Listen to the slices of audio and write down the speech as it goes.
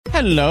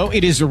Hello,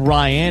 it is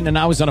Ryan, and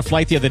I was on a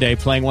flight the other day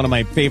playing one of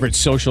my favorite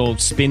social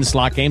spin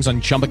slot games on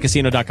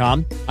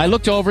ChumbaCasino.com. I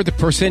looked over at the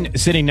person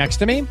sitting next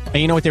to me, and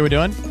you know what they were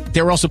doing?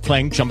 They were also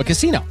playing Chumba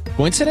Casino.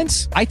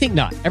 Coincidence? I think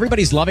not.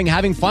 Everybody's loving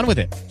having fun with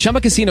it.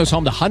 Chumba Casino is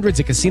home to hundreds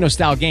of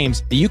casino-style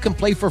games that you can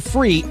play for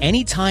free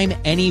anytime,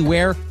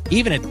 anywhere,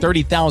 even at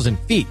 30,000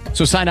 feet.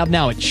 So sign up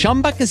now at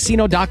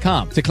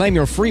ChumbaCasino.com to claim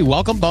your free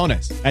welcome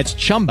bonus. That's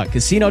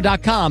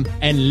ChumbaCasino.com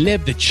and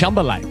live the Chumba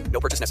life.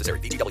 No purchase necessary.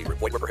 VGW.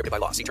 Void where prohibited by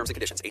law. See terms and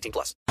conditions. 18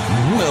 plus.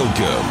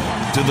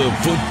 Welcome to the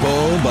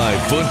Football by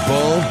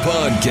Football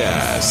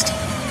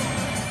podcast.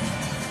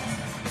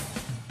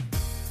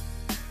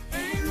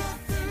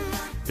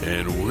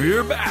 And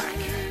we're back.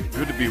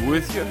 Good to be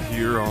with you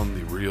here on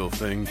the Real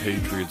Thing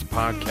Patriots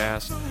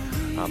podcast.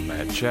 I'm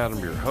Matt Chatham,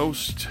 your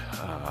host.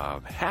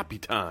 Happy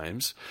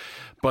times.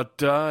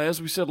 But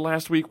as we said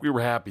last week, we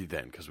were happy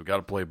then because we got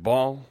to play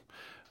ball.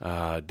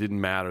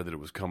 Didn't matter that it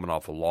was coming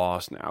off a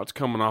loss. Now it's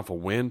coming off a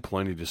win.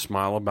 Plenty to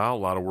smile about. A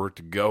lot of work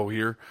to go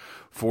here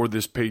for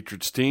this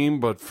Patriots team.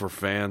 But for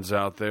fans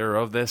out there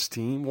of this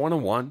team,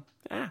 1-1,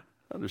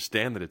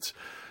 understand that it's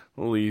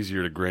a little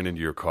easier to grin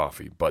into your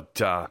coffee.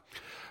 But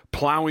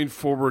plowing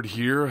forward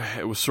here,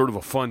 it was sort of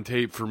a fun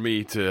tape for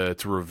me to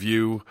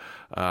review.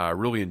 I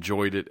really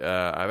enjoyed it.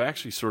 I've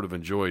actually sort of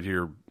enjoyed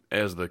here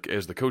as the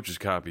coach's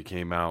copy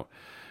came out,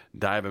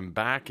 diving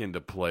back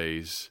into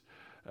plays,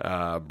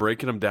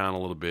 breaking them down a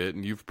little bit,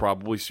 and you've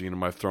probably seen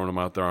them. I've thrown them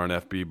out there on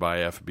FB by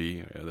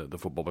FB, the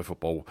Football by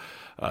Football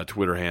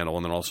Twitter handle,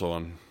 and then also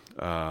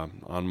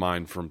on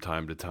mine from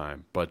time to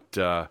time. But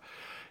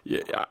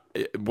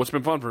what's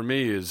been fun for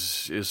me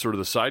is sort of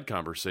the side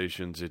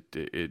conversations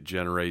it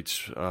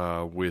generates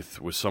with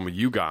some of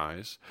you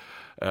guys.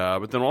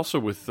 But then also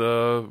with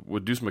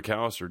Deuce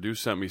McAllister. Deuce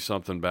sent me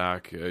something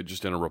back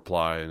just in a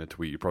reply in a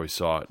tweet. You probably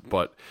saw it,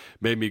 but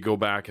made me go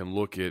back and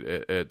look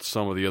at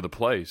some of the other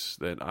plays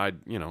that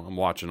I'm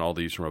watching all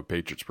these from a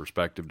Patriots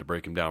perspective to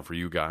break them down for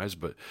you guys.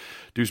 But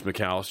Deuce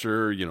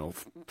McAllister,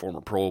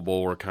 former Pro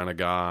Bowler kind of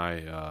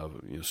guy,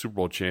 Super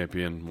Bowl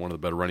champion, one of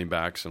the better running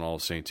backs in all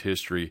of Saints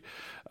history,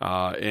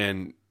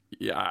 and.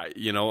 Yeah,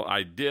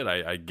 I did.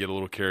 I get a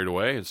little carried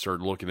away and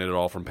start looking at it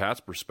all from Pat's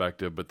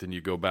perspective, but then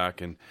you go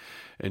back and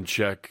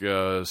check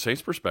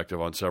Saints' perspective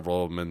on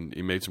several of them, and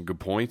he made some good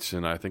points,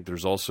 and I think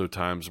there's also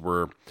times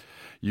where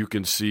you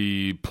can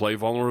see play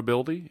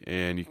vulnerability,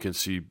 and you can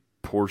see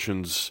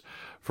portions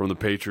from the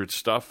Patriots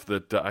stuff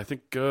that I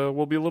think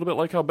will be a little bit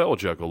like how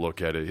Belichick will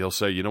look at it. He'll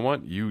say, you know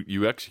what,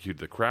 you executed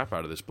the crap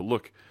out of this, but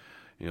look,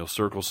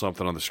 circle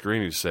something on the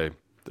screen and say,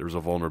 there's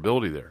a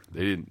vulnerability there.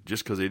 They didn't,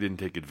 just because they didn't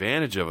take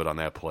advantage of it on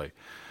that play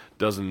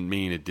doesn't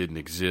mean it didn't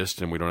exist,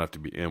 and we don't have to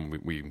be, and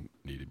we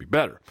need to be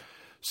better.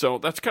 So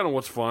that's kind of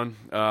what's fun.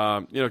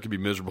 It can be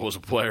miserable as a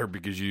player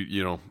because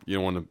you don't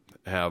want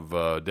to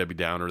have Debbie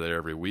Downer there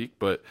every week,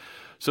 but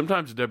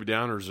sometimes the Debbie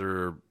Downers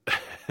are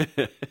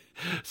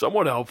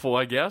somewhat helpful,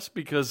 I guess,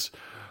 because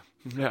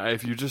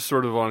if you're just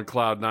sort of on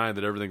cloud nine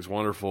that everything's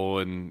wonderful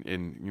and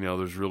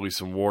there's really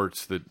some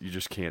warts that you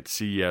just can't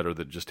see yet or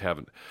that just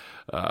haven't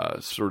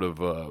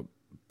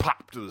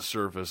popped to the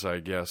surface, I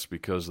guess,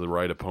 because the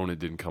right opponent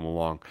didn't come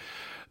along.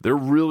 They're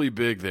really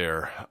big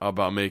there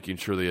about making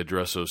sure they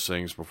address those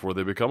things before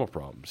they become a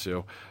problem.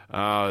 So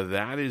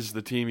that is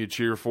the team you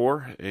cheer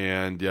for,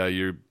 and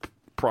you're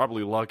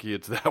probably lucky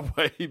it's that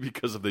way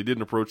because if they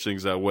didn't approach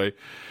things that way,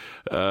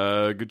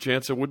 good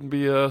chance it wouldn't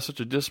be such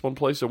a disciplined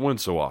place that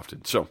wins so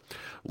often. So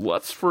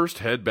let's first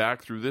head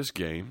back through this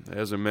game.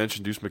 As I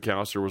mentioned, Deuce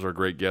McAllister was our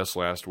great guest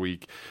last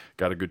week.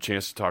 Got a good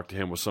chance to talk to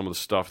him with some of the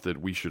stuff that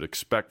we should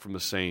expect from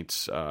the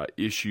Saints,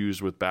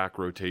 issues with back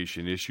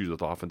rotation, issues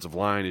with offensive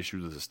line,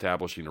 issues with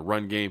establishing a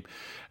run game.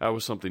 That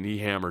was something he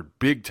hammered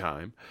big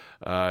time,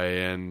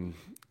 and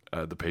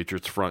the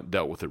Patriots front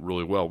dealt with it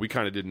really well. We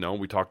kind of didn't know.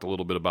 We talked a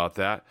little bit about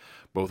that,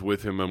 both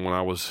with him and when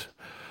I was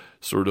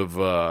sort of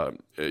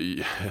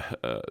doing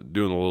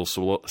a little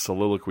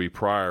soliloquy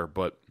prior.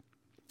 But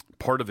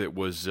part of it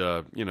was,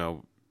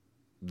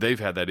 they've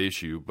had that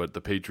issue, but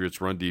the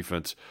Patriots' run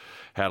defense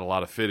had a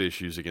lot of fit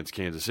issues against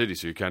Kansas City,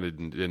 so you kind of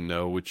didn't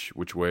know which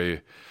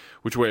way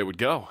it would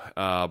go.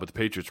 But the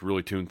Patriots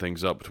really tuned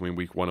things up between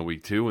week 1 and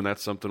week 2, and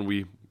that's something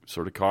we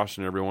sort of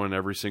caution everyone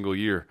every single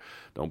year.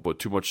 Don't put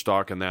too much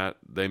stock in that.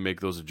 They make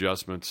those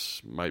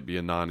adjustments. Might be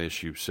a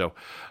non-issue. So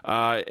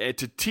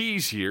to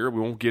tease here,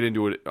 we won't get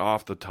into it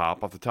off the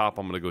top. Off the top,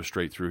 I'm going to go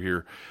straight through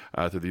here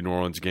to the New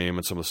Orleans game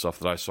and some of the stuff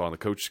that I saw in the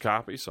coach's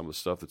copy, some of the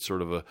stuff that's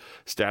sort of a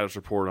status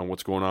report on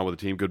what's going on with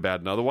the team, good, bad,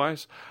 and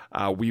otherwise.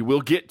 We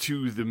will get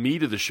to the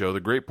meat of the show,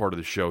 the great part of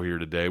the show here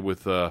today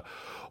with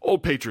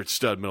old Patriots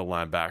stud middle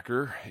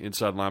linebacker,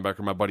 inside linebacker,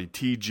 my buddy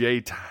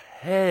TJ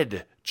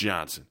Ted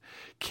Johnson.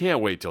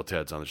 Can't wait till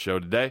Ted's on the show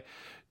today.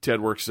 Ted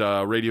works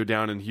radio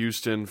down in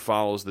Houston,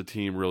 follows the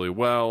team really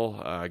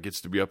well, gets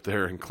to be up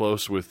there and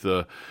close with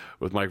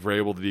Mike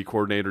Vrabel, the D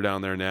coordinator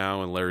down there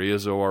now, and Larry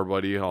Izzo, our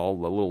buddy, all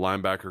the little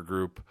linebacker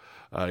group,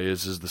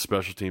 is the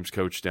special teams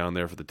coach down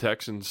there for the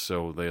Texans.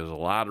 So there's a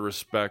lot of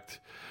respect,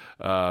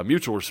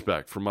 mutual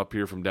respect from up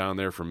here, from down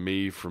there, from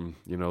me, from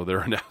their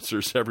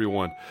announcers,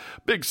 everyone.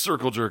 Big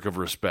circle jerk of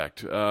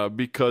respect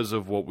because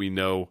of what we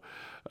know.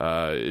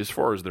 As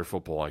far as their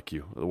football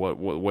IQ, the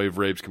way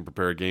Vrabes can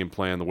prepare a game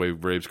plan, the way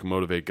Vrabes can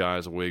motivate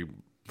guys, the way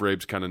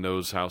Vrabes kind of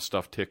knows how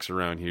stuff ticks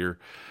around here,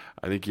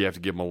 I think you have to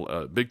give him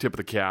a big tip of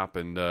the cap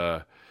and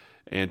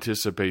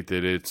anticipate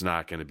that it's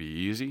not going to be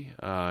easy.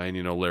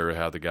 And Larry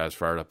had the guys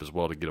fired up as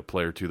well to get a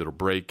play or two that'll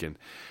break and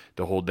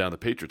to hold down the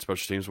Patriots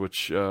special teams,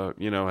 which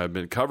have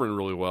been covering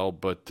really well,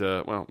 but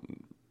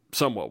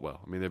somewhat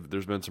well. I mean,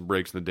 there's been some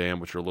breaks in the dam,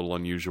 which are a little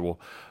unusual,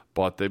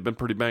 but they've been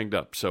pretty banged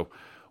up. So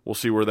we'll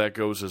see where that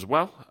goes as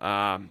well.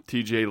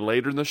 TJ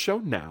later in the show.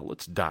 Now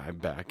let's dive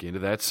back into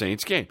that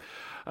Saints game.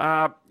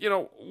 One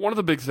of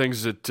the big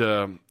things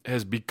that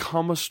has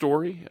become a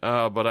story,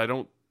 but I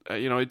don't, I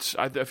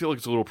feel like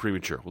it's a little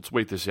premature. Let's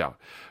wait this out.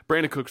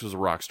 Brandon Cooks was a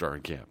rock star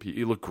in camp.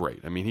 He looked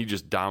great. I mean, he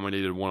just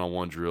dominated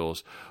one-on-one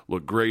drills,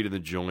 looked great in the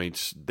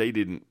joints. They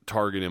didn't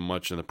target him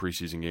much in the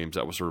preseason games.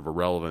 That was sort of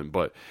irrelevant,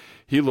 but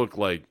he looked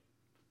like,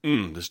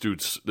 this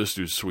dude's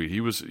sweet. He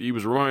was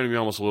reminding me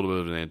almost a little bit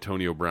of an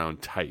Antonio Brown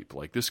type.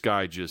 Like, this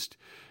guy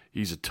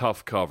he's a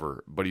tough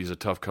cover, but he's a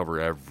tough cover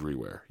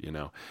everywhere,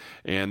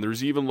 And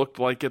there's even looked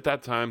like at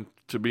that time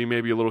to be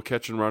maybe a little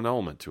catch and run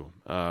element to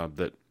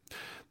him.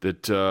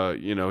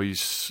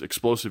 He's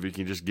explosive. He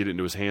can just get it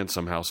into his hands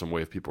somehow, some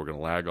way if people are going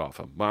to lag off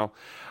him. Well,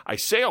 I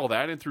say all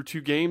that, and through 2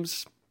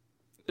 games,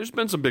 there's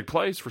been some big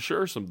plays for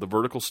sure. The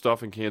vertical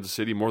stuff in Kansas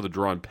City, more the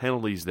draw and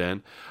penalties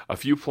than a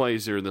few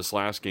plays there in this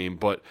last game.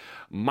 But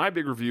my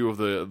big review of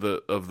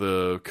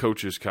the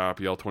coach's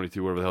copy,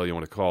 L22, whatever the hell you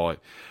want to call it,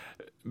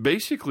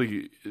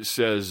 basically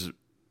says,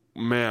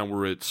 man,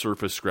 we're at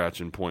surface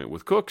scratching point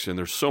with Cooks, and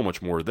there's so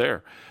much more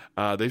there.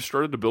 They've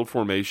started to build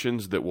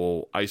formations that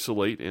will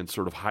isolate and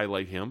sort of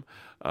highlight him.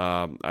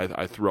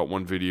 I threw out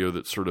one video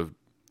that sort of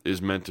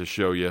is meant to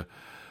show you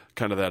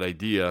kind of that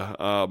idea.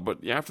 But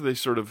after they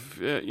sort of,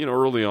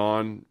 early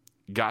on,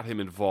 got him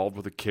involved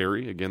with a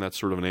carry. Again, that's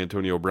sort of an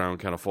Antonio Brown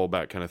kind of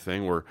fallback kind of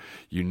thing where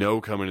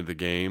coming into the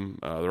game,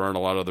 there aren't a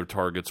lot of other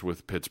targets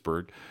with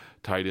Pittsburgh.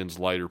 Tight end's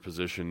lighter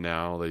position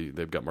now.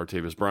 They've got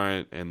Martavis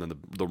Bryant, and then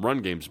the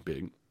run game's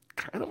big.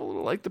 Kind of a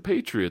little like the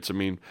Patriots. I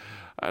mean,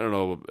 I don't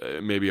know,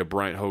 maybe a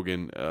Bryant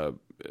Hogan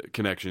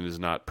connection is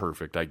not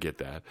perfect. I get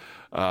that.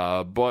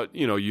 But,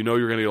 you're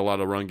going to get a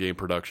lot of run game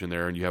production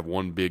there, and you have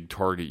one big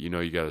target you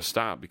got to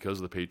stop because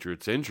of the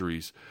Patriots'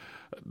 injuries.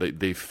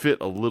 They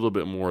fit a little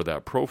bit more of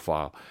that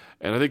profile.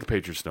 And I think the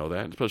Patriots know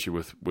that, especially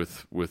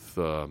with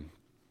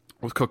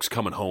Cooks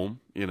coming home,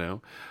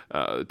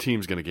 the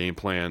team's going to game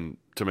plan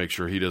to make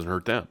sure he doesn't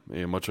hurt them.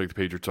 And much like the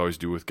Patriots always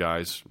do with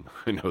guys,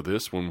 I know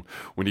this, when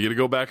you get to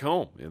go back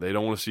home, they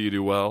don't want to see you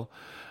do well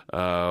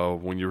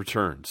when you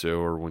return,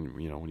 or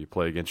when you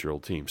play against your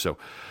old team. So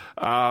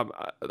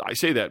I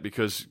say that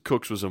because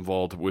Cooks was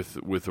involved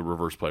with a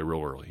reverse play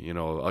real early,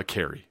 a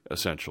carry,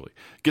 essentially.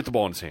 Get the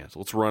ball in his hands.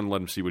 Let's run, let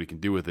him see what he can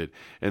do with it.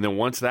 And then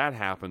once that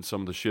happens,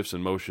 some of the shifts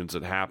and motions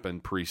that happen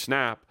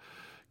pre-snap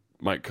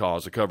might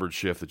cause a coverage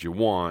shift that you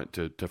want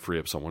to free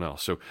up someone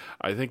else. So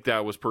I think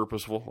that was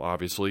purposeful,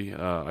 obviously.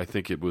 I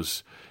think it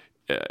was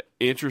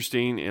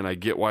interesting, and I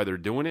get why they're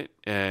doing it.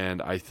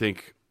 And I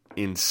think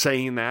in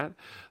saying that,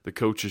 the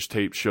coach's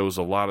tape shows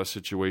a lot of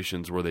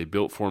situations where they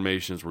built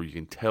formations where you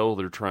can tell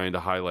they're trying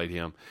to highlight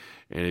him,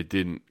 and it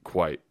didn't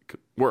quite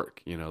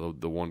work.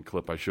 The one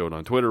clip I showed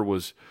on Twitter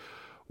was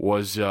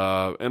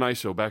an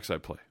ISO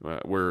backside play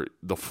where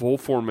the whole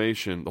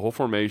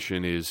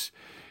formation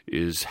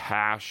is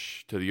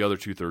hash to the other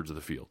 2/3 of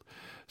the field.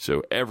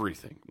 So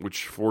everything,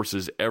 which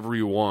forces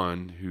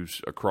everyone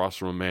who's across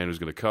from a man who's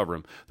going to cover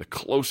him, the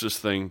closest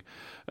thing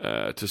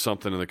to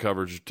something in the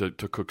coverage to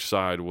Cook's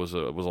side was a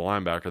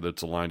linebacker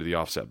that's aligned to the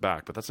offset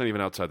back, but that's not even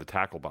outside the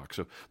tackle box.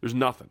 So there's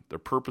nothing. They're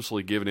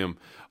purposely giving him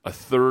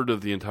 1/3 of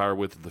the entire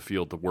width of the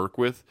field to work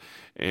with,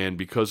 and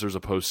because there's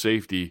a post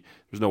safety,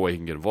 there's no way he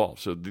can get involved.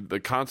 So the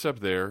concept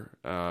there,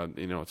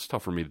 it's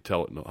tough for me to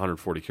tell it in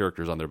 140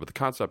 characters on there, but the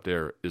concept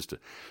there is to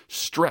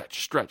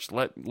stretch,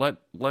 let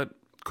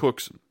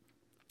Cooks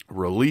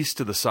release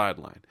to the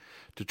sideline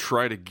to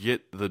try to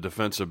get the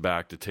defensive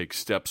back to take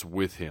steps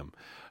with him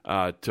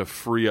to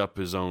free up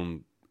his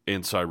own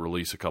inside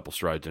release a couple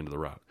strides into the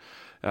route.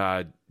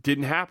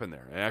 Didn't happen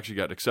there. I actually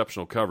got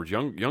exceptional coverage.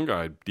 Young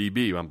guy,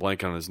 DB, I'm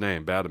blanking on his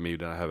name. Bad of me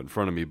that I have it in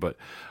front of me. But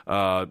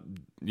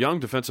young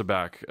defensive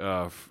back,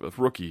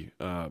 rookie,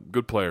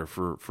 good player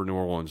for New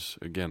Orleans.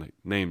 Again,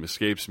 name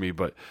escapes me,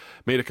 but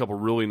made a couple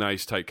really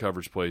nice tight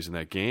coverage plays in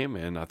that game.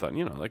 And I thought,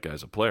 that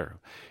guy's a player.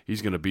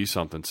 He's going to be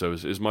something. So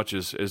as much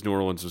as New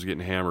Orleans was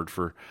getting hammered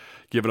for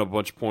giving up a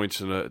bunch of points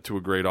to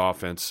a great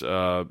offense,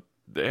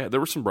 there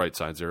were some bright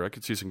sides there. I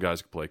could see some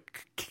guys who play.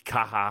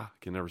 Kaha,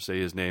 can never say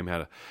his name,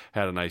 had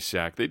a nice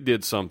sack. They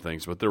did some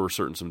things, but there were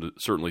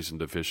certainly some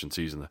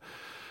deficiencies in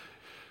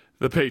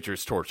the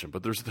Patriots torch him,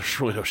 but there's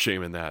really no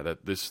shame in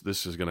that this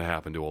is going to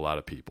happen to a lot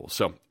of people.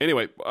 So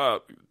anyway,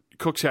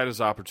 Cooks had his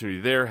opportunity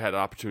there, had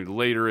an opportunity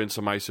later in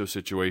some ISO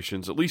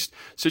situations, at least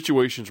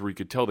situations where you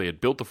could tell they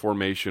had built the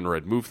formation or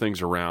had moved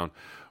things around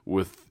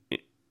with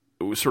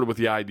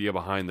the idea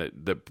behind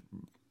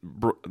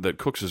that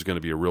Cooks is going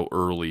to be a real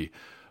early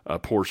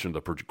portion of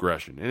the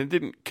progression. And it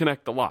didn't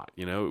connect a lot.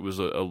 It was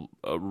a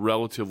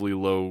relatively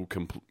low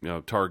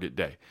target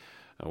day,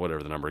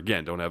 whatever the number.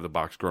 Again, don't have the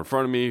box score in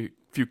front of me.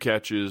 Few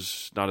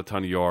catches, not a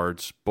ton of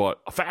yards,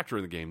 but a factor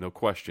in the game, no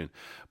question.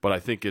 But I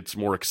think it's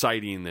more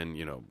exciting than,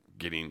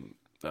 getting,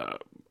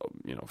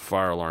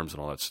 fire alarms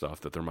and all that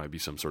stuff, that there might be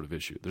some sort of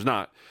issue. There's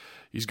not.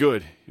 He's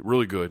good,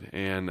 really good.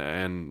 And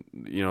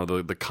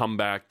the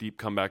comeback, deep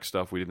comeback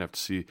stuff we didn't have to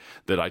see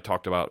that I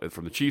talked about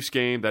from the Chiefs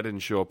game, that didn't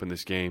show up in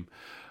this game.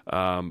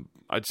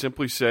 I'd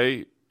simply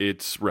say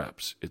it's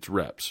reps. It's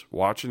reps.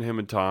 Watching him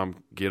and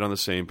Tom get on the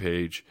same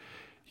page,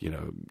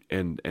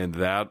 and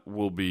that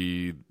will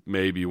be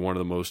maybe one of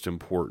the most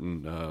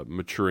important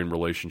maturing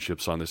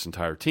relationships on this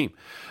entire team.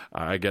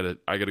 I get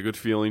a good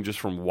feeling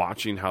just from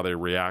watching how they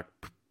react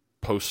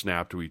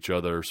post-snap to each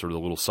other, sort of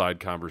the little side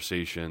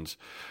conversations,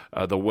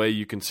 the way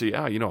you can see,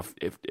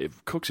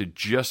 if Cooks had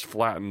just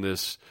flattened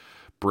this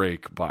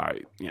break by,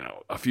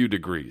 a few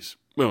degrees,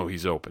 well,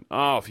 he's open.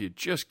 Oh, if he had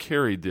just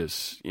carried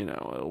this,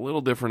 a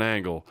little different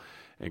angle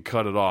and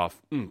cut it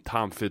off,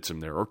 Tom fits him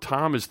there. Or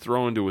Tom is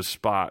thrown to a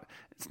spot.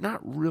 It's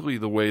not really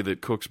the way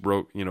that Cooks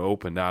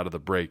opened out of the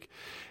break.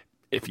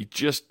 If you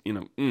just,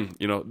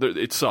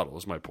 it's subtle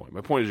is my point.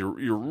 My point is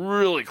you're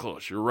really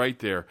close. You're right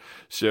there.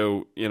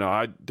 So,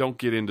 I don't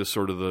get into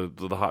sort of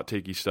the hot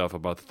takey stuff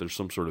about that there's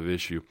some sort of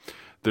issue.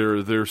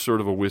 They're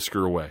sort of a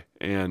whisker away,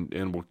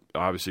 and we'll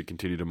obviously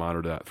continue to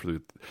monitor that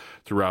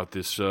throughout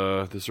this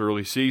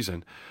early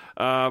season.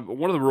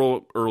 One of the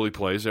real early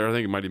plays there, I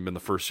think it might have been the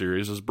first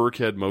series, is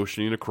Burkhead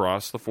motioning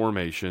across the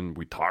formation.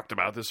 We talked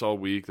about this all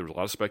week. There was a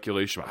lot of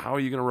speculation about how are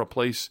you going to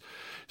replace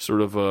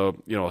sort of a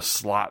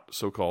slot,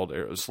 so-called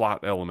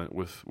slot element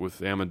with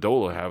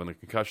Amendola having the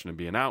concussion and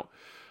being out.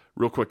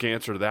 Real quick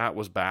answer to that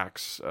was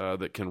backs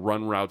that can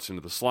run routes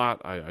into the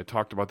slot. I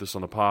talked about this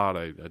on the pod.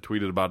 I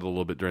tweeted about it a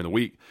little bit during the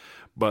week.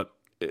 But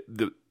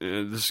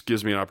this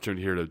gives me an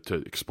opportunity here to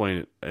explain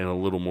it in a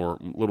little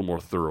more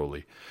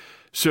thoroughly.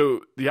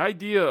 So the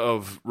idea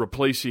of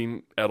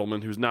replacing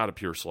Edelman, who's not a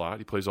pure slot,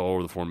 he plays all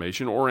over the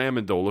formation, or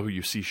Amendola, who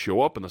you see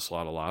show up in the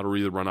slot a lot, or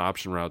either run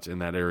option routes in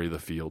that area of the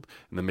field,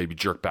 and then maybe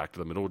jerk back to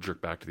the middle, or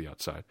jerk back to the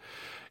outside.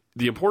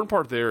 The important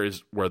part there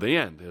is where they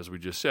end, as we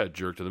just said: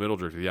 jerk to the middle,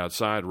 jerk to the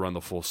outside, run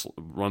the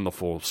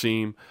full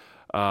seam.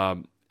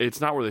 It's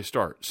not where they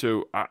start.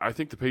 So I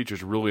think the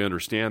Patriots really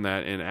understand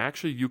that, and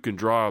actually you can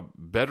draw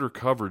better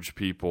coverage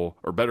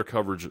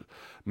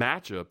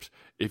matchups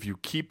if you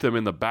keep them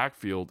in the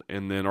backfield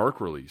and then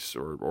arc release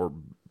or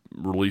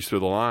release through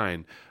the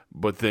line,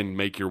 but then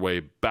make your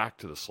way back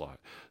to the slot.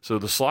 So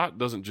the slot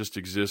doesn't just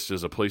exist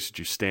as a place that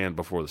you stand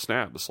before the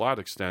snap. The slot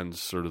extends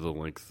sort of the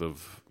length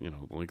of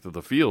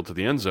the field to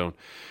the end zone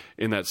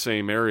in that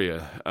same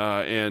area.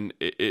 And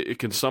it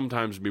can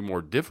sometimes be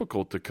more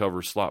difficult to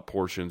cover slot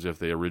portions if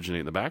they originate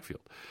in the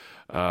backfield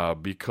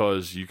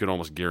because you can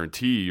almost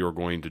guarantee you're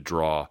going to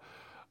draw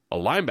a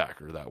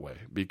linebacker that way,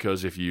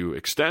 because if you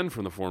extend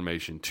from the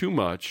formation too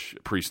much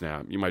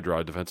pre-snap, you might draw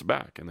a defensive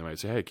back, and they might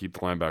say, "Hey, keep the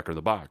linebacker in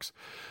the box."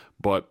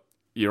 But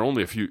you're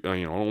only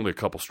a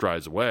couple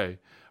strides away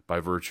by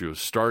virtue of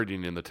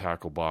starting in the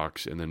tackle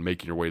box and then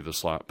making your way to the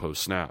slot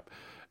post snap,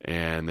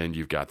 and then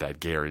you've got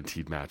that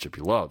guaranteed matchup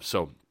you love.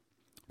 So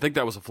I think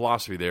that was a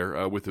philosophy there.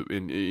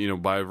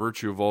 By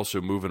virtue of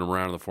also moving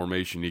around in the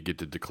formation, you get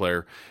to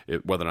declare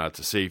whether or not it's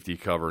a safety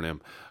covering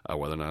him,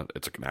 whether or not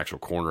it's an actual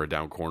corner, a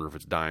down corner, if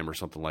it's dime or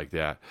something like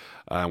that.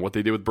 And what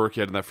they did with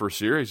Burkhead in that first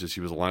series is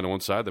he was aligned on one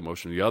side, they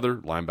motioned the other,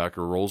 linebacker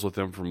rolls with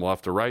him from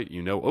left to right.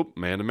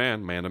 Man to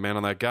man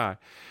on that guy.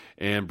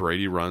 And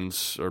Brady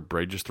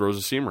just throws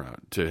a seam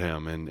route to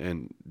him.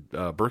 And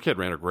Burkhead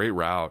ran a great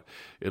route.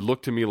 It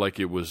looked to me like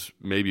it was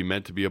maybe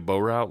meant to be a bow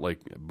route, like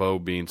bow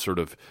being sort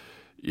of,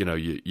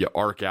 you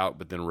arc out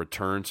but then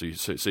return. So you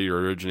say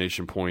your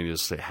origination point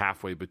is, say,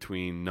 halfway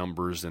between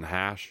numbers and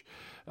hash.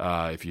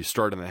 If you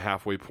start in the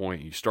halfway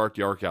point, you start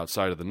the arc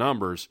outside of the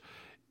numbers,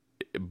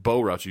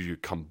 bow routes usually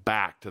come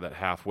back to that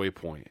halfway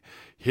point.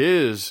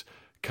 His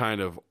kind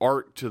of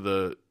arc to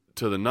the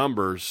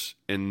numbers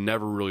and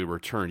never really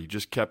returned. He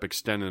just kept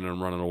extending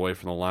and running away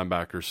from the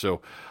linebacker.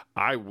 So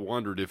I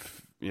wondered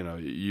if,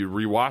 you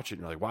rewatch it and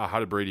you're like, wow, how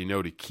did Brady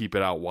know to keep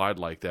it out wide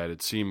like that?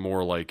 It seemed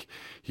more like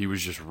he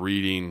was just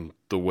reading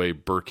the way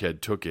Burkhead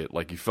took it.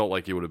 Like he felt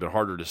like it would have been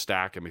harder to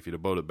stack him if he'd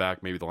have bowed it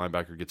back. Maybe the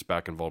linebacker gets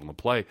back involved in the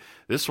play.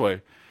 This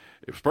way,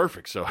 it was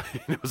perfect. So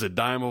it was a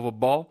dime of a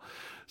ball.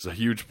 It's a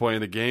huge play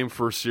in the game,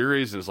 first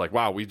series, and it's like,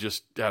 wow, we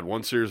just had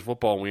one series of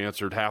football and we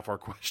answered half our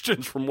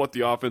questions from what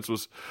the offense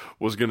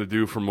was going to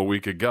do from a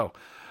week ago.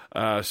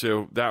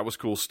 So that was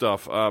cool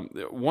stuff.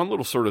 One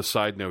little sort of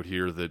side note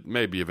here that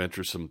may be of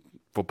interest to some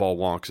football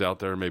wonks out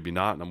there, maybe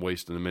not, and I'm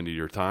wasting a minute of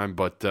your time,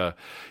 but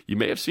you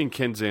may have seen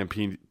Ken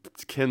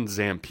Ken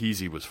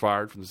Zampese was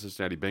fired from the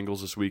Cincinnati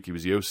Bengals this week. He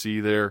was the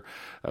OC there.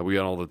 We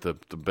all know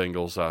that the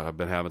Bengals have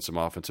been having some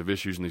offensive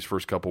issues in these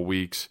first couple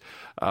weeks.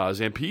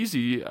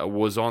 Zampese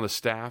was on the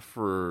staff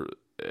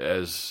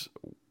as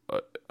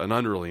an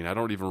underling. I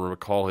don't even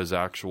recall his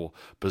actual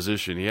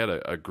position. He had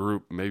a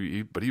group,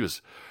 but he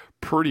was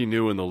pretty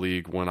new in the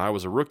league when I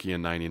was a rookie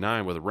in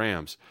 '99 with the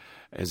Rams.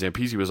 And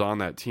Zampese was on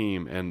that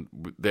team, and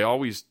they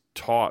always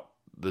taught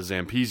the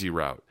Zampese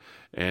route.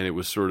 And it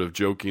was sort of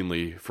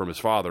jokingly from his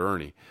father,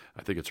 Ernie.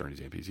 I think it's Ernie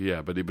Zampese,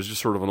 yeah. But it was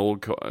just sort of an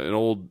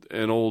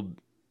old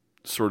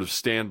sort of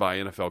standby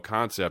NFL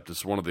concept.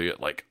 It's one of the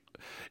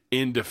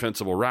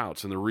indefensible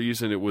routes, and the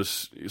reason it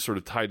was sort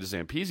of tied to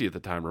Zampese at the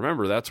time.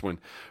 Remember, that's when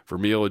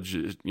Vermeil,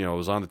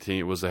 was on the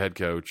team, was the head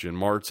coach, and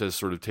Martz has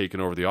sort of taken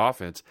over the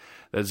offense.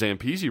 That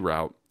Zampese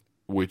route,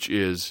 which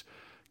is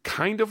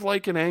kind of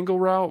like an angle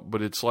route,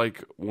 but it's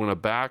like when a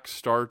back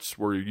starts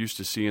where you're used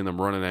to seeing them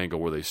run an angle,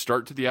 where they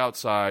start to the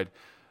outside,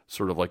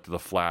 sort of like to the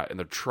flat, and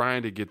they're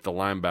trying to get the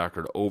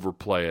linebacker to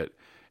overplay it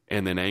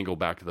and then angle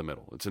back to the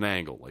middle. It's an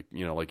angle,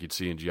 like you'd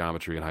see in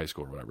geometry in high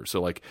school or whatever.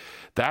 So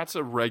that's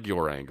a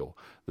regular angle.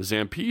 The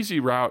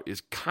Zampese route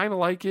is kind of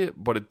like it,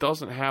 but it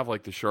doesn't have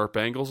the sharp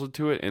angles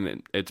to it,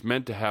 and it's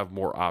meant to have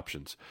more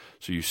options.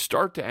 So you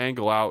start to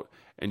angle out,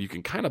 and you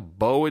can kind of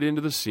bow it into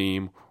the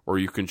seam, or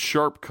you can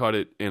sharp cut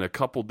it in a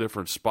couple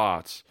different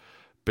spots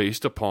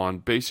based upon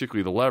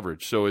basically the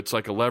leverage. So it's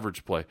like a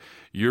leverage play.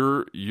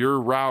 Your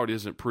route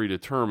isn't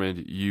predetermined.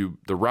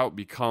 The route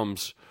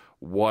becomes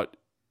what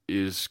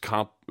is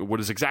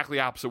exactly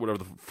opposite whatever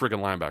the friggin'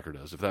 linebacker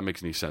does, if that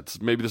makes any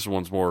sense. Maybe this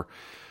one's more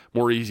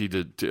easy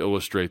to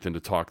illustrate than to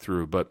talk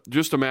through. But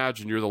just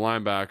imagine you're the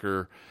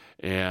linebacker,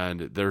 and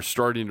they're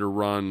starting to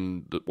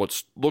run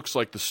what looks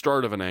like the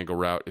start of an angle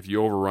route. If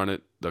you overrun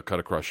it, they'll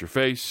cut across your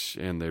face,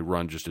 and they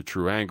run just a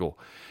true angle.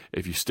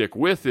 If you stick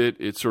with it,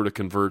 it sort of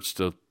converts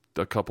to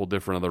a couple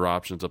different other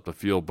options up the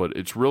field, but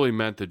it's really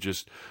meant to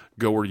just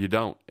go where you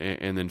don't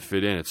and then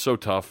fit in. It's so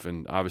tough,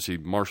 and obviously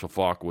Marshall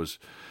Faulk was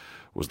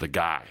the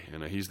guy,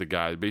 and he's the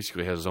guy that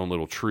basically has his own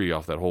little tree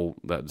off that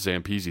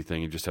Zampese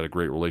thing. He just had a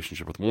great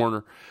relationship with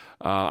Warner.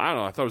 I don't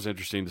know. I thought it was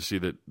interesting to see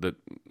that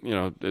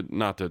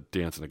not to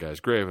dance in the guy's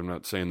grave. I'm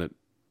not saying that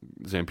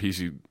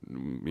Zampese,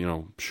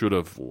 should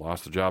have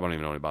lost the job. I don't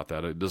even know about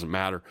that. It doesn't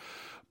matter.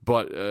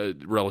 But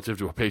relative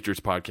to a Patriots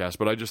podcast,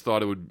 but I just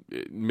thought it would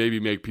maybe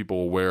make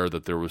people aware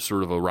that there was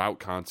sort of a route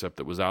concept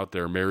that was out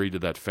there, married to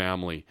that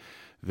family,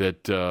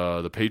 that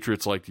the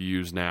Patriots like to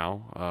use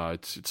now.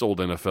 It's old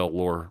NFL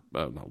lore,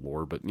 not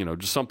lore, but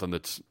just something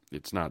it's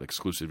not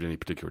exclusive to any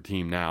particular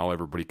team now.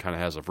 Everybody kind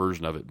of has a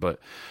version of it, but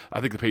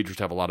I think the Patriots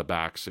have a lot of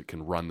backs that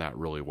can run that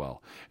really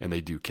well, and they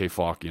do. K.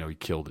 Falk, he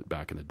killed it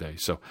back in the day.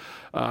 So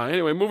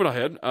anyway, moving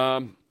ahead.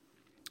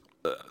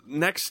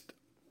 Next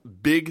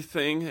big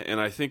thing,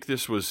 and I think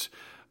this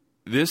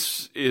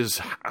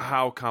is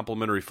how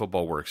complementary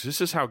football works. This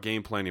is how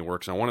game planning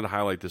works. And I wanted to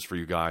highlight this for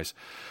you guys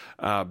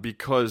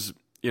because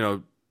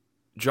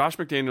Josh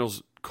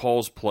McDaniels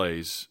calls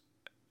plays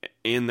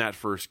in that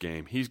first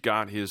game. He's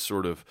got his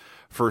sort of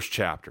first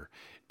chapter,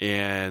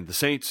 and the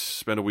Saints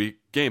spent a week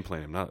game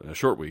planning, not a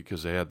short week,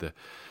 because they had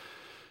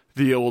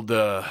the old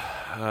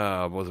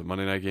was it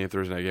Monday night game,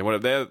 Thursday night game,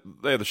 whatever.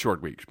 They had the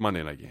short week,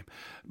 Monday night game,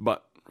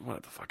 but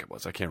what the fuck it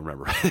was, I can't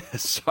remember.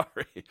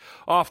 Sorry,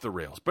 off the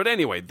rails. But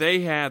anyway,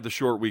 they had the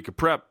short week of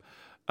prep.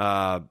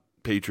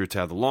 Patriots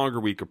had the longer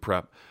week of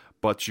prep.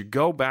 But you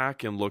go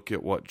back and look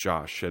at what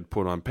Josh had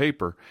put on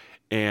paper,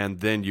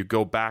 and then you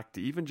go back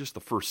to even just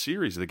the first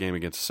series of the game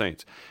against the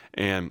Saints.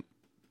 And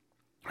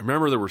I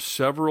remember there were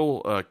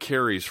several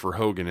carries for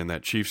Hogan in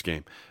that Chiefs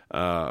game.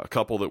 A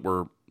couple that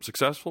were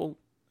successful,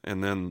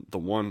 and then the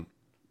one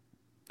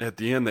at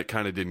the end that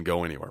kind of didn't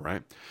go anywhere,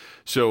 right?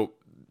 So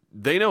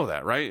they know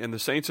that, right? And the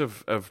Saints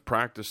have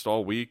practiced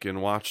all week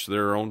and watched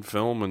their own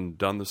film and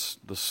done the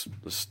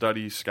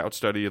scout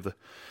study of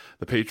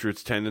the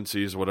Patriots'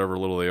 tendencies, whatever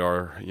little they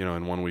are,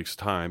 in 1 week's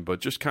time.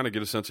 But just kind of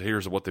get a sense of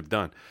here's what they've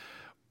done.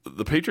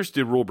 The Patriots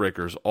did rule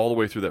breakers all the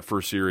way through that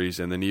first series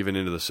and then even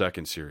into the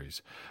second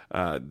series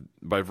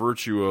by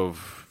virtue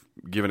of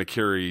giving a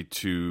carry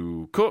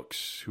to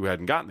Cooks, who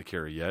hadn't gotten the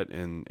carry yet,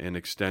 and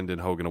extending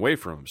Hogan away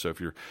from him. So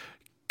if you're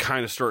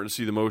kind of starting to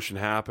see the motion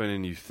happen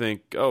and you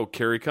think, oh,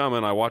 carry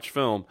coming, I watch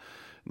film.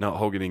 No,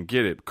 Hogan didn't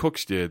get it.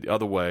 Cooks did the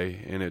other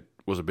way, and it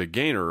was a big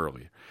gainer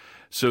early.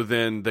 So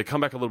then they come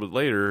back a little bit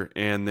later,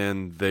 and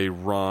then they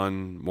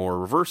run more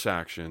reverse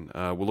action.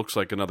 What looks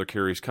like another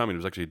carry is coming. It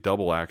was actually a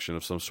double action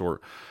of some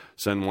sort.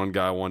 Send one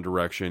guy one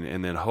direction,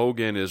 and then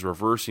Hogan is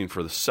reversing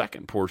for the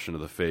second portion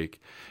of the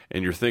fake.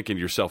 And you're thinking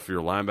to yourself, if you're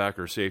a linebacker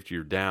or safety,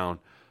 you're down.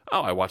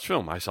 Oh, I watched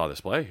film. I saw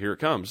this play. Here it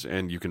comes.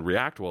 And you can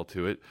react well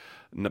to it.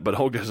 But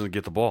Hogan doesn't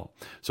get the ball.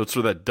 So it's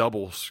sort of that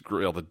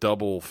the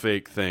double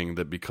fake thing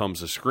that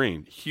becomes a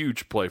screen.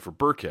 Huge play for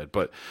Burkhead.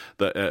 But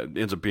that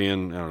ends up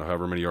being, I don't know,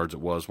 however many yards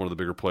it was, one of the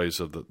bigger plays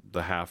of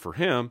the half for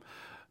him.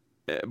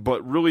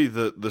 But really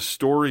the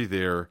story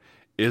there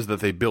is that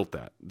they built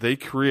that. They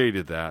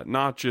created that,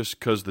 not just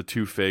because the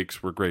two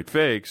fakes were great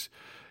fakes.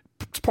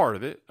 It's part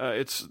of it.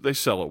 They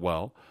sell it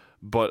well.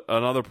 But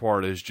another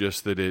part is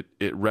just that it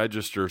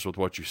registers with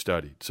what you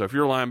studied. So if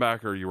you're a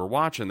linebacker, you were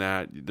watching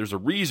that, there's a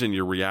reason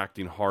you're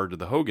reacting hard to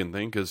the Hogan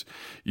thing, because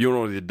you don't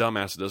want to be the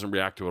dumbass that doesn't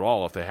react to it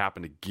all if they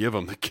happen to give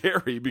him the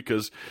carry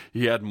because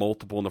he had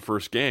multiple in the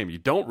first game. You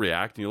don't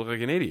react and you look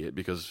like an idiot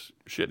because,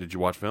 shit, did you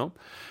watch film?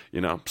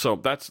 So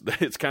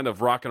it's kind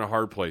of rocking a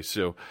hard place.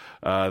 So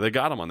they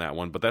got him on that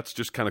one, but that's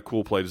just kind of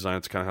cool play design.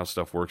 It's kind of how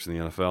stuff works in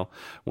the NFL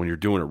when you're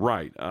doing it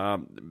right.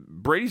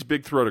 Brady's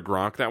big throw to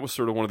Gronk, that was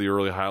sort of one of the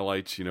early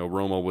highlights.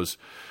 Romo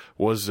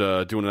was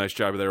doing a nice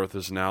job there with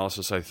his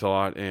analysis, I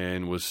thought,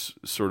 and was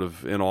sort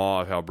of in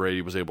awe of how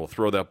Brady was able to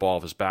throw that ball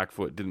off his back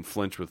foot, didn't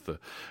flinch with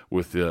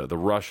the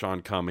rush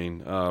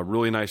oncoming.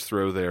 Really nice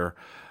throw there.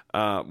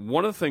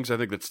 One of the things I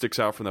think that sticks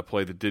out from that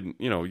play that didn't,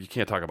 you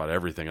can't talk about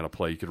everything in a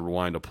play. You could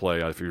rewind a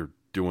play if you're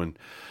doing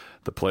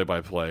the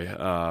play-by-play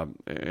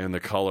and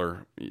the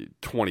color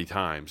 20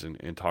 times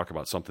and talk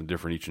about something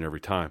different each and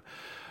every time.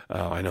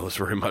 I know this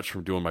very much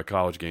from doing my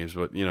college games,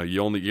 but you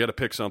got to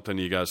pick something.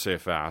 You got to say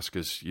it fast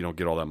because you don't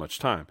get all that much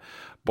time.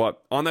 But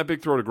on that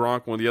big throw to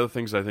Gronk, one of the other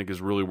things I think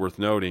is really worth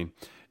noting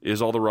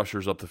is all the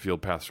rushers up the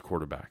field past the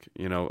quarterback.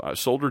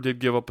 Solder did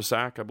give up a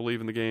sack, I believe,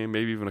 in the game,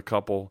 maybe even a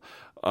couple.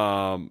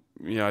 People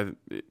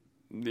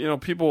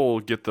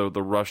get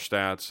the rush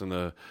stats and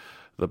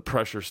the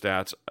pressure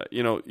stats.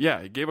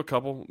 He gave a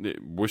couple.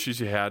 Wishes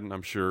he hadn't,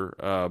 I'm sure.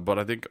 But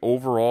I think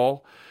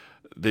overall,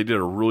 they did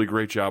a really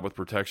great job with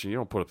protection. You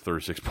don't put up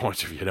 36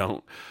 points if you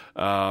don't.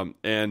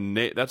 And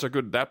Nate,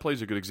 that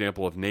plays a good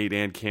example of Nate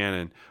and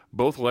Cannon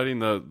both letting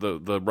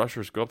the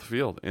rushers go up the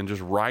field and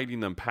just riding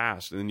them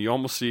past. And you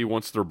almost see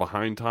once they're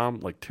behind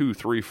Tom, like 2,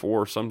 3,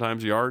 4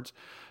 sometimes yards,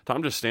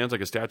 Tom just stands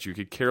like a statue. You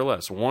could care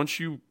less. Once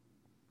you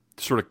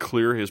sort of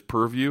clear his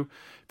purview,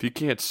 if you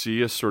can't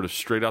see us sort of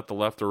straight out the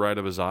left or right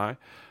of his eye,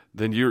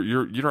 then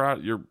you're out,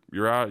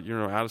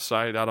 out of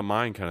sight, out of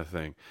mind kind of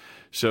thing.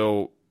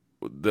 So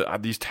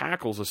these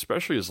tackles,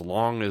 especially as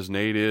long as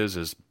Nate is,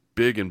 as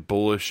big and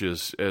bullish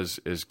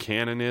as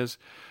Cannon is,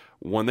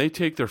 when they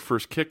take their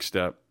first kick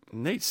step,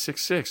 Nate's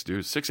 6'6",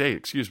 dude, 6'8",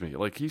 excuse me.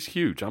 Like, he's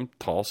huge. I'm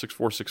tall, 6'4",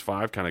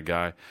 6'5" kind of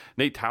guy.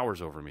 Nate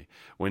towers over me.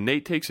 When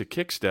Nate takes a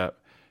kick step,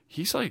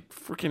 he's like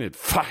freaking at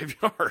 5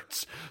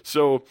 yards.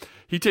 So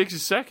he takes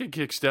his second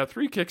kick step,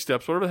 3 kick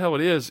steps, whatever the hell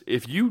it is.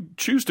 If you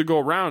choose to go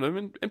around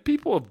him, and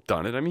people have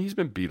done it. I mean, he's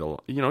been beat a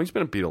lot. He's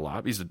been beat a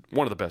lot. He's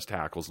one of the best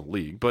tackles in the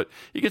league, but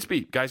he gets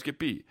beat. Guys get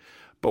beat.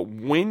 But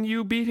when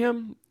you beat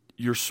him,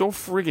 you're so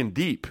friggin'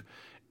 deep.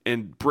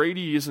 And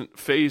Brady isn't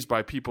fazed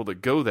by people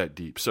that go that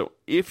deep. So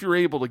if you're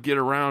able to get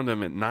around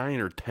him at 9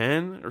 or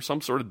 10 or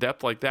some sort of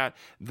depth like that,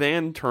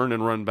 then turn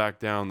and run back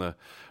down the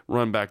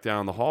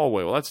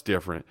hallway. Well, that's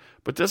different,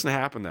 but it doesn't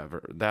happen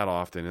that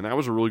often. And that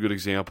was a really good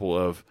example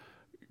of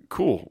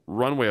cool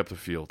runway up the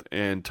field.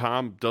 And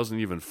Tom doesn't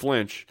even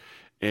flinch.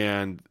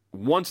 And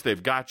once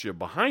they've got you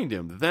behind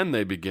him, then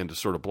they begin to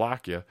sort of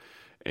block you.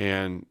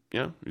 And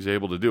he's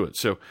able to do it.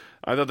 So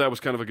I thought that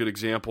was kind of a good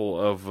example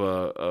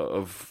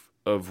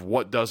of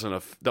what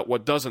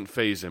doesn't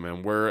faze him,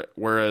 and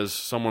whereas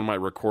someone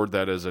might record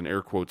that as an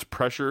air quotes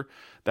pressure,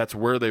 that's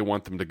where they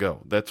want them to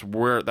go.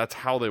 That's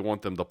how they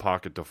want them the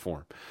pocket to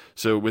form.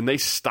 So when they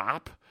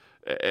stop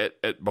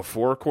at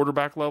before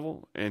quarterback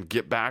level and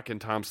get back in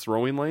Tom's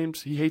throwing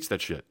lanes, he hates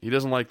that shit. He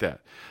doesn't like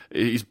that.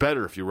 He's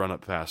better if you run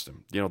up past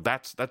him.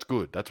 That's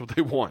good. That's what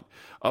they want.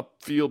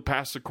 Upfield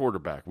past the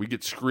quarterback. We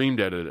get screamed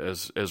at it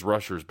as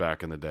rushers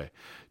back in the day.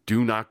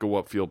 Do not go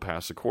upfield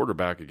past the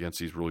quarterback against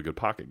these really good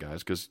pocket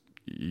guys because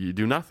you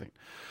do nothing.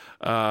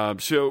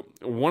 So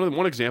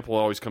one example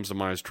that always comes to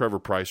mind is Trevor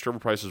Price. Trevor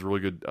Price is a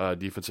really good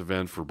defensive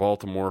end for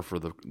Baltimore, for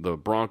the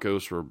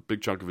Broncos for a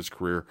big chunk of his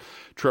career.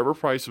 Trevor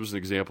Price was an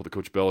example that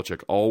Coach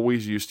Belichick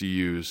always used to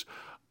use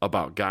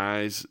about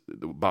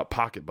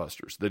pocket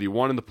busters, that he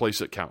wanted the place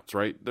that counts,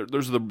 right?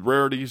 There's the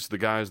rarities, the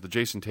guys, the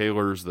Jason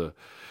Taylors, the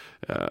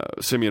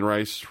Simeon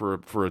Rice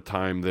for a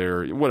time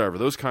there, whatever,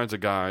 those kinds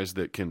of guys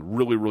that can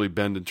really, really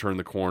bend and turn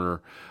the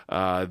corner.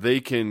 They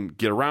can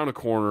get around a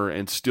corner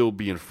and still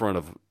be in front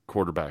of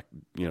quarterback,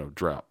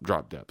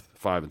 drop depth,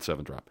 5 and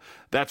 7 drop.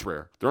 That's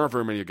rare. There aren't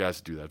very many guys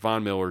that do that.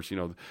 Von Miller's,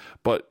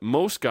 but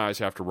most guys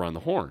have to run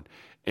the horn.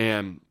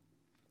 And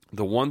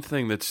the one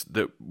thing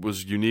that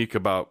was unique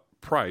about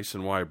Price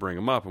and why I bring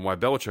him up and why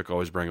Belichick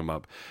always bring him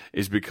up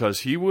is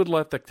because he would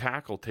let the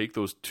tackle take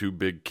those 2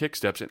 big kick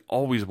steps and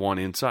always won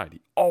inside.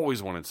 He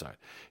always won inside.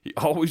 He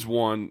always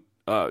won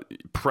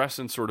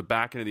pressing sort of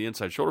back into the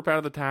inside shoulder pad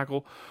of the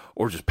tackle,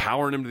 or just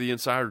powering him to the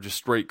inside, or just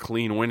straight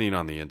clean winning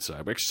on the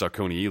inside. We actually saw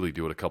Coney Ealy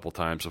do it a couple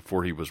times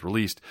before he was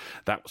released.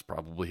 That was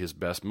probably his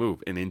best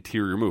move, an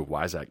interior move.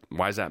 Why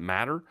does that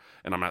matter?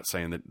 And I'm not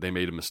saying that they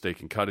made a mistake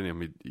in cutting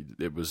him.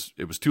 It was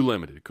too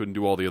limited. It couldn't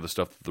do all the other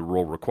stuff that the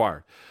role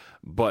required.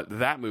 But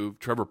that move,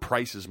 Trevor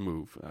Price's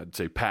move, I'd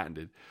say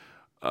patented,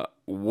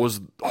 was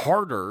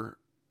harder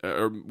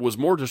was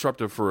more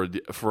disruptive for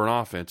an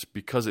offense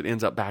because it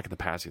ends up back in the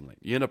passing lane.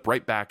 You end up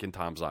right back in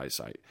Tom's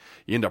eyesight.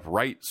 You end up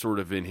right sort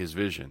of in his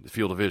vision, the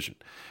field of vision.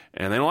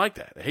 And they don't like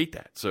that. They hate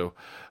that. So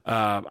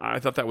I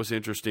thought that was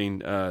interesting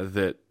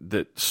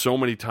that so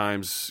many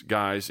times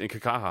guys in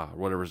Kakaha, or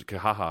whatever is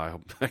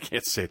Kakaha, I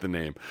can't say the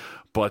name,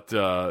 but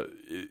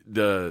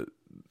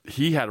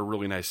he had a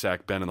really nice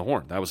sack bend in the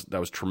horn. That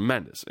was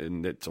tremendous,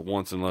 and it's a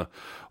once in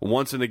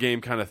the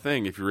game kind of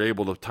thing. If you're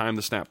able to time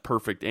the snap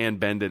perfect and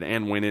bend it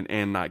and win it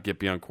and not get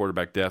beyond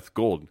quarterback depth,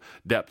 gold.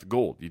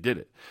 You did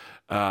it.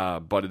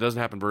 But it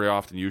doesn't happen very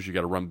often. You usually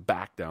got to run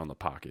back down the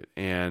pocket.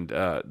 And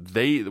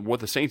what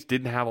the Saints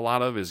didn't have a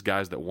lot of is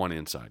guys that won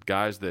inside,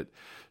 guys that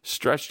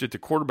stretched it to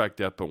quarterback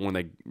depth, but when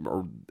they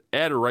or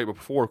at or right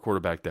before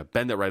quarterback depth,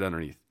 bend it right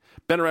underneath.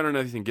 Bend it right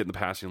underneath and get in the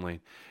passing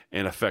lane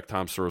and affect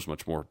Tom's throws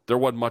much more. There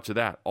wasn't much of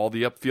that. All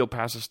the upfield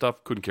passes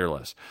stuff, couldn't care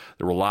less.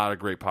 There were a lot of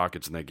great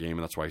pockets in that game, and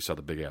that's why you saw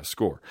the big-ass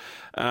score.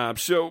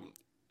 So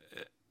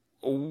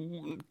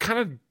kind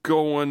of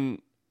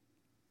going...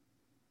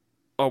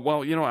 Oh, well,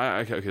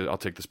 okay, I'll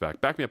take this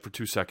back. Back me up for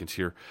 2 seconds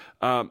here.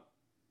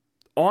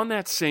 On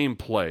that same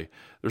play,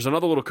 there's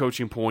another little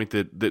coaching point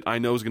that I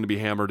know is going to be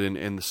hammered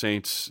in the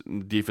Saints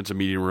defensive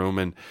meeting room,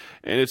 and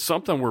it's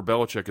something where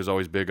Belichick is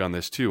always big on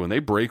this too. And they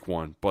break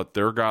one, but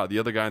the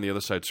other guy on the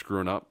other side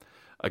screwing up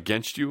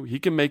against you, he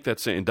can make that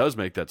same and does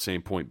make that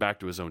same point back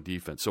to his own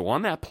defense. So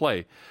on that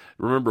play,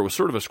 remember, it was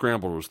sort of a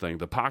scramble rules thing.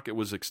 The pocket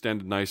was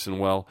extended nice and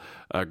well.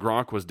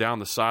 Gronk was down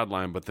the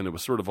sideline, but then it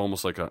was sort of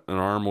almost like an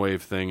arm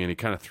wave thing, and he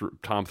kind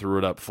of Tom threw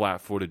it up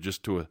flat-footed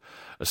just to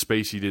a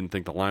space he didn't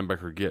think the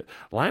linebacker would get.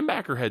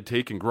 Linebacker had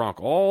taken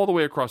Gronk all the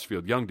way across the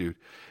field, young dude,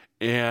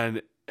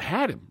 and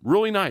had him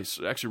really nice.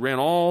 Actually ran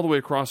all the way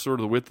across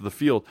sort of the width of the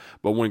field.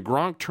 But when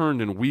Gronk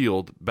turned and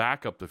wheeled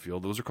back up the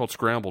field, those are called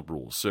scrambled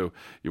rules. So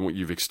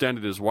you've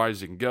extended as wide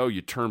as you can go.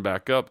 You turn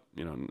back up.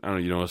 I don't know,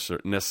 you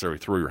don't necessarily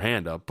throw your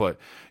hand up, but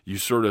you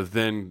sort of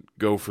then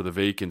go for the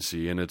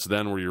vacancy, and it's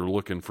then where you're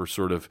looking for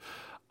sort of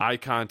eye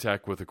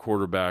contact with the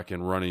quarterback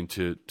and running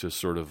to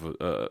sort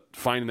of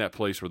finding that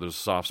place where there's a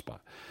soft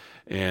spot,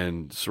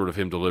 and sort of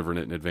him delivering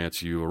it in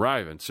advance of you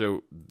arriving.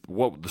 So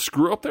what the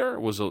screw up there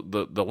was the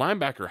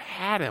linebacker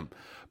had him,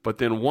 but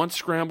then once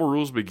scramble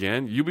rules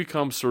began, you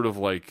become sort of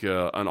like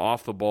an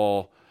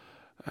off-the-ball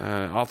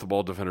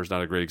defender is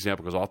not a great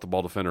example, because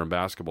off-the-ball defender in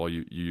basketball,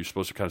 you're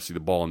supposed to kind of see the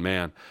ball in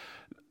man.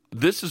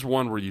 This is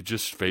one where you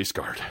just face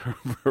guard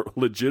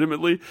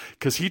legitimately,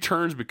 because he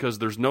turns because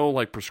there's no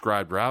like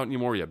prescribed route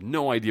anymore. You have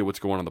no idea what's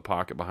going on in the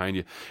pocket behind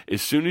you.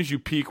 As soon as you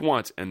peek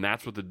once, and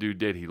that's what the dude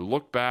did. He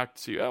looked back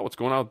to see what's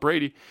going on with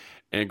Brady,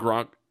 and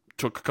Gronk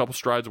took a couple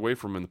strides away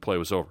from him, and the play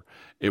was over.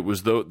 It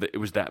was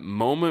that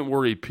moment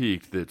where he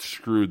peaked that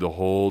screwed the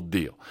whole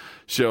deal.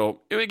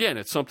 So again,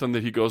 it's something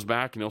that he goes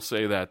back and he'll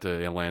say that to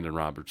Elandon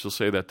Roberts. He'll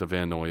say that to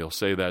Van Noy. He'll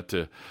say that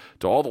to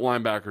all the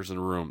linebackers in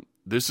the room.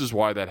 This is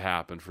why that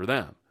happened for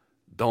them.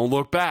 Don't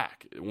look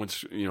back.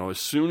 Once as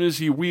soon as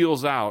he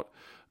wheels out,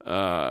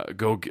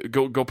 go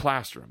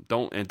plaster him.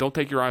 Don't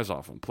take your eyes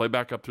off him. Play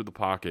back up through the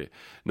pocket.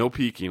 No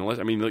peeking.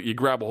 You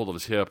grab a hold of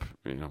his hip,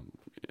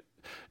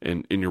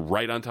 and you're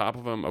right on top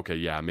of him. Okay,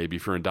 yeah, maybe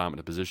if you're in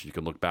dominant position, you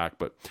can look back.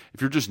 But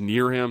if you're just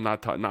near him,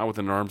 not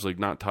within an arm's length,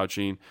 not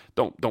touching,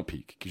 don't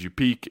peek, because you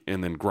peek,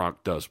 and then Gronk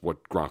does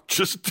what Gronk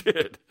just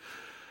did.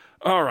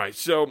 All right,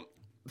 so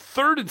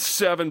 3rd and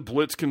 7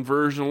 blitz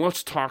conversion.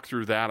 Let's talk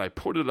through that. I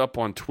put it up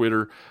on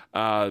Twitter.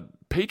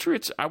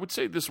 Patriots, I would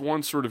say this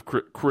one sort of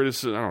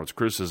criticism, I don't know if it's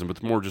criticism, but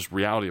it's more just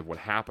reality of what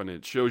happened.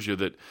 It shows you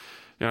that,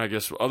 I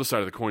guess the other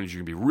side of the coin is you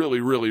can be really,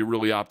 really,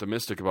 really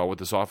optimistic about what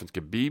this offense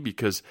could be,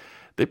 because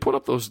they put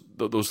up those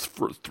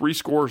 3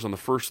 scores on the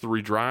first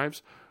 3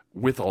 drives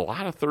with a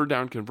lot of third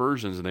down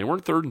conversions, and they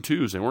weren't 3rd and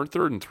 2s, they weren't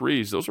 3rd and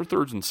 3s. Those were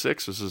 3rds and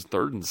 6s, this is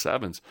 3rd and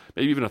 7s,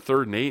 maybe even a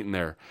 3rd and 8 in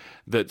there,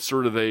 that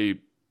sort of they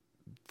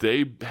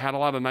had a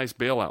lot of nice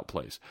bailout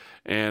plays.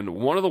 And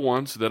one of the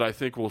ones that I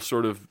think will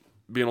sort of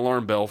be an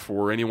alarm bell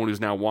for anyone who's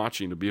now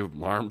watching, to be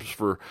alarms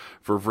for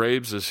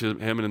Vrabes, as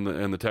him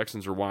and the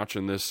Texans are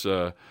watching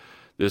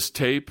this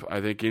tape.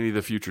 I think any of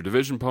the future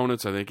division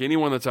opponents, I think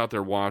anyone that's out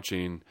there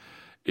watching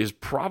is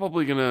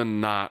probably going to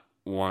not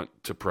want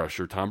to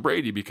pressure Tom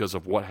Brady because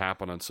of what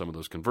happened on some of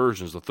those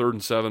conversions. The 3rd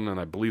and 7,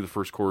 and I believe the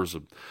first quarter is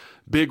a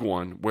big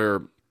one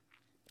where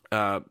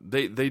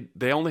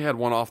they only had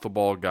one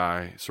off-the-ball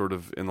guy sort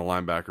of in the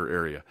linebacker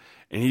area,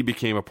 and he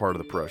became a part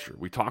of the pressure.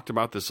 We talked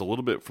about this a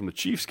little bit from the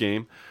Chiefs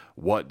game.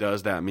 What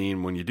does that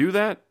mean when you do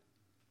that?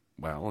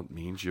 Well, it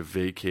means you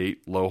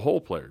vacate low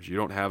hole players. You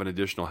don't have an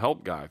additional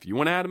help guy. If you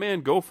want to add him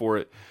in, go for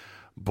it.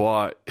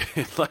 But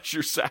unless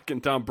you're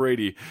sacking Tom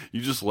Brady,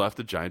 you just left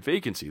a giant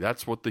vacancy.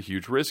 That's what the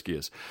huge risk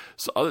is.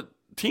 So other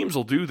teams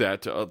will do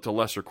that to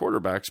lesser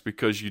quarterbacks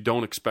because you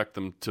don't expect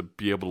them to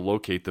be able to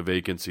locate the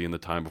vacancy in the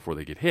time before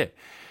they get hit.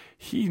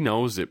 He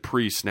knows it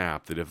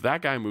pre-snap that if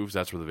that guy moves,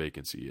 that's where the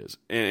vacancy is,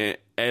 and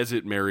as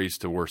it marries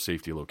to where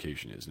safety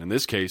location is. And in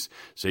this case,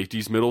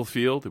 safety's middle of the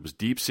field. It was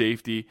deep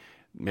safety.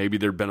 Maybe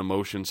there'd been a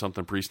motion,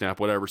 something pre-snap,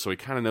 whatever. So he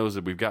kind of knows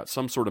that we've got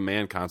some sort of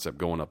man concept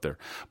going up there.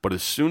 But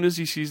as soon as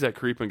he sees that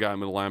creeping guy,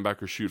 middle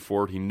linebacker, shoot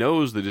forward, he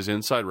knows that his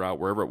inside route,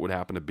 wherever it would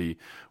happen to be,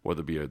 whether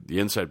it be the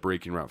inside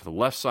breaking route for the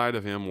left side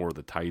of him or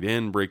the tight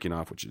end breaking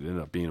off, which it ended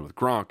up being with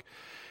Gronk,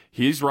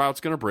 his route's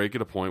going to break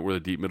at a point where the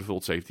deep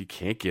midfield safety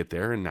can't get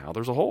there, and now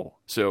there's a hole.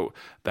 So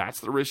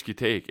that's the risk you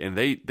take, and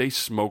they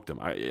smoked him.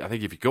 I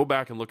think if you go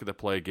back and look at the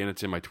play, again,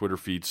 it's in my Twitter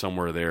feed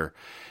somewhere there.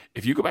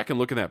 If you go back and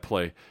look at that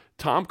play,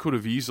 Tom could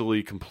have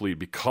easily completed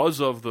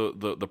because of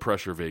the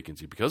pressure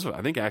vacancy, because of,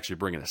 I think, actually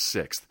bringing a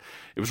sixth.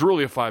 It was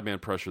really a five-man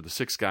pressure. The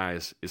sixth guy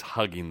is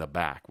hugging the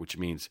back, which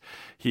means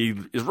he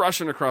is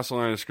rushing across the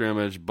line of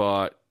scrimmage,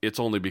 but it's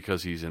only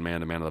because he's in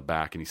man-to-man of the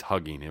back and he's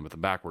hugging him. If the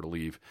back were to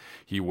leave,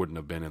 he wouldn't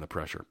have been in the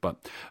pressure.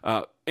 But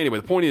anyway,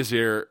 the point is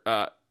here,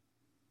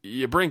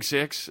 you bring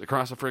six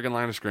across the friggin'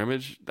 line of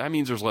scrimmage, that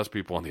means there's less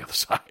people on the other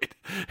side.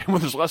 And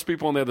when there's less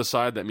people on the other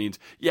side, that means,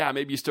 yeah,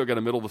 maybe you still got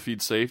a middle of the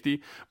field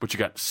safety, but you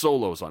got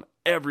solos on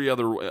every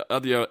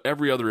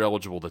other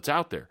eligible that's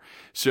out there.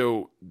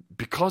 So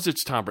because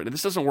it's Tom Brady, and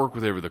this doesn't work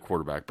with every other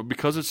quarterback, but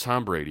because it's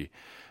Tom Brady,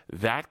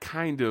 that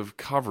kind of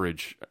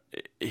coverage,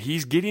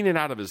 he's getting it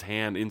out of his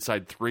hand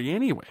inside three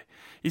anyway.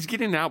 He's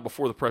getting it out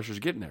before the pressure's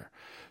getting there.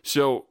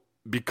 So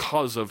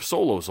because of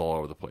solos all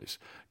over the place,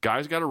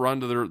 guys got to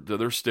run to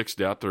their sticks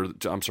depth, to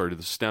the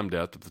stem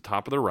depth at the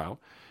top of their route,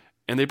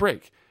 and they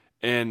break.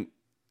 And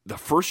the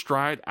first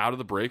stride out of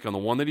the break on the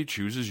one that he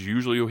chooses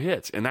usually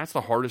hits, and that's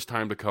the hardest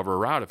time to cover a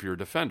route if you're a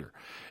defender.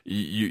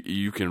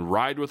 You can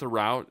ride with a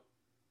route.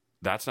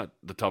 That's not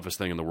the toughest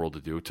thing in the world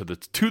to do,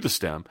 to the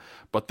stem.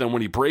 But then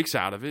when he breaks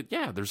out of it,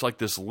 yeah, there's like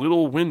this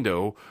little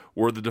window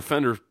where the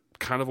defender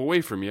kind of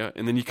away from you,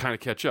 and then you kind of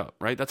catch up,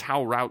 right? That's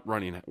how route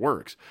running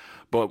works.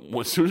 But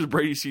as soon as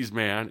Brady sees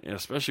man, and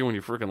especially when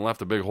you freaking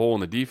left a big hole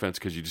in the defense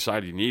because you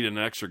decided you needed an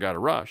extra guy to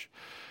rush,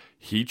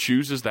 he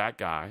chooses that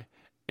guy,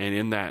 and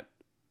in that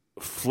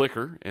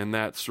flicker, in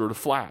that sort of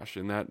flash,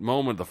 in that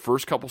moment, the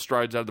first couple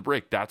strides out of the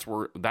break, that's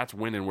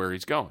when and where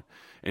he's going.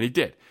 And he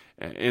did.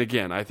 And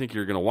again, I think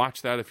you're going to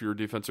watch that if you're a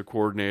defensive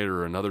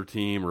coordinator or another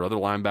team or other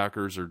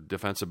linebackers or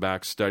defensive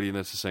backs studying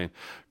this and saying,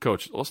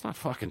 Coach, let's not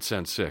fucking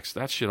send six.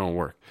 That shit don't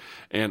work.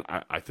 And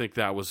I think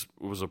that was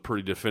a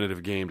pretty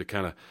definitive game to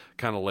kind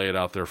of lay it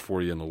out there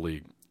for you in the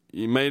league.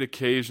 You may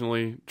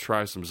occasionally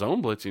try some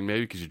zone blitzing,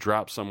 maybe because you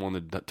drop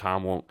someone that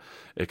Tom won't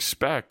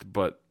expect,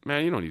 but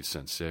man, you don't need to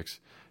send six.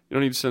 You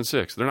don't need to send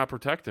six. They're not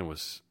protecting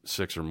with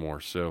six or more,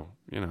 so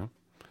you're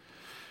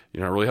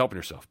not really helping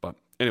yourself. But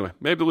anyway,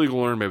 maybe the league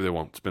will learn, maybe they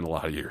won't. It's been a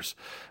lot of years.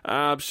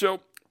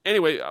 So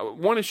anyway,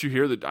 one issue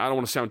here that I don't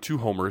want to sound too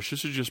homerish.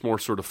 This is just more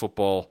sort of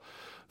football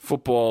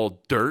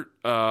dirt.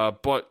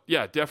 But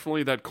yeah,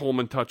 definitely that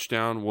Coleman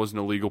touchdown was an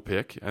illegal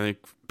pick. I think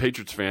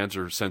Patriots fans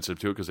are sensitive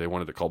to it because they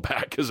wanted to call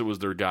back because it was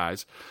their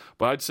guys.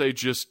 But I'd say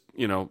just,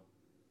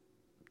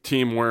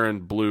 team wearing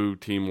blue,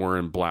 team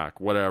wearing black,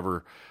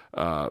 whatever.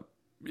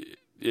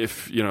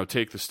 If,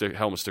 take the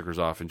helmet stickers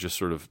off and just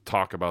sort of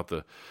talk about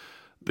the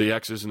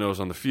X's and O's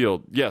on the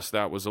field, yes,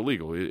 that was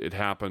illegal. It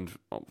happened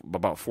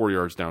about 4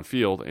 yards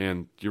downfield,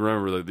 and you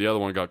remember that the other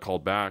one got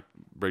called back.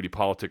 Brady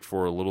politicked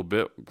for a little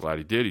bit. I'm glad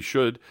he did. He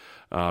should,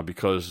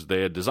 because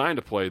they had designed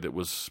a play that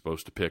was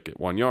supposed to pick at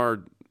 1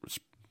 yard.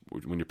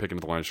 When you're picking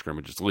at the line of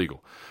scrimmage, it's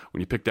legal. When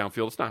you pick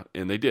downfield, it's not,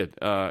 and they did.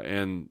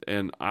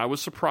 And I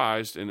was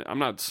surprised, and I'm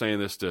not saying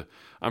this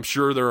I'm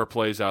sure there are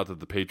plays out that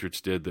the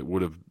Patriots did that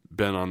would have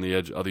been on the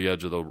edge of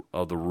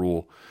the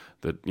rule.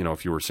 That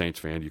if you were a Saints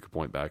fan, you could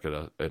point back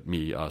at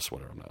me, us,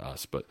 whatever, not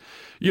us, but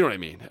you know what I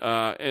mean.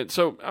 And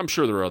so I'm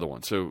sure there are other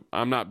ones. So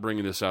I'm not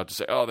bringing this out to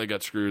say, oh, they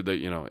got screwed.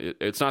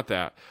 It's not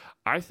that.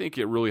 I think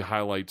it really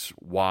highlights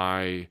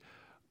why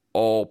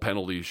all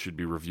penalties should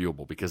be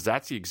reviewable, because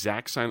that's the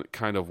exact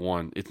kind of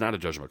one. It's not a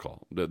judgment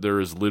call.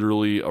 There is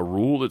literally a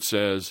rule that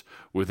says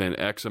within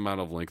X amount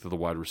of length of the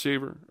wide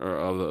receiver, or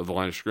of the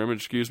line of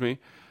scrimmage,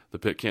 the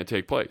pick can't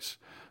take place.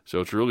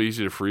 So it's really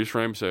easy to freeze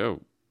frame and say,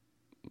 oh,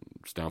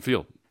 it's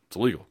downfield. It's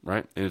illegal,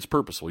 right? And it's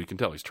purposeful. You can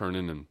tell he's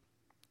turning and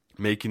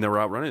making the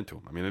route run into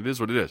him. I mean, it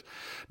is what it is.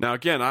 Now,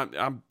 again, I'm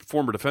a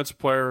former defensive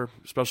player,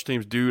 special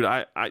teams dude.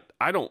 I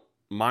don't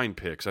mind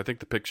picks. I think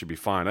the pick should be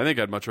fine. I think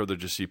I'd much rather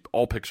just see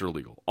all picks are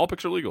legal. All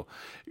picks are legal.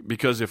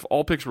 Because if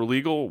all picks were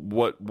legal,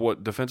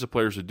 what defensive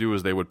players would do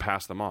is they would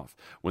pass them off.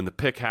 When the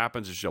pick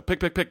happens, it's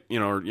pick,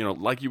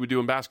 like you would do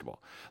in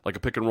basketball, like a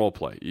pick and roll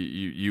play.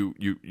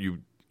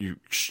 You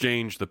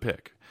exchange the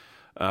pick.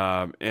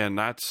 And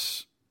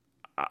that's,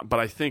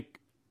 but I think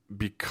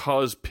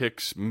because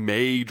picks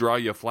may draw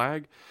you a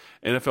flag,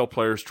 NFL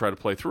players try to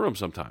play through them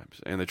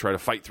sometimes, and they try to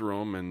fight through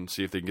them and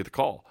see if they can get the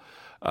call.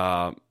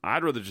 I'd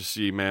rather just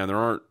see,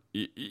 man,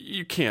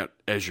 you can't,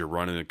 as you're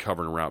running and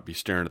covering a route, be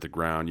staring at the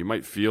ground. You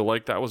might feel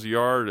like that was a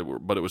yard,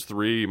 but it was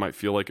 3. You might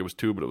feel like it was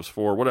 2, but it was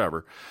 4,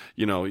 whatever.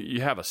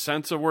 You have a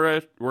sense of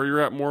where you're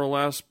at more or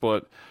less,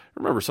 but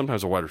remember,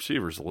 sometimes a wide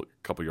receiver is a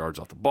couple yards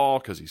off the ball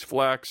because he's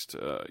flexed.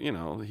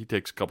 He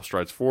takes a couple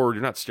strides forward.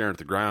 You're not staring at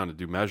the ground to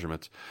do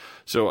measurements.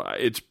 So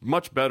it's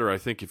much better, I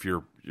think, if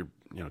you're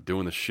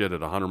doing the shit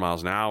at 100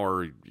 miles an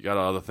hour, you got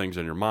other things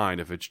in your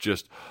mind. If it's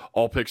just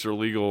all picks are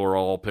legal or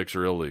all picks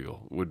are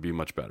illegal, would be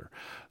much better.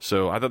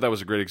 So I thought that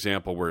was a great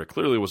example where it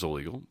clearly was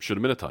illegal. Should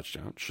have been a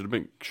touchdown. Should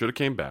have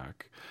came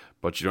back.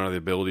 But you don't have the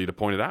ability to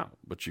point it out.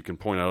 But you can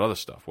point out other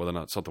stuff, whether or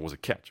not something was a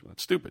catch.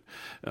 That's stupid.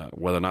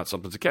 Whether or not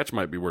something's a catch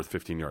might be worth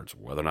 15 yards.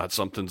 Whether or not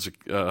something's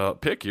a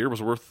pick here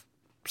was worth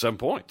 7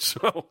 points.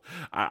 So,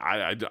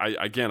 I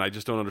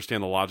just don't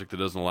understand the logic that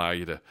doesn't allow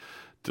you to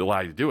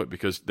do it,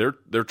 because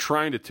they're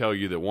trying to tell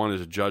you that one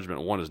is a judgment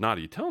and one is not.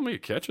 Are you telling me a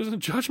catch isn't a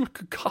judgment?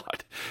 Good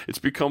God. It's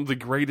become the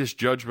greatest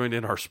judgment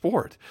in our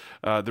sport.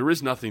 There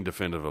is nothing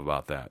definitive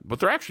about that. But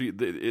they're actually,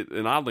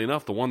 and oddly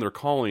enough, the one they're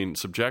calling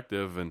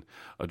subjective and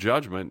a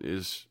judgment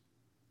is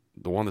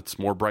the one that's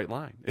more bright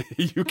line.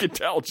 You can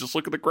tell. Just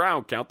look at the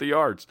ground. Count the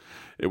yards.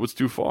 It was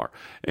too far.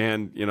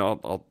 And,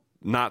 I'll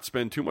not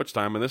spend too much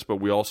time on this, but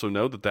we also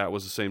know that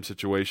was the same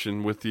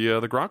situation with the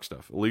Gronk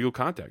stuff. Illegal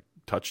contact.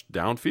 Touched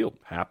downfield.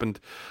 Happened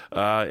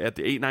at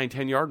the 8, 9,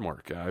 10-yard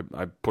mark.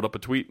 I put up a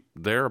tweet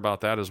there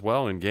about that as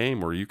well in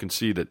game, where you can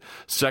see that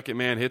second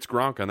man hits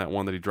Gronk on that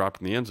one that he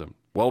dropped in the end zone.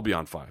 Well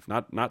beyond 5.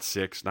 Not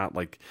 6. Not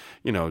like,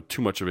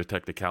 too much of a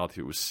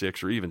technicality. It was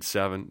 6 or even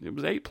 7. It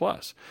was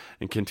 8+.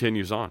 And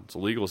continues on. It's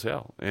illegal as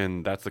hell.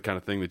 And that's the kind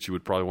of thing that you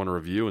would probably want to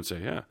review and say,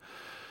 yeah,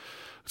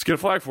 let's get a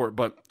flag for it.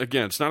 But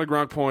again, it's not a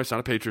Gronk point. It's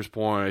not a Patriots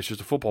point. It's just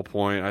a football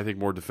point. I think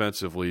more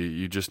defensively,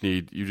 you just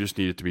need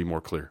it to be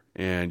more clear.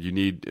 And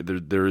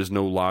there is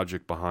no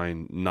logic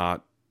behind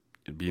not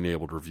being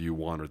able to review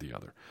one or the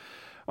other.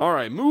 All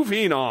right,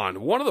 moving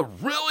on. One of the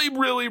really,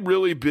 really,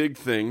 really big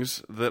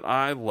things that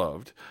I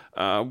loved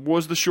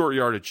was the short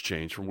yardage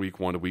change from week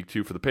 1 to week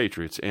 2 for the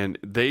Patriots. And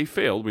they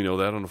failed. We know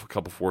that on a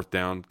couple fourth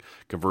down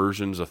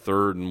conversions, a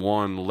 3rd and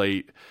 1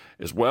 late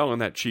as well in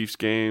that Chiefs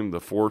game. The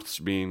fourths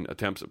being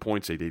attempts at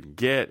points they didn't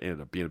get,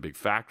 ended up being a big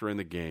factor in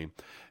the game.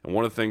 And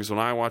one of the things when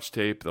I watched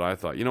tape that I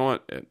thought, you know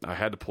what, I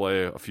had to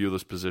play a few of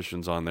those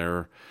positions on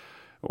there.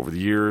 Over the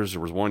years,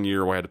 there was one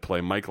year where I had to play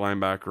Mike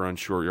linebacker on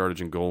short yardage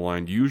and goal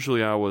line.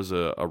 Usually I was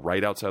a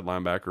right outside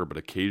linebacker, but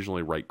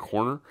occasionally right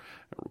corner.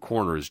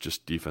 Corner is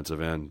just defensive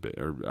end,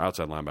 or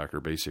outside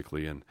linebacker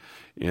basically, and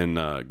in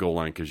goal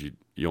line, because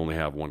you only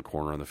have one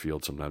corner on the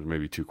field sometimes,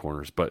 maybe 2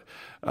 corners. But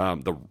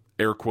the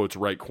air quotes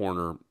right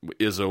corner,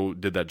 Izzo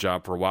did that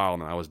job for a while,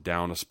 and I was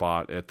down a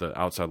spot at the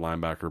outside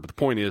linebacker. But the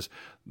point is,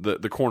 the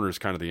corner is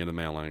kind of the end of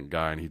the man line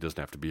guy, and he doesn't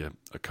have to be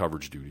a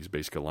coverage dude. He's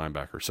basically a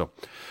linebacker. So,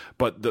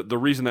 but the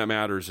reason that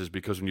matters is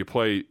because when you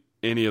play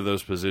any of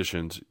those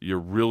positions, you're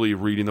really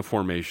reading the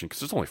formation,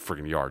 because it's only a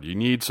freaking yard. You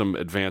need some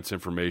advanced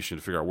information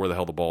to figure out where the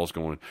hell the ball is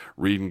going,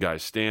 reading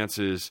guys'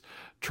 stances,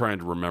 trying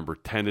to remember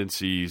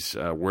tendencies,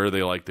 where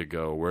they like to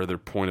go, where their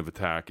point of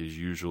attack is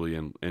usually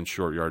in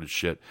short yardage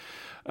shit.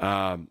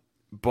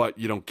 But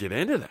you don't get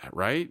into that,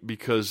 right?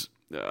 Because,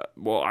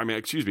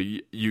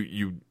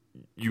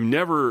 you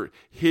never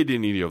hid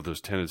any of those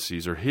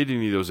tendencies or hid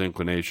any of those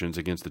inclinations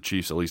against the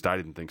Chiefs. At least I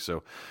didn't think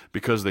so,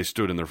 because they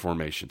stood in their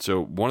formation.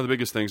 So one of the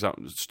biggest things,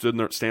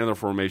 stand in their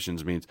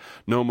formations means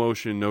no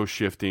motion, no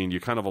shifting. You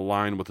kind of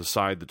align with the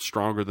side that's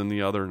stronger than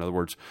the other. In other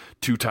words,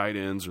 2 tight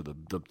ends, or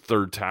the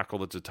third tackle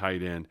that's a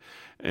tight end.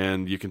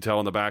 And you can tell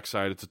on the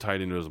backside it's a tight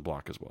end who doesn't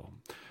block as well.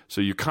 So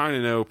you kind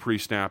of know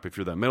pre-snap, if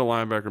you're that middle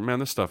linebacker, man,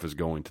 this stuff is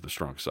going to the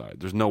strong side.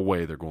 There's no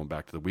way they're going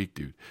back to the weak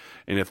dude.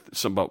 And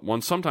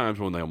sometimes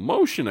when they'll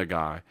motion a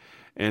guy,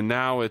 and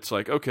now it's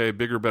like, okay,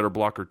 bigger, better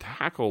blocker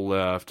tackle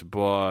left,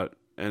 but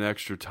an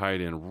extra tight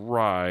end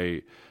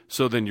right.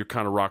 So then you're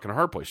kind of rocking a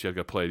hard place. You have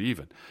got to play it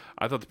even.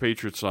 I thought the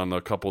Patriots on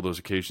a couple of those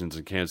occasions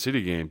in Kansas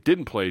City game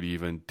didn't play it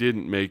even,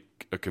 didn't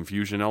make a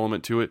confusion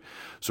element to it.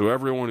 So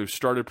everyone who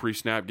started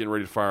pre-snap, getting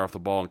ready to fire off the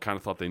ball, and kind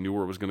of thought they knew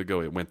where it was going to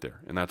go, it went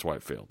there. And that's why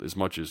it failed. As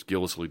much as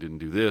Gillislee didn't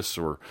do this,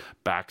 or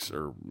backs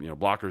or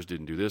blockers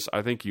didn't do this,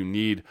 I think you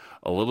need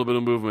a little bit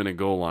of movement in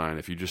goal line.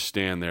 If you just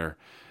stand there,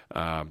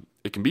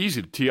 it can be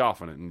easy to tee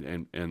off on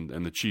it,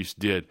 and the Chiefs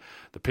did.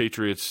 The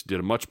Patriots did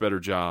a much better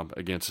job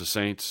against the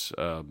Saints.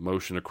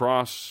 Motion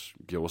across,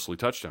 Gillislee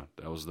touchdown.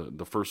 That was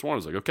the first one. It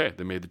was like, okay,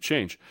 they made the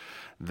change.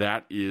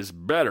 That is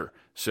better.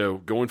 So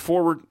going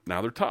forward,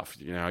 now they're tough.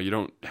 Now you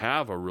don't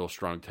have a real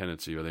strong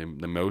tendency. They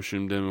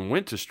motioned him and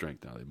went to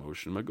strength. Now they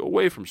motioned him and go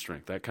away from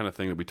strength. That kind of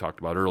thing that we talked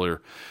about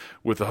earlier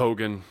with the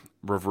Hogan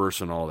reverse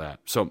and all that.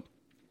 So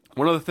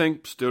one other thing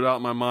stood out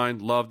in my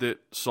mind, loved it,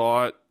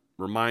 saw it,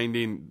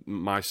 reminding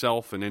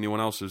myself and anyone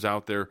else who's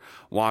out there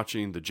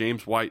watching, the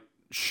James White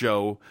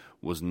show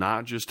was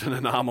not just an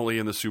anomaly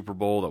in the Super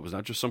Bowl. That was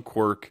not just some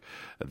quirk.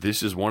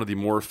 This is one of the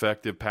more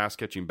effective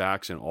pass-catching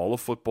backs in all of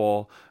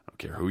football. I don't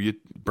care who you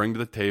bring to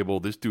the table.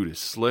 This dude is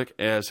slick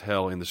as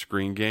hell in the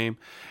screen game.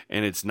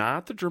 And it's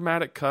not the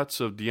dramatic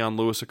cuts of Deion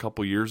Lewis a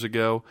couple years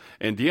ago.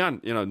 And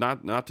Deion,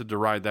 not to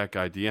deride that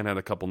guy, Deion had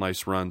a couple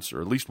nice runs,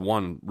 or at least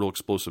one real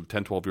explosive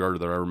 10, 12-yarder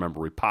that I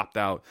remember. He popped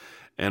out.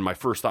 And my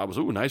first thought was,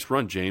 ooh, nice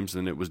run, James.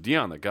 And it was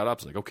Deion that got up.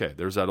 It's like, okay,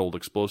 there's that old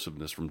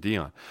explosiveness from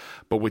Deion.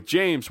 But with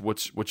James,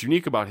 what's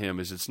unique about him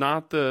is it's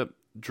not the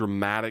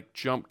dramatic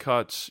jump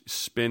cuts,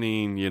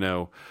 spinning, I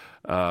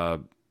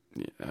don't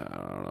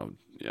know,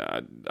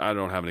 I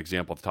don't have an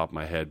example off the top of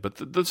my head, but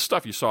the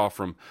stuff you saw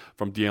from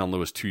Deion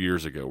Lewis 2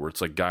 years ago, where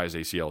it's like guys'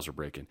 ACLs are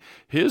breaking.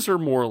 His are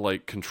more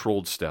like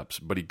controlled steps,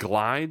 but he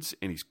glides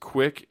and he's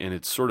quick and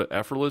it's sort of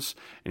effortless,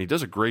 and he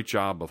does a great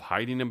job of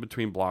hiding in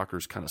between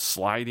blockers, kind of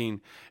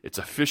sliding. It's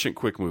efficient,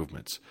 quick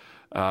movements.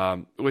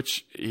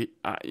 Which,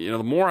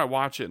 the more I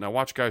watch it and I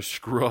watch guys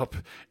screw up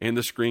in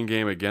the screen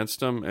game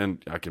against him,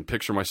 and I can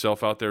picture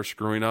myself out there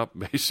screwing up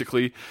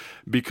basically,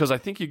 because I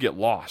think you get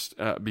lost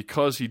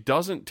because he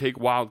doesn't take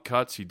wild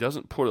cuts. He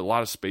doesn't put a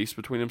lot of space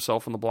between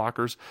himself and the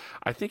blockers.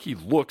 I think he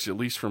looks, at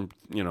least from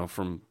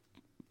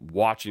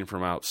watching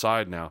from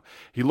outside now,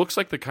 he looks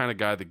like the kind of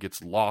guy that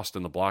gets lost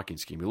in the blocking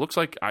scheme. He looks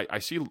like I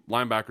see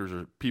linebackers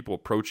or people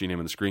approaching him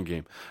in the screen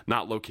game,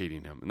 not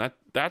locating him. And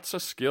that's a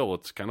skill.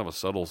 It's kind of a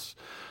subtle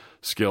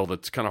skill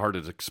that's kind of hard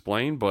to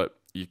explain, but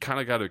you kind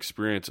of got to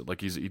experience it.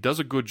 Like he does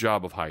a good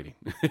job of hiding,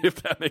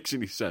 if that makes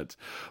any sense.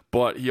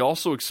 But he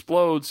also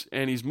explodes,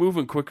 and he's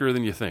moving quicker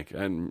than you think.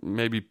 And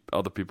maybe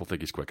other people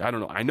think he's quick. I don't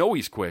know. I know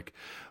he's quick,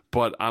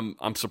 but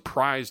I'm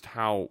surprised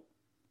how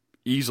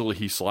easily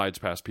he slides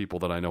past people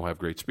that I know have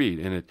great speed,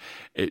 and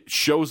it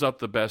shows up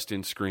the best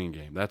in screen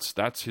game.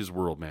 That's his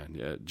world, man.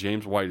 Yeah,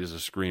 James White is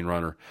a screen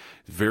runner,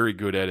 very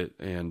good at it,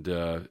 and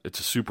it's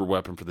a super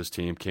weapon for this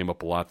team. Came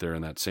up a lot there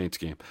in that Saints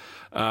game.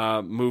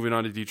 Moving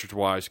on to Deatrich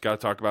Wise, got to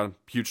talk about him.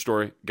 Huge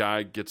story.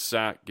 Guy gets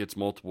sacked, gets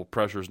multiple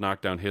pressures,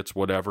 knockdown hits,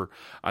 whatever.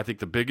 I think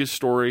the biggest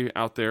story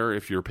out there,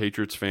 if you're a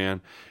Patriots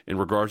fan, in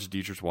regards to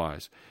Deatrich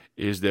Wise,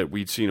 is that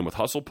we'd seen him with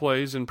hustle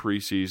plays in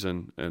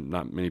preseason, and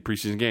not many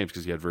preseason games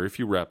because he had very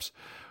few reps.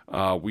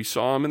 We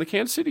saw him in the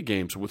Kansas City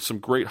games with some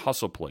great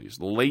hustle plays,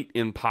 late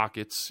in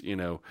pockets,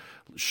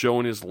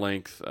 showing his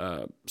length,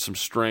 some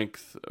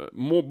strength,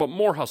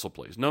 more hustle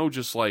plays. No,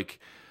 just like,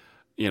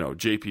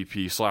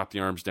 JPP, slap the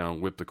arms down,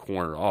 whip the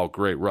corner. Oh,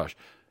 great rush.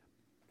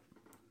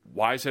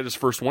 Wise had his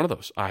first one of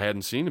those. I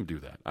hadn't seen him do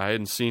that. I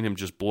hadn't seen him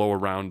just blow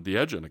around the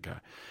edge on a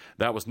guy.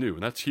 That was new,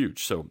 and that's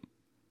huge. So,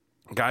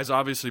 guy's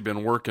obviously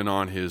been working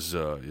on his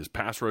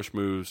pass rush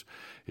moves,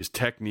 his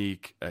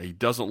technique. He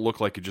doesn't look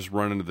like he just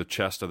run into the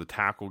chest of the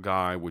tackle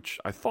guy, which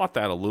I thought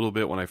that a little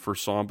bit when I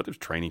first saw him, but it was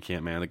training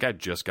camp, man. The guy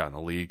just got in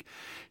the league.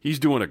 He's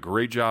doing a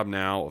great job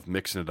now of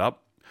mixing it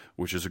up,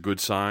 which is a good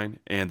sign,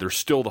 and there's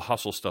still the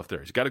hustle stuff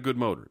there. He's got a good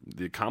motor.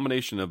 The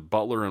combination of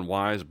Butler and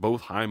Wise,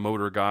 both high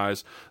motor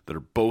guys that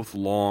are both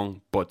long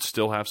but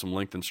still have some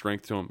length and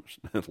strength to them,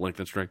 length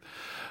and strength,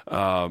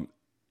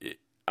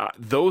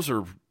 those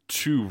are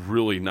two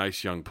really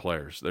nice young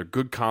players. They're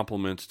good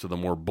complements to the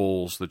more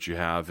bulls that you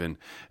have in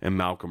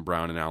Malcolm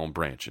Brown and Alan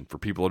Branch. And for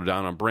people that are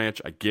down on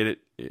Branch, I get it.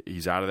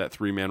 He's out of that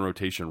three-man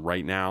rotation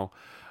right now.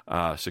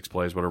 6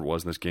 plays, whatever it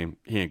was in this game.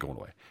 He ain't going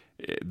away.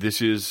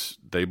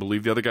 They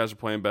believe the other guys are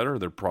playing better.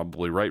 They're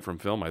probably right from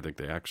film. I think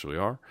they actually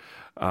are.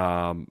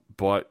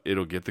 But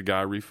it'll get the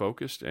guy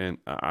refocused. And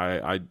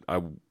I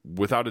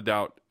without a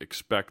doubt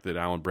expect that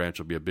Alan Branch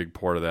will be a big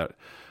part of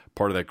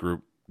that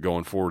group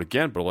going forward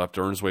again, but he'll have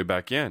to earn his way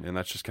back in, and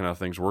that's just kind of how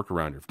things work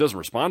around here. If he doesn't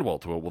respond well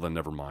to it, well, then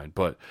never mind,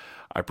 but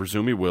I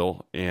presume he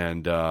will,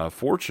 and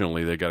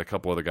fortunately, they got a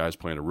couple other guys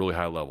playing at a really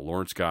high level,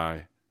 Lawrence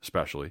Guy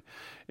especially,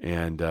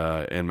 and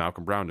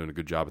Malcolm Brown doing a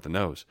good job at the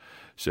nose.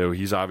 So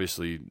he's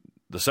obviously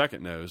the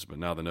second nose, but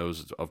now the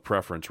nose of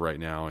preference right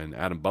now, and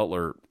Adam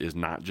Butler is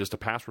not just a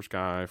pass rush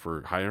guy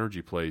for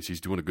high-energy plays.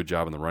 He's doing a good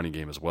job in the running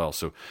game as well,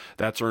 so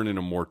that's earning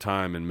him more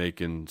time and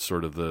making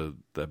sort of the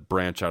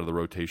branch out of the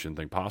rotation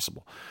thing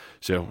possible.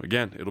 So,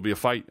 again, it'll be a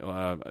fight.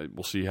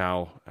 We'll see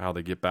how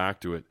they get back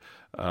to it,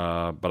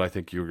 but I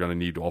think you're going to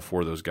need all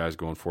 4 of those guys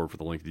going forward for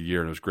the length of the year,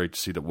 and it was great to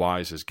see that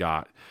Wise has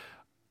got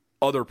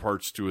other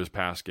parts to his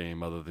pass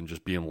game other than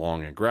just being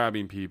long and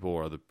grabbing people,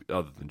 or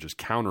other than just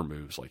counter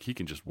moves. Like, he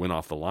can just win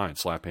off the line,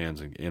 slap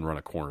hands, and run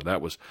a corner.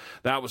 That was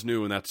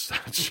new, and that's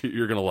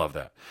you're going to love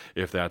that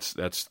if that's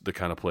the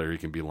kind of player he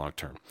can be long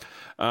term.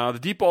 The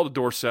deep ball to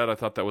Dorsett, I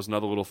thought that was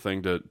another little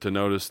thing to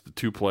notice. The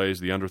 2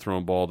 plays, the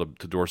underthrown ball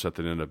to Dorsett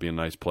that ended up being a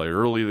nice play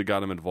early that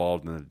got him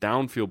involved, and the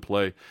downfield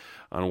play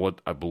on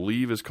what I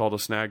believe is called a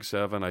snag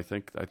 7. I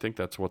think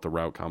that's what the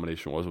route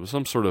combination was. It was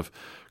some sort of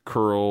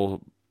curl,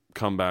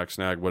 comeback,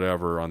 snag,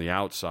 whatever on the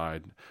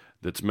outside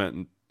that's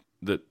meant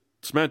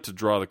to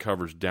draw the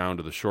coverage down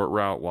to the short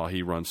route while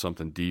he runs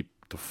something deep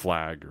to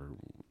flag, or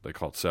they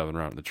call it 7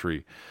 route in the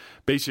tree,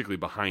 basically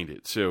behind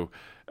it. So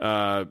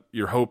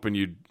you're hoping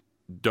you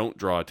don't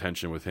draw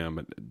attention with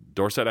him.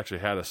 Dorsett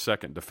actually had a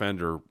second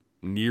defender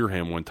near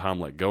him when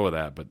Tom let go of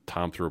that, but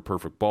Tom threw a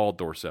perfect ball.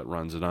 Dorsett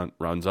runs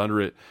under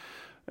it.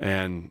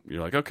 And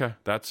you're like, okay,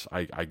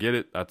 I get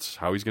it. That's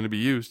how he's going to be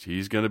used.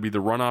 He's going to be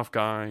the runoff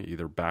guy,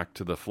 either back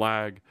to the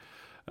flag,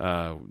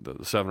 the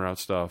 7 route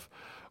stuff,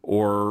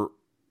 or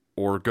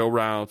or go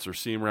routes or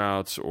seam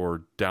routes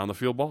or down the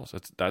field balls.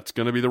 That's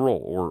going to be the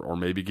role, or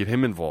maybe get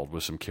him involved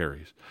with some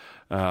carries.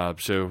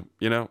 So,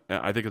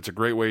 I think it's a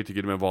great way to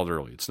get him involved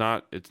early. It's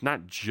not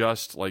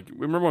just like,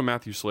 remember when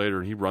Matthew Slater,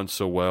 and he runs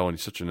so well and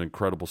he's such an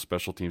incredible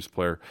special teams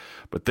player,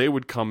 but they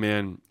would come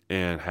in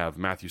and have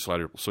Matthew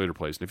Slater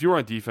plays. And if you were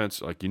on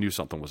defense, like, you knew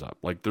something was up.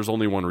 Like, there's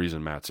only one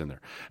reason Matt's in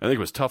there. I think it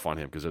was tough on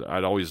him because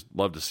I'd always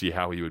loved to see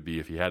how he would be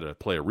if he had to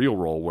play a real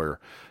role where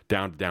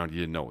down to down you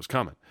didn't know it was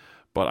coming.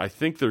 But I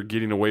think they're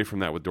getting away from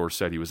that with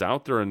Dorsett. He was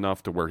out there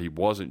enough to where he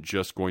wasn't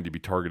just going to be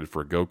targeted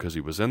for a go because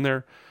he was in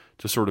there,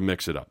 to sort of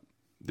mix it up.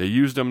 They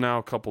used him now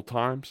a couple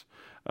times,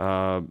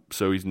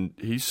 so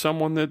he's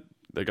someone that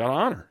they got to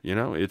honor.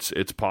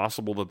 It's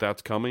possible that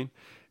that's coming,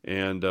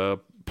 and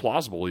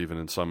plausible even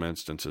in some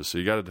instances. So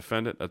you got to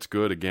defend it. That's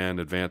good. Again,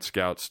 advanced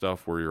scout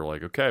stuff where you're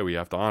like, okay, we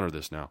have to honor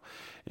this now,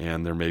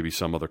 and there may be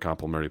some other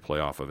complimentary play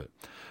off of it.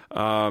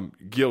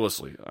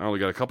 Gillislee, I only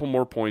got a couple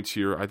more points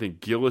here. I think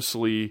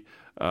Gillislee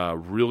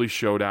really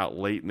showed out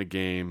late in the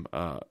game.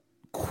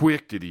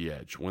 Quick to the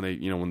edge when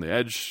the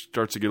edge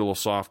starts to get a little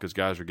soft because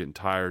guys are getting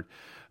tired.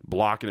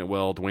 Blocking it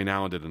well. Dwayne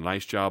Allen did a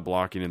nice job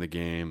blocking in the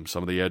game.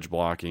 Some of the edge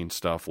blocking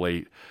stuff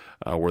late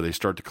where they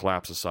start to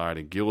collapse aside.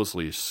 And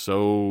Gillislee is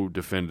so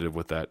definitive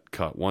with that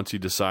cut. Once he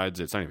decides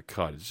it's not even a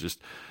cut, it's just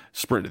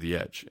sprint to the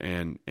edge.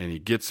 And he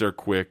gets there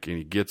quick and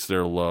he gets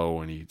there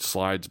low and he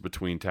slides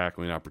between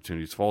tackling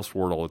opportunities, falls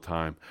forward all the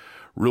time.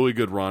 Really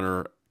good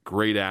runner.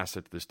 Great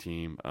asset to this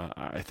team.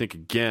 I think,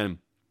 again,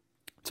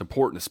 it's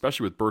important,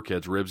 especially with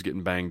Burkhead's ribs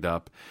getting banged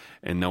up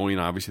and knowing,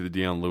 obviously, that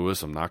Deion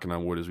Lewis, I'm knocking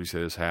on wood as we say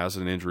this, has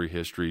an injury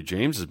history.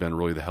 James has been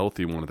really the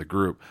healthy one of the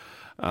group.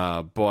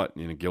 But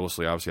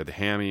Gillislee obviously had the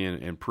hammy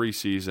in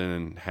preseason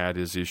and had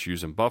his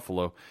issues in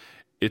Buffalo.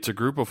 It's a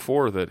group of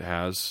four that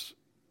has,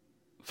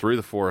 3 of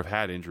the 4 have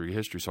had injury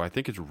history. So I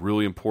think it's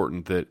really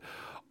important that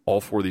all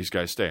 4 of these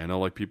guys stay. I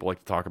know people like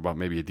to talk about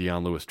maybe a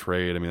Deion Lewis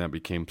trade. I mean, that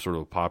became sort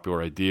of a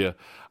popular idea.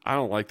 I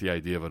don't like the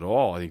idea of it at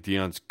all. I think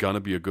Deion's going to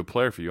be a good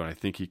player for you, and I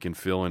think he can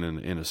fill in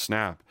a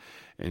snap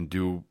and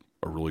do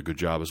a really good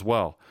job as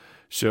well.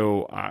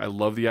 So I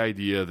love the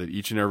idea that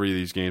each and every of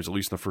these games, at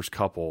least in the first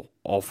couple,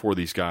 all 4 of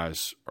these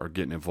guys are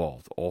getting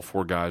involved. All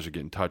 4 guys are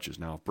getting touches.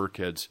 Now, if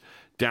Burkhead's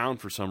down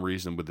for some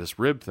reason with this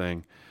rib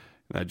thing,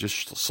 that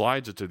just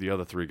slides it to the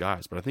other 3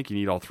 guys. But I think you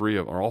need all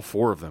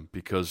 4 of them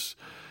because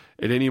 –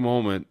 at any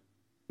moment,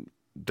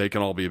 they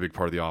can all be a big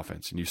part of the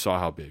offense, and you saw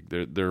how big.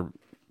 They're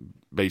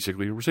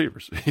basically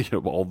receivers,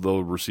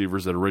 although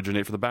receivers that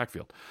originate from the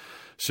backfield.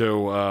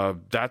 So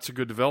that's a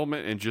good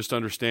development, and just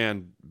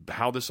understand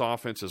how this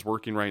offense is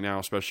working right now,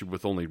 especially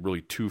with only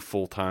really 2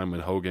 full-time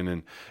and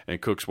Hogan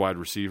and Cook's wide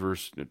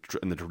receivers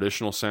in the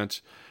traditional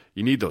sense.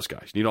 You need those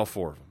guys. You need all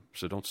 4 of them.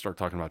 So don't start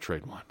talking about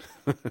trade one.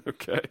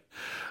 Okay.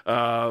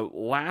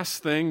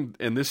 Last thing,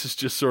 and this is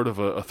just sort of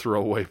a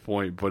throwaway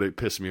point, but it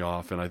pissed me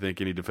off, and I think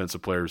any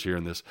defensive players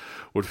hearing this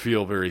would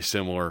feel very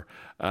similar.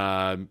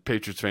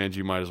 Patriots fans,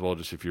 you might as well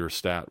just, if you're a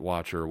stat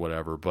watcher or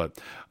whatever. But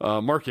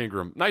Mark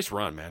Ingram, nice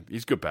run, man.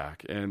 He's good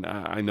back. And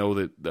I know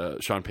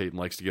that Sean Payton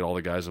likes to get all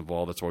the guys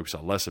involved. That's why we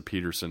saw less of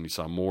Peterson. You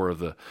saw more of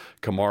the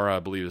Kamara, I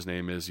believe his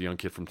name is, a young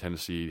kid from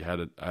Tennessee. He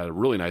had a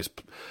really nice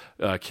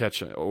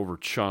catch over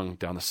Chung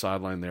down the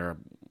sideline there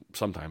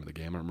sometime in the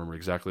game. I don't remember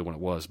exactly when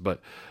it was. But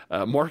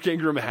Mark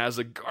Ingram has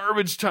a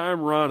garbage time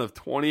run of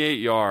 28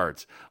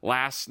 yards.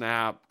 Last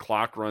snap,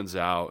 clock runs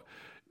out.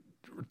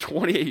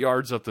 28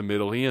 yards up the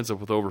middle. He ends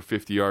up with over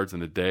 50 yards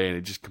in a day, and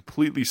it just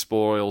completely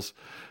spoils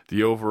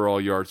the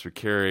overall yards per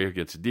carry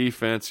against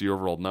defense, the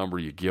overall number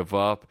you give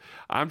up.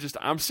 I'm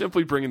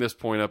simply bringing this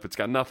point up. It's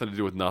got nothing to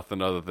do with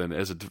nothing other than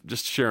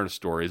just sharing a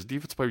story. As a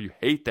defense player, you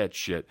hate that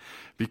shit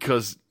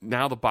because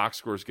now the box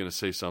score is going to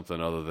say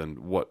something other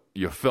than what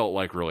you felt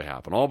like really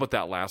happened. All but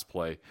that last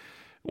play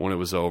when it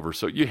was over.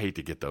 So you hate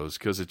to get those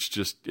because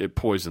it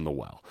poisoned the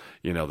well.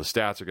 The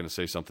stats are going to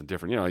say something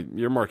different.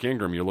 You're Mark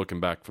Ingram, you're looking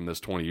back from this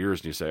 20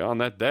 years and you say, on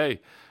that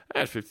day, I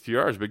had 52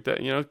 yards, big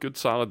day, good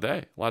solid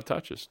day, a lot of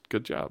touches,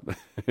 good job.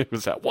 It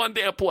was that one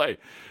damn play.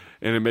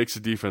 And it makes the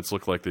defense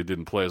look like they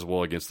didn't play as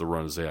well against the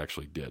run as they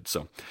actually did.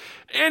 So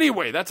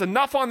anyway, that's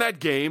enough on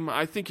that game.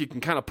 I think you can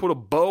kind of put a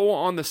bow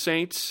on the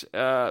Saints'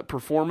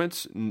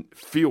 performance and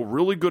feel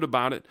really good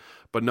about it.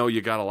 But no,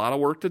 you got a lot of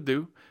work to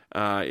do.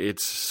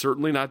 It's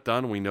certainly not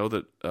done. We know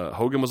that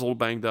Hogan was a little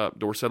banged up,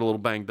 Dorsett a little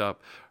banged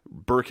up,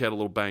 Burkhead a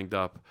little banged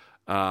up.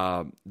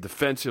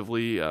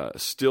 Defensively,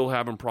 still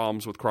having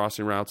problems with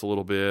crossing routes a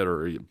little bit,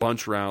 or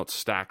bunch routes,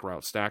 stack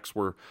routes. Stacks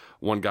where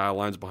one guy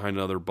lines behind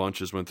another,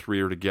 bunches when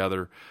 3 are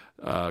together.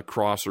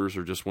 Crossers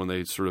are just when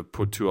they sort of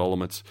put 2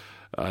 elements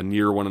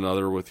near one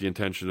another with the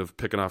intention of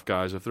picking off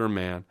guys if they're a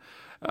man.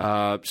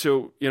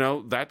 So,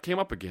 that came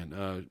up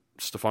again.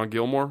 Stephon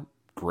Gilmore,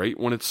 great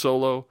when it's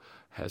solo.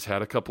 Has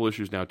had a couple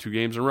issues now, 2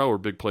 games in a row where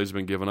big plays have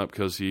been given up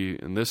because he,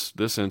 in this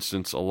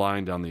instance,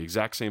 aligned on the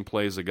exact same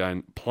play as the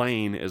guy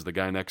playing as the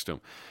guy next to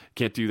him.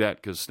 Can't do that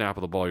because snap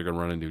of the ball, you're going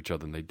to run into each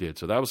other, and they did.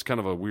 So that was kind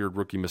of a weird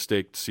rookie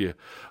mistake to see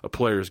a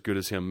player as good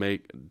as him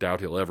make. Doubt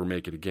he'll ever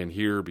make it again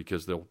here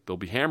because they'll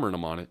be hammering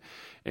him on it.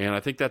 And I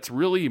think that's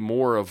really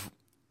more of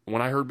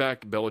when I heard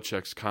back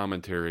Belichick's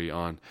commentary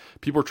on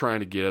people were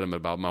trying to get at him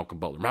about Malcolm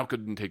Butler.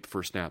 Malcolm didn't take the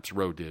first snaps.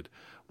 Rowe did.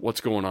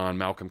 What's going on?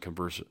 Malcolm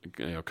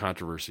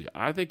controversy.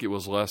 I think it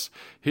was less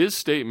his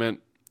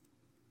statement.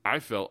 I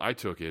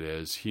took it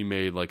as he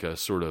made like a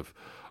sort of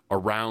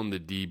around the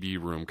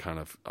DB room kind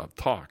of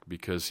talk,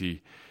 because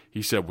he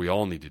said we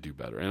all need to do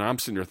better. And I'm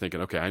sitting there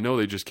thinking, okay, I know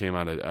they just came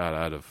out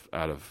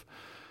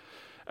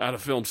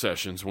of film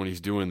sessions when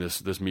he's doing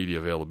this media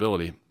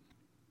availability.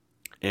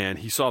 And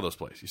he saw those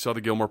plays. He saw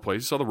the Gilmore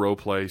plays. He saw the Rowe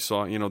play. He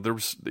saw,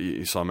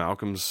 he saw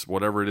Malcolm's,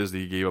 whatever it is that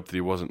he gave up that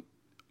he wasn't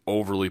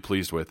overly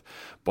pleased with.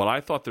 But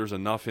I thought there's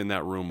enough in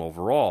that room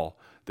overall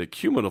that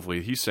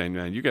cumulatively he's saying,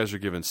 man, you guys are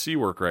giving C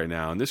work right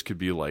now, and this could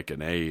be like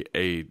an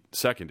A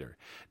secondary.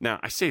 Now,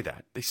 I say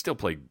that. They still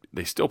played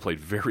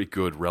very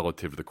good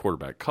relative to the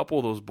quarterback. A couple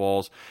of those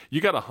balls,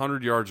 you got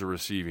 100 yards of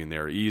receiving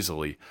there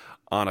easily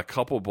on a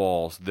couple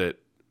balls that,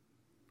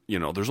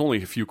 there's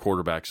only a few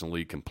quarterbacks in the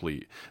league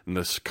complete, and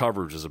this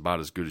coverage is about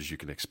as good as you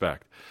can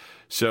expect.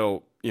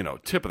 So,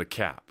 tip of the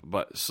cap.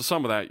 But so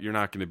some of that you're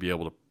not going to be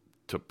able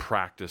to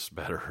practice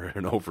better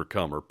and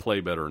overcome, or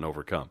play better and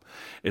overcome.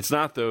 It's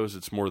not those,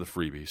 it's more the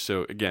freebies.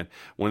 So again,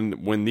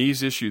 when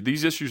these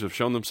issues have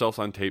shown themselves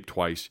on tape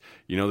twice,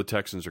 the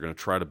Texans are going to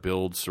try to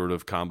build sort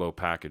of combo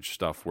package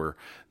stuff where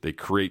they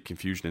create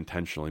confusion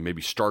intentionally,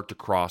 maybe start to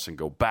cross and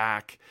go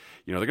back.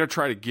 They're going to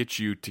try to get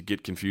you to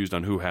get confused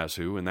on who has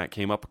who, and that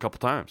came up a couple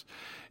times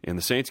in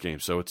the Saints game.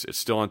 So it's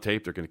still on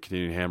tape. They're going to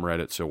continue to hammer at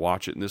it. So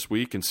watch it in this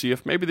week and see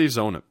if maybe they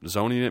zone it.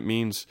 Zoning it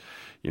means,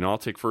 I'll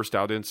take first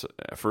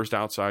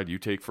outside, you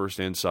take first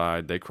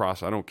inside. They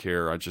cross. I don't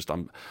care.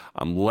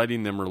 I'm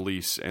letting them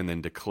release and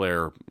then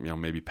declare,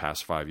 maybe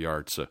past 5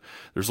 yards. So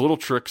there's little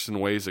tricks and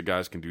ways that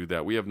guys can do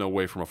that. We have no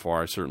way from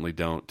afar, I certainly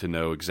don't, to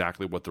know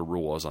exactly what the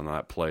rule was on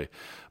that play.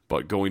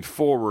 But going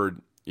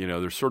forward,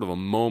 there's sort of a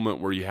moment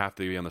where you have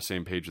to be on the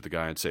same page with the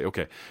guy and say,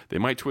 okay, they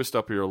might twist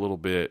up here a little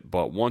bit,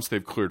 but once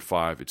they've cleared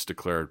 5, it's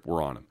declared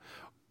we're on them.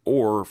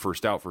 Or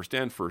first out, first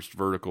in, first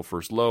vertical,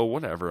 first low,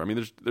 whatever. I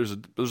mean, there's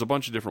a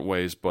bunch of different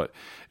ways, but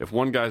if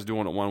one guy's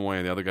doing it one way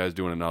and the other guy's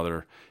doing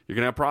another, you're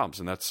going to have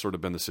problems, and that's sort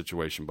of been the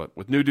situation. But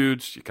with new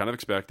dudes, you kind of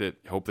expect it.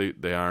 Hope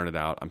they iron it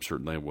out. I'm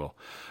certain they will.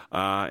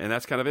 And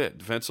that's kind of it.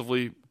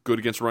 Defensively, good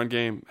against run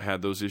game.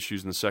 Had those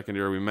issues in the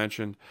secondary we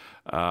mentioned.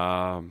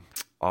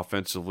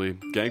 Offensively,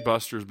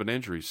 gangbusters, but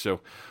injuries.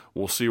 So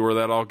we'll see where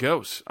that all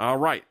goes. All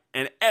right.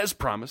 And as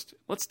promised,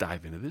 let's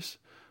dive into this.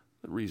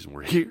 The reason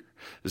we're here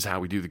is how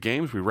we do the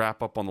games. We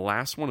wrap up on the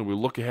last one, and we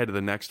look ahead to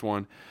the next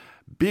one.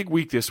 Big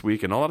week this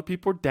week, and a lot of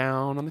people are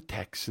down on the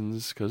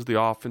Texans because of the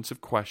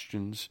offensive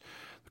questions,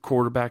 the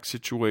quarterback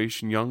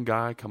situation, young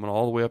guy coming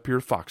all the way up here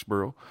to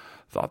Foxborough.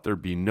 Thought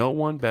there'd be no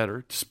one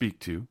better to speak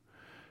to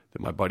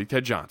than my buddy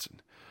Ted Johnson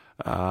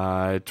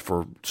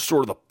for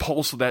sort of the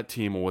pulse of that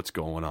team and what's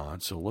going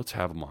on. So let's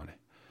have him on it.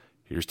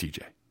 Here's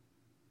TJ.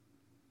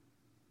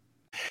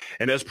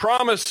 And as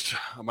promised,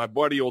 my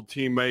buddy, old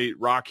teammate,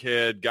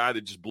 Rockhead, guy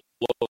that just blows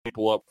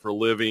people up for a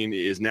living,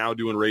 is now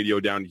doing radio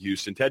down in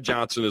Houston. Ted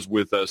Johnson is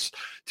with us.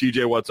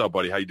 TJ, what's up,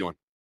 buddy? How you doing?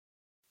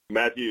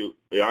 Matthew,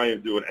 I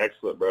am doing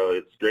excellent, bro.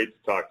 It's great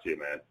to talk to you,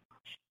 man.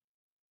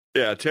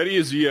 Yeah, Teddy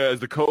is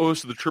the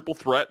co-host of the Triple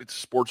Threat. It's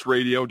sports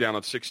radio down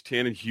on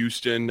 610 in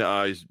Houston.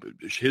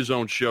 His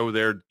own show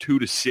there, 2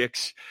 to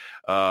 6.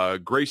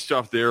 Great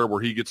stuff there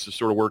where he gets to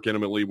sort of work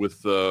intimately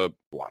with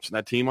watching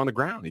that team on the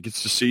ground. He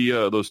gets to see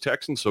those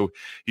Texans. So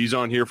he's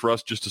on here for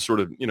us just to sort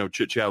of,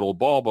 chit-chat old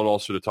ball, but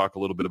also to talk a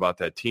little bit about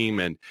that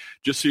team. And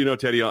just so you know,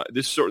 Teddy,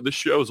 this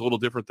show is a little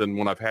different than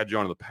when I've had you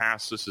on in the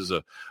past. This is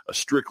a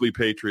strictly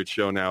Patriots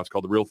show now. It's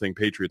called the Real Thing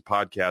Patriots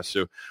Podcast.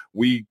 So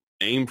we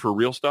aim for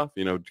real stuff,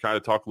 kind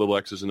of talk a little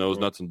X's and O's,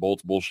 nuts and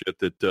bolts bullshit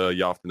that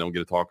you often don't get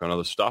to talk on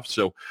other stuff.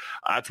 So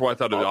that's why I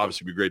thought it would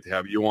obviously be great to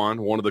have you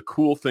on. One of the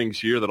cool things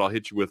here that I'll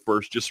hit you with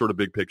first, just sort of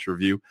big picture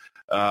view.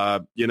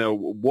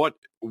 What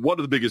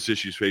are the biggest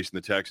issues facing the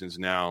Texans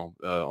now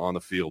on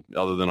the field,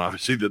 other than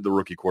obviously the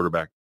rookie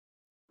quarterback?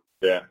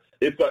 Yeah,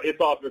 it's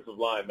offensive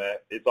line,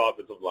 Matt. It's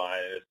offensive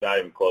line, and it's not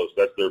even close.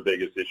 That's their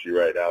biggest issue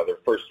right now. Their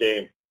first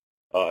game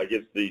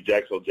against the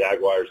Jacksonville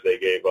Jaguars, they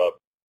gave up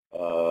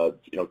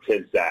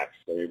 10 sacks.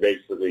 I mean,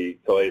 basically,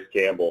 Calais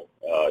Campbell,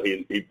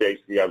 he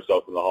basically got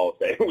himself in the Hall of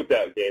Fame with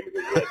that game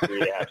because he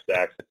had 3.5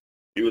 sacks.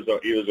 He was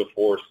a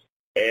force,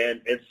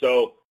 and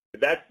so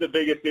that's the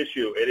biggest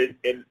issue.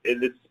 And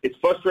it's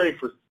frustrating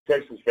for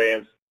Texans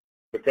fans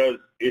because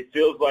it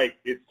feels like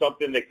it's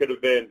something that could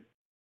have been,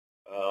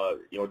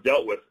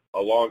 dealt with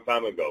a long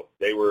time ago.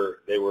 They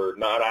were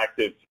not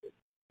active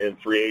in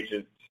free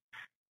agent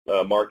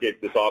market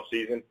this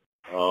offseason.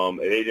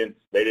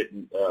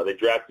 They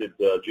drafted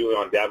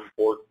Julian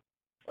Davenport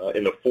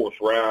in the 4th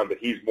round, but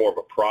he's more of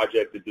a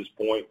project at this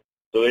point.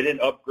 So they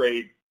didn't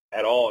upgrade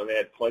at all, and they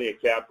had plenty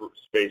of cap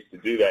space to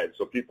do that. And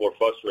so people are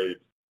frustrated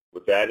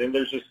with that. And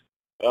there's just,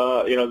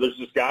 there's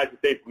just guys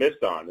that they've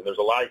missed on, and there's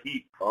a lot of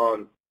heat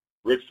on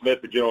Rich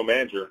Smith, the general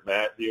manager,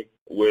 Matthew,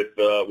 with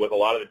a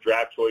lot of the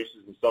draft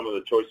choices and some of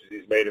the choices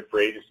he's made in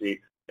free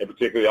agency, and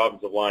particularly the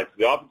offensive line. So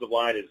the offensive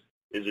line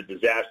is a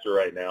disaster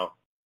right now.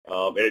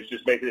 And it's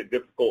just making it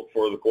difficult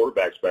for the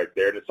quarterbacks back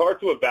there. And it's hard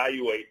to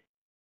evaluate,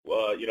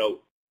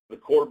 the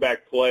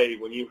quarterback play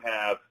when you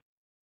have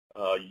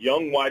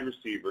young wide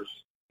receivers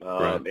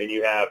and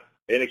you have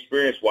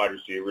inexperienced wide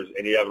receivers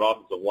and you have an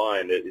offensive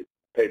line that is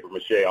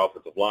paper-mache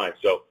offensive line.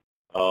 So,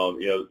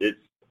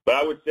 but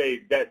I would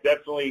say that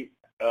definitely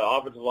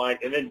offensive line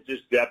and then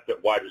just depth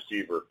at wide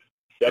receiver.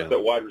 At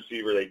wide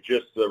receiver, they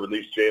just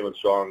released Jalen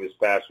Strong this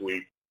past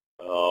week.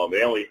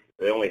 They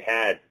only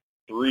had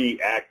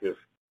 3 active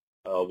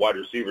wide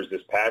receivers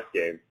this past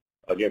game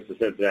against the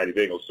Cincinnati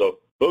Bengals. So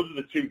those are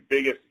the 2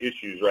 biggest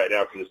issues right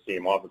now for this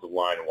team, offensive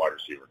line and wide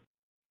receiver.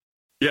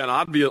 Yeah,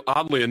 and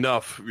oddly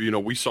enough,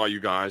 we saw you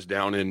guys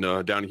down in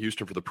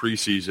Houston for the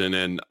preseason,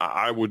 and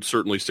I would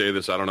certainly say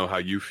this. I don't know how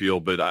you feel,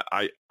 but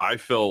I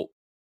felt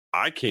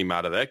I came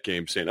out of that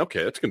game saying,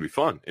 okay, that's going to be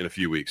fun in a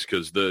few weeks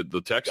because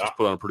the Texans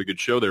put on a pretty good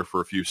show there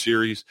for a few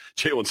series.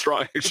 Jalen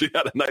Strong actually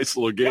had a nice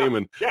little game,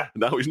 and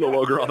now he's no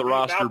longer on the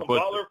roster. But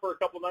Butler for a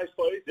couple nice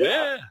plays.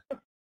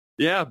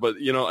 Yeah, but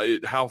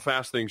how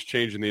fast things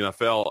change in the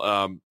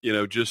NFL.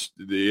 Just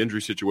the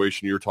injury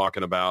situation you're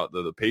talking about.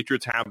 The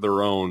Patriots have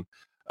their own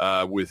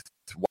with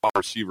wide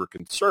receiver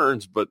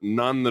concerns, but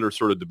none that are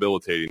sort of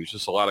debilitating. It's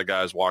just a lot of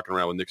guys walking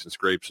around with nicks and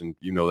scrapes, and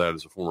you know that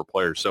as a former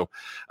player. So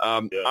I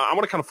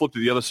want to kind of flip to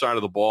the other side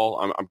of the ball.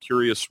 I'm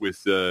curious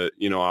with,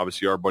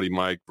 obviously our buddy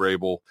Mike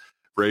Vrabel.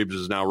 Vrabes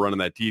is now running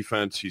that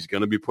defense. He's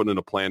going to be putting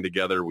a plan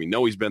together. We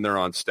know he's been there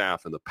on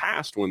staff in the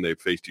past when they've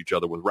faced each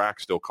other with Rack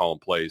still calling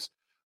plays.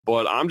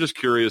 But I'm just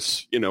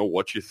curious,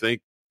 what you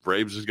think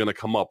Vrabes is going to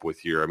come up with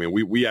here. I mean,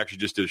 we actually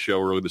just did a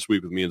show earlier this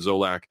week with me and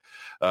Zolak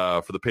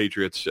for the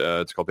Patriots.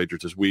 It's called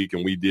Patriots This Week,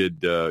 and we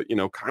did,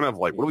 kind of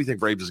like, what do we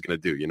think Vrabes is going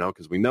to do?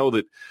 Because we know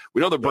that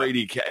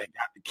Brady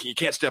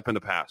can't step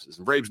into passes,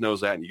 and Vrabes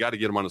knows that, and you got to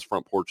get him on his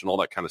front porch and all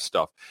that kind of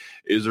stuff.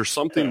 Is there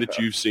something that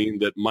you've seen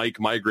that Mike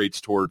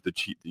migrates toward that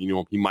he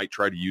might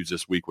try to use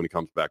this week when he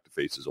comes back to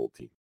face his old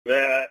team?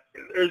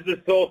 There's this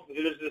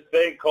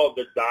thing called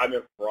the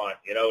diamond front.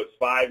 It's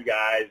 5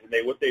 guys,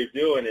 and what they're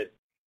doing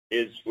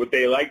is what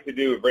they like to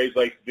do, Vrabes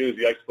likes to do, is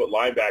he likes to put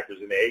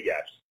linebackers in the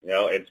A-gaps,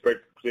 and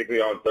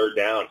particularly on third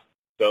downs.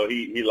 So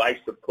he likes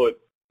to put,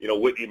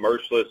 Whitney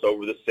Merciless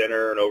over the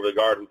center and over the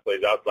guard who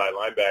plays outside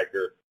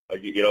linebacker,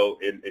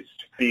 in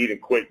speed and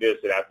quickness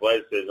and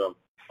athleticism,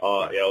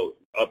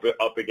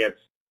 up against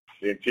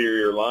the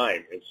interior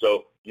line. And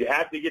so you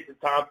have to get to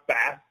Tom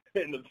fast,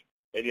 and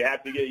you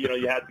have to get,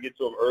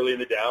 to him early in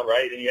the down,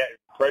 right? And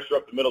pressure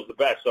up the middle is the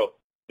best. So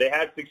they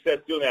had success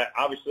doing that.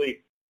 Obviously,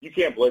 you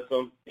can't blitz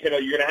them.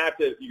 You're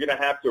gonna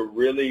have to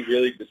really,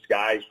 really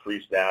disguise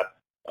pre-snap.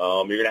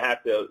 You're gonna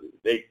have to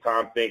make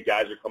Tom think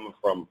guys are coming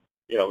from.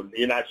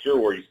 You're not sure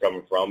where he's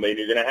coming from, and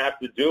you're gonna have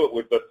to do it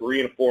with the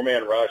 3 and 4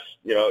 man rush.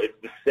 It's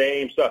the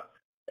same stuff,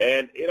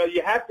 and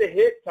you have to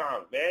hit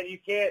Tom, man. You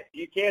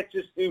can't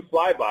just do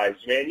flybys,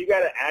 man. You got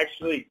to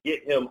actually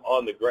get him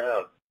on the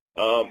ground,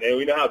 and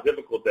we know how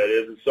difficult that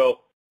is, and so.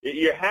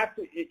 You have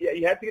to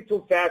get to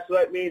him fast, so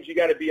that means you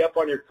got to be up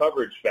on your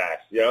coverage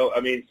fast.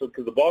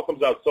 Because the ball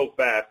comes out so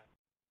fast,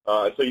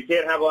 so you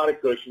can't have a lot of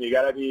cushion. You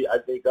got to be, I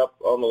think, up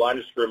on the line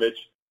of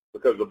scrimmage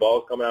because the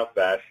ball's coming out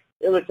fast.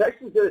 The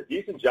Texans did a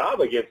decent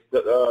job against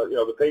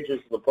the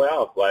Patriots in the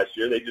playoffs last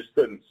year. They just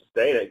couldn't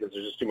sustain it because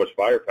there's just too much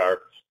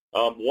firepower.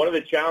 One of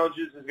the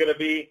challenges is going to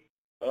be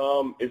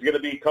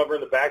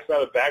covering the backside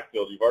of the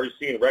backfield. You've already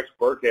seen Rex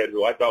Burkhead,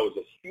 who I thought was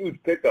a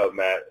huge pickup,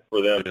 Matt,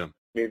 for them. Yeah.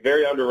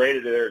 Very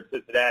underrated there in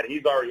Cincinnati.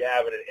 He's already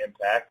having an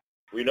impact.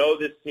 We know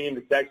this team,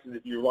 the Texans,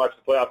 if you watched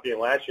the playoff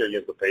game last year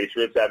against the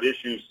Patriots, have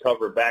issues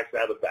covering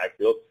backside of the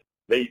backfield.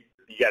 You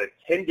got a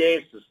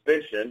 10-game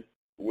suspension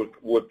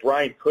with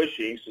Brian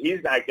Cushing, so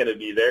he's not going to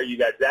be there. You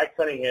got Zach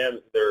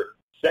Cunningham, their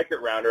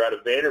second rounder out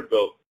of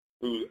Vanderbilt,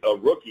 who's a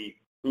rookie,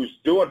 who's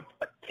doing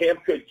a damn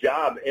good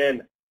job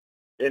in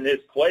his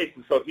place,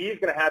 and so he's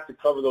going to have to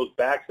cover those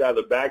backside of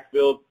the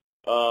backfield.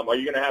 Are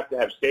you going to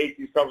have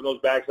safeties covering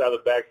those backside of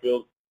the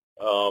backfield?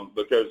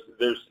 Because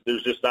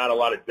there's just not a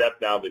lot of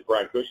depth now that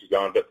Brian Cushing's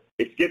gone. But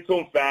it's get to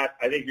him fast.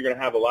 I think you're going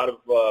to have a lot of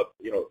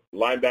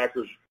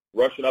linebackers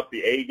rushing up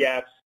the A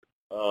gaps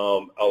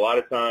a lot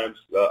of times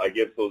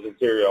against those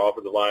interior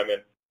offensive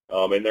linemen,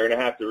 and they're going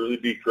to have to really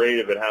be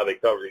creative in how they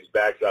cover these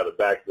backs out of the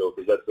backfield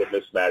because that's a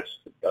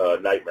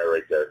mismatch nightmare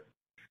right there.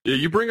 Yeah,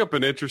 you bring up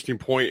an interesting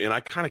point, and I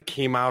kind of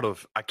came out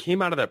of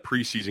that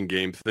preseason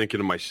game thinking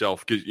to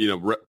myself because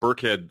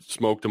Burkhead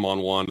smoked him on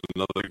one,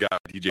 another guy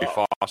DJ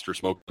Foster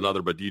smoked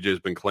another, but DJ's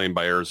been claimed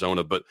by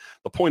Arizona. But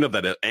the point of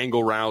that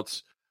angle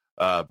routes,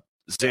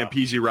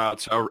 Zampese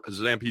routes,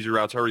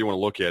 however you want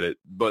to look at it,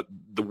 but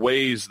the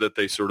ways that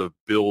they sort of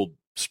build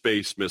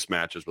space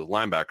mismatches with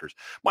linebackers.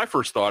 My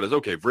first thought is,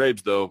 okay,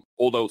 Vrabes though,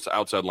 old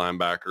outside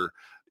linebacker,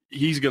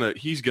 he's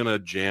gonna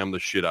jam the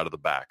shit out of the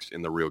backs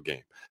in the real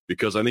game.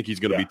 Because I think he's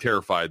going to be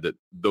terrified that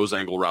those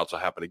angle routes will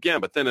happen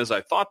again. But then as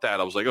I thought that,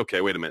 I was like, okay,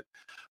 wait a minute.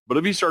 But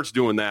if he starts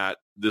doing that,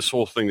 this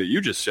whole thing that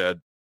you just said,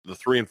 the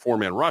 3 and 4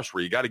 man rush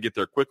where you got to get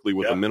there quickly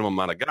with a minimum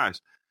amount of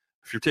guys.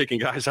 If you're taking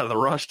guys out of the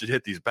rush to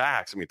hit these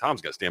backs,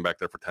 Tom's got to stand back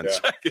there for 10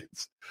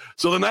 seconds.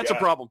 So then that's a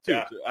problem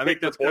too. I think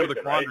that's kind of the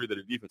quandary that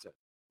a defense has.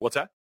 What's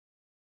that?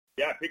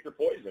 Yeah, pick your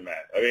poison,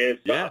 Matt. I mean,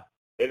 it's tough.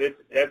 And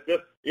that's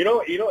just you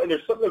know, and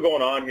there's something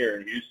going on here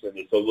in Houston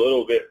that's a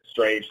little bit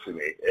strange to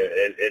me.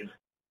 And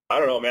I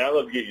don't know, man. I'd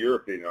love to get your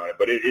opinion on it,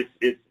 but it's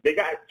they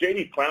got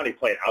J.D. Clowney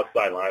playing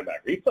outside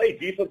linebacker. He played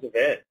defensive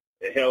end,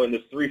 you know, in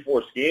this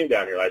 3-4 scheme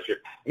down here last year.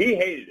 He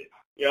hated it,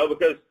 you know,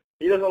 because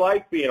he doesn't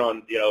like being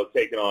on, you know,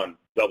 taking on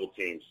double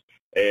teams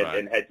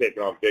and had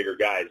taken on bigger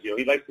guys. You know,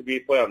 he likes to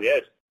play on the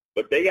edge.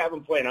 But they have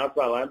him playing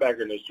outside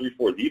linebacker in this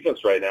 3-4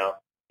 defense right now,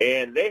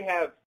 and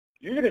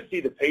you're going to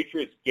see the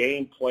Patriots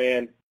game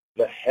plan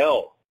the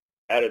hell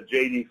out of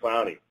J.D.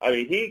 Clowney. I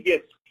mean, he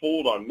gets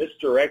fooled on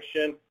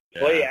misdirection,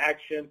 play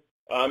action.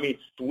 I mean,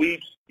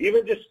 sweeps,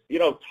 even just, you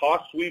know,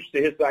 toss sweeps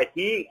to his side.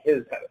 He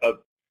can't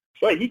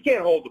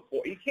hold the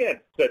point. He can't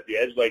set the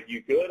edge like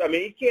you could. I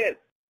mean, he can't.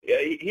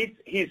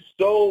 He's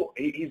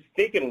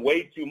thinking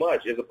way too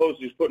much as opposed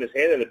to just putting his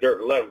hand in the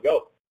dirt and let him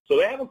go. So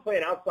they have him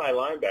playing outside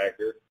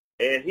linebacker,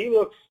 and he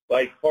looks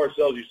like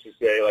Parcells used to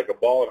say, like a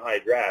ball in high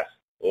grass,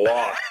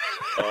 lost.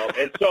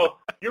 And so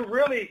I'm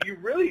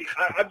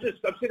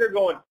sitting here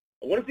going,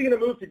 when is he going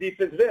to move to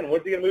defensive end?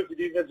 When's he going to move to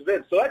defensive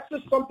end? So that's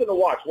just something to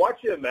watch.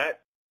 Watch him,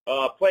 Matt,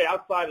 play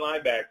outside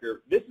linebacker.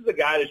 This is a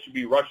guy that should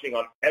be rushing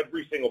on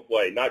every single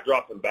play, not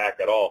dropping back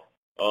at all.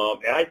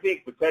 And I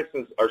think the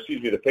Patriots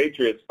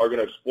are going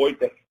to exploit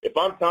that. If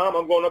I'm Tom,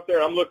 I'm going up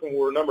there, I'm looking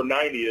where number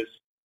 90 is,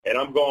 and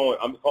I'm calling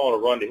a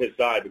run to his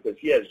side because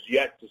he has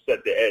yet to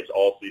set the edge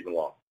all season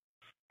long.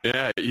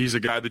 Yeah, he's a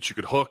guy that you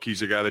could hook.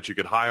 He's a guy that you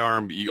could high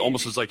arm. He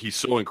almost is like he's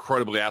so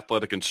incredibly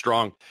athletic and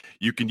strong.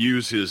 You can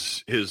use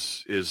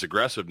his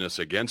aggressiveness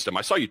against him.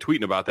 I saw you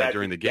tweeting about that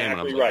during the game, and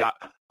I was like,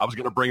 I was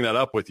going to bring that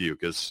up with you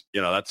because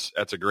you know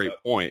that's a great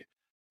point.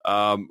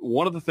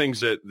 One of the things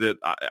that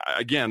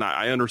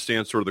I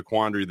understand sort of the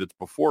quandary that's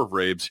before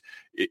Vrabes.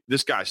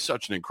 This guy's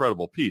such an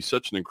incredible piece,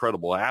 such an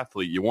incredible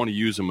athlete. You want to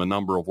use him a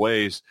number of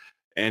ways.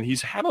 And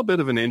he's had a bit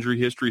of an injury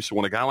history, so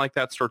when a guy like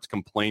that starts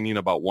complaining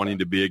about wanting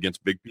to be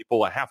against big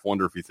people, I half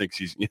wonder if he thinks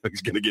he's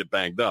going to get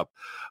banged up.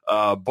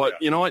 But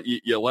you know what?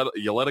 You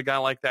let a guy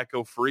like that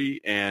go free,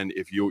 and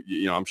if you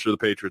know, I'm sure the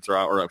Patriots are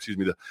out, or excuse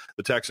me,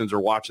 the Texans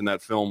are watching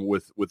that film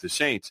with the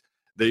Saints.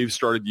 They've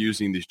started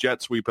using these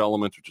jet sweep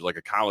elements, which is like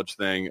a college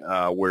thing,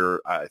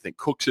 where I think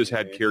Cooks has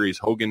had carries,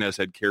 Hogan has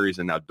had carries,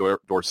 and now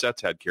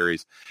Dorsett's had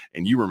carries.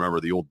 And you remember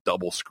the old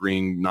double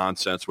screen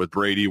nonsense with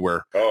Brady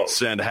where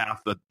send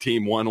half the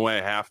team one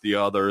way, half the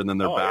other, and then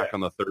they're back on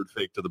the third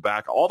fake to the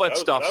back. All that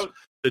stuff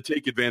to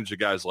take advantage of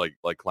guys like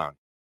Clowney.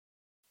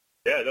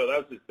 Yeah, no,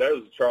 that was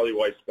a Charlie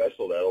White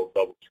special, that old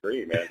double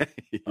screen, man,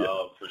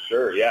 for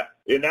sure. Yeah,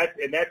 and that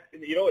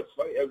you know, it's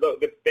funny.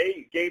 The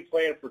game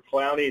plan for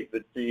Clowney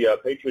that the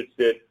Patriots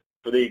did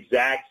for the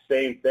exact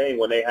same thing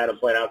when they had him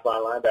playing outside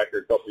linebacker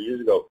a couple of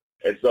years ago.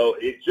 And so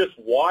it's just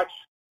watch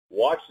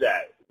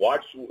that,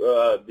 watch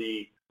all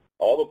the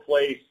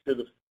plays to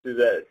the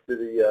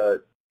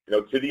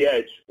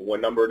edge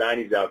when number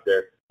 90's out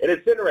there. And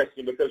it's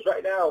interesting because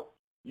right now,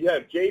 you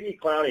have J.D.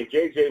 Clowney,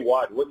 J.J.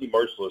 Watt, and Whitney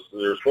Merciless.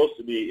 So they're supposed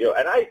to be, you know,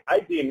 and I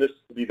deem this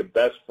to be the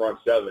best front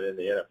seven in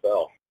the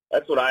NFL.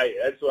 That's what I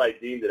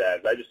deemed it as.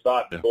 I just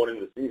thought going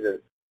into the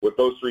season with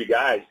those three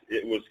guys,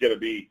 it was going to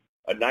be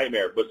a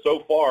nightmare. But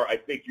so far, I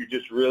think you're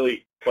just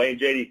really playing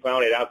J.D.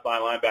 Clowney at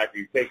outside linebacker.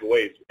 You take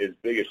away his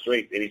biggest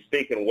strength, and he's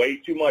thinking way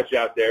too much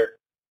out there.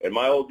 And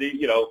my old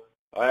D,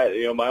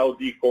 my old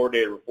D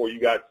coordinator before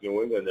you got to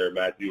New England there,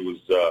 Matthew, was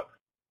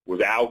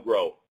Al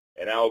Groh.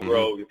 And Al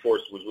Groh, of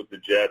course, was with the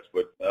Jets,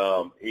 but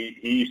he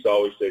used to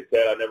always say,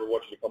 Ted, I never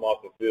want you to come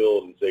off the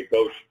field and say,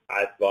 Coach,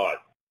 I thought.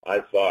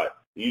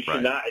 You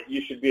should not.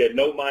 You should be a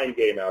no mind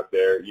game out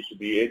there. You should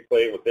be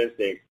playing with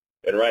instinct.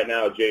 And right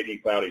now,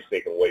 J.D. Clowney's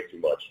taking way too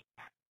much.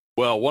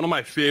 Well, one of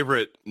my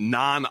favorite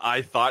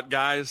non-I thought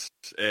guys,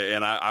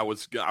 and I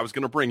was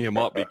going to bring him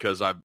up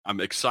because I'm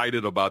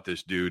excited about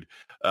this dude.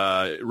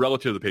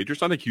 Relative to the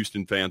Patriots, I think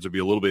Houston fans would be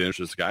a little bit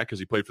interested in this guy because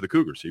he played for the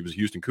Cougars. He was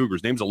Houston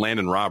Cougars. His name's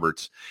Elandon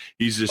Roberts.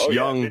 He's this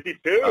young.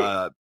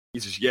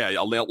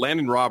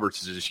 Elandon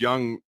Roberts is this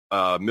young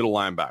middle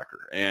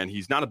linebacker, and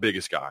he's not a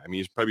biggest guy. I mean,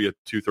 he's probably a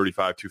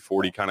 235,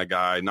 240 kind of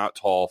guy, not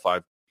tall,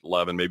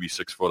 5'11", maybe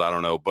 6 foot. I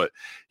don't know, but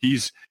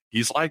he's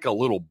like a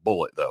little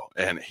bullet though,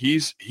 and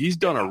he's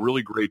done a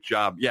really great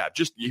job. Yeah,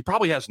 just he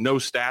probably has no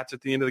stats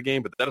at the end of the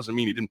game, but that doesn't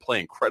mean he didn't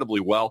play incredibly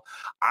well.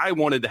 I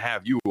wanted to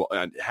have you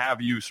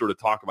sort of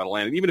talk about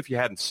Elandon, even if you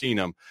hadn't seen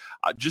him,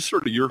 just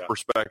sort of your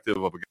perspective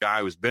of a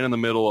guy who's been in the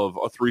middle of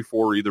a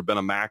 3-4, either been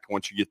a Mac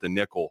once you get the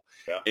nickel,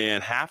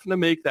 and having to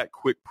make that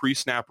quick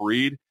pre-snap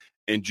read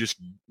and just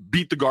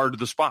beat the guard to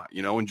the spot,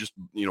 and just,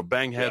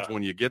 bang heads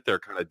when you get there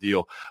kind of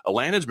deal.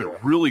 Elandon's been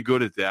really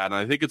good at that, and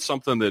I think it's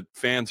something that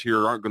fans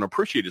here aren't going to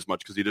appreciate as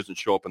much because he doesn't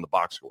show up in the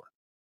box score.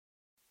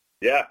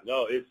 Yeah,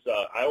 no, it's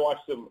I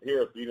watched him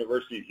here at the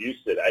University of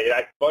Houston.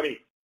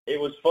 It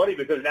was funny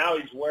because now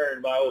he's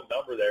wearing my old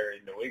number there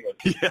in New England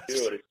too,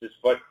 and it's just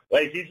fun.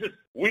 Like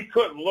we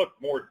couldn't look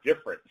more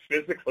different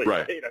physically,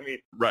 right? I mean,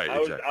 I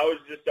was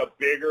just a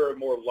bigger,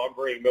 more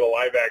lumbering middle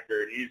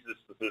linebacker, and he's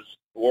just this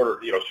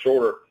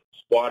shorter,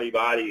 squatty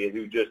body, and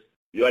who just,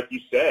 like you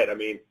said, I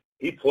mean,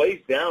 he plays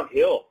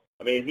downhill.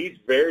 I mean, he's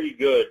very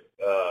good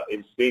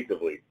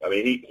instinctively. I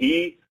mean,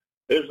 he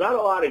there's not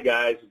a lot of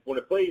guys when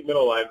they play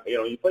middle line. You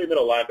know, you play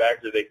middle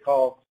linebacker. They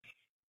call,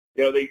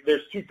 you know,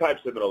 there's two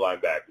types of middle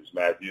linebackers,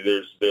 Matthew.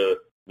 There's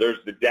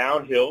the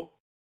downhill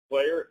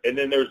player, and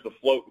then there's the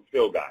float and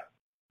fill guy.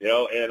 You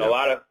know, and a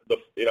lot of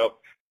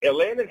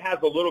Elandon has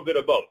a little bit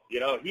of both. You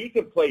know, he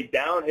can play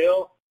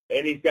downhill,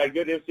 and he's got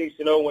good instincts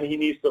to know when he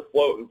needs to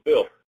float and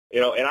fill. You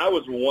know, and I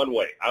was one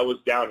way. I was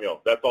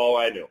downhill. That's all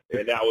I knew,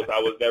 and I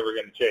was never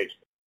going to change.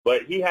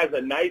 But he has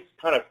a nice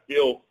kind of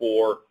feel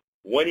for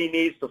when he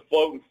needs to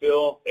float and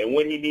fill, and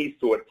when he needs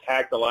to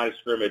attack the line of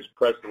scrimmage,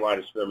 press the line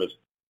of scrimmage,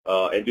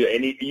 and do.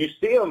 And you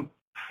see him,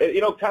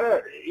 you know,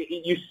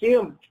 you see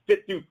him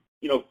fit through,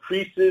 you know,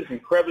 creases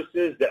and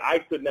crevices that I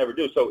could never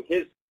do. So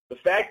the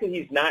fact that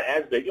he's not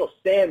as big, you know,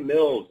 Sam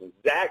Mills and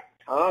Zach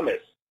Thomas,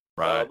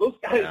 right? Those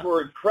guys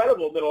were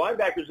incredible middle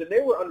linebackers, and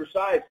they were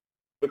undersized,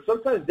 but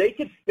sometimes they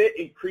could fit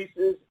in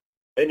creases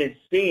and in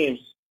seams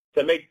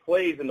to make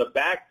plays in the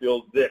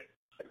backfield that,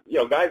 you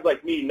know, guys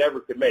like me never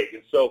could make.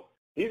 And so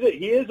he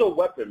is a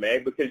weapon,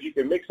 man, because you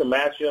can mix and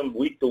match him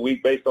week to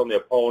week based on the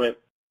opponent.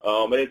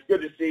 And it's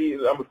good to see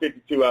number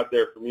 52 out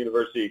there from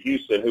University of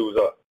Houston, who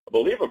was, I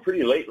believe, a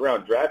pretty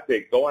late-round draft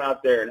pick, going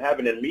out there and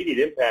having an immediate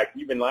impact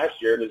even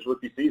last year in his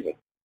rookie season.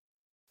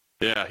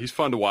 Yeah, he's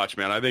fun to watch,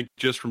 man. I think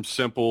just from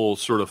simple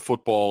sort of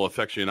football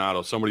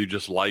aficionado, somebody who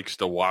just likes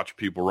to watch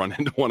people run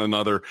into one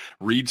another,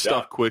 read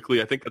stuff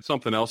quickly. I think that's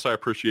something else I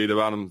appreciate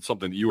about him,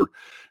 something that you're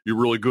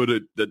really good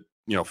at that,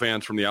 you know,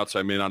 fans from the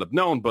outside may not have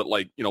known, but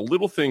like, you know,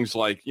 little things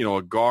like, you know,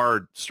 a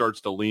guard starts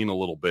to lean a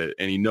little bit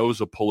and he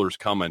knows a puller's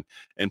coming,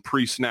 and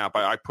pre-snap,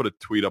 I put a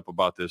tweet up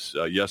about this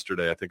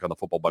yesterday, I think on the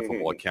Football by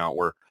Football account,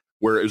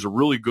 where it was a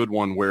really good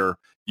one where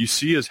you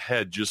see his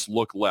head just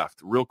look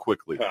left real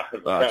quickly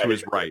to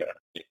his right.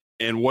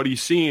 And what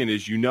he's seeing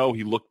is, you know,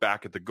 he looked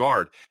back at the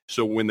guard.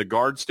 So when the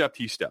guard stepped,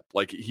 he stepped.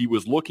 Like he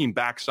was looking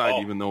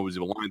backside, even though it was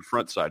aligned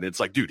front side. And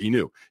it's like, dude, he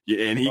knew.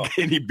 And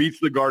he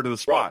beats the guard to the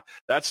spot.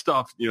 That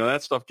stuff, you know,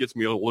 that stuff gets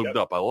me lubed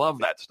up. I love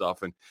that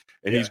stuff. And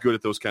he's good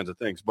at those kinds of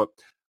things. But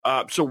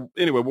so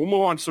anyway, we'll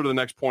move on to sort of the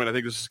next point. I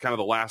think this is kind of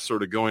the last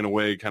sort of going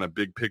away kind of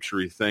big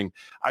picture-y thing.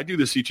 I do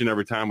this each and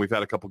every time. We've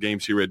had a couple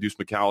games here. We had Deuce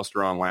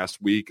McAllister on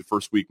last week. The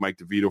first week, Mike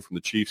DeVito from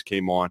the Chiefs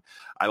came on.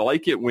 I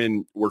like it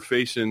when we're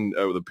facing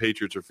the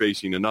Patriots are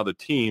facing another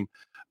team.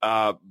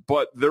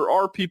 But there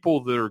are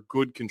people that are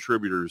good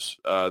contributors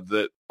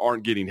that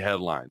aren't getting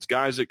headlines.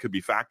 Guys that could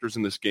be factors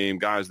in this game,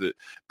 guys that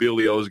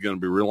Billy O is going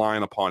to be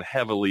relying upon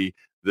heavily,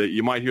 that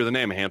you might hear the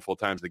name a handful of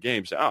times in the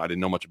game, say, I didn't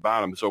know much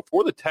about him. So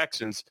for the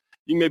Texans,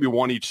 you can maybe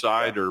one each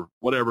side or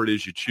whatever it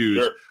is you choose.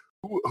 Sure.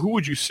 Who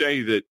would you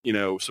say that, you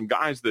know, some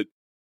guys that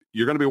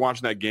you're going to be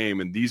watching that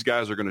game and these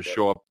guys are going to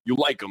show up, you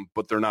like them,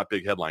 but they're not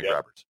big headline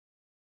grabbers?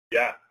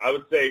 Yeah, I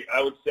would say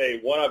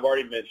one I've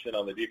already mentioned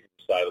on the defensive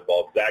side of the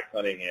ball, Zach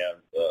Cunningham,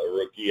 a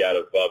rookie out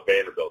of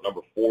Vanderbilt,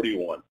 number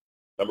 41.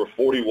 Number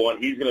 41,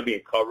 he's going to be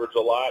in coverage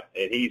a lot,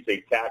 and he's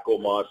a tackle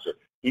monster.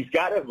 He's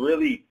got a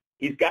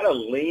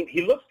lean,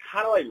 he looks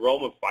kind of like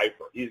Roman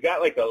Pfeiffer. He's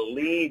got like a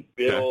lean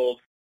build.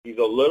 Okay. He's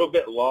a little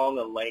bit long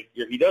and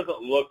lankier. He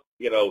doesn't look,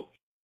 you know,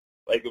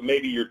 like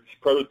maybe your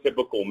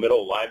prototypical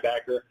middle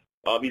linebacker.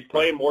 He's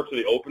playing more to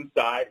the open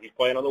side. He's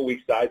playing on the weak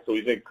side, so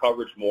he's in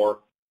coverage more.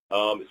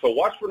 So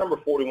watch for number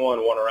 41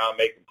 running around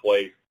making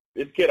plays.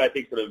 This kid, I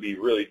think, is going to be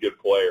a really good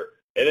player.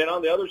 And then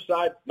on the other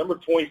side, number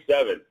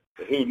 27,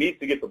 who needs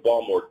to get the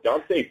ball more,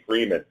 Jonte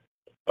Foreman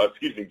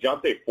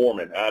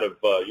out of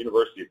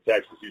University of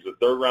Texas. He's a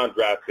third-round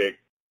draft pick.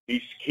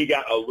 He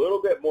got a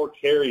little bit more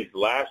carries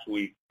last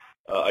week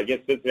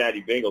against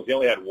Cincinnati Bengals. He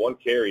only had one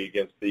carry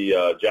against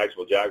the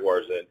Jacksonville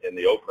Jaguars in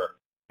the opener.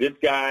 This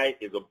guy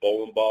is a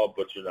bowling ball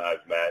butcher knife,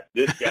 Matt.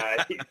 This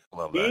guy, he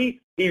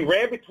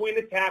ran between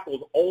the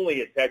tackles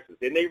only at Texas,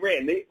 and they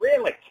ran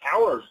like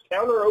counter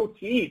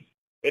OTs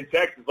in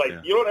Texas. Like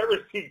you don't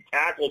ever see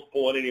tackles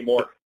pulling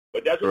anymore,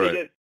 but that's what he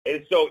did.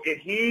 And so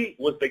he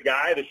was the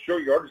guy, the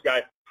short yardage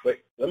guy. But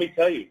let me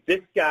tell you,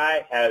 this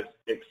guy has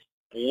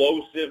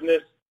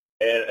explosiveness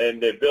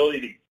and the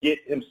ability to get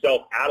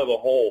himself out of the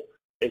hole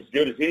as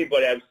good as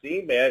anybody I've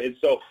seen, man. And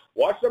so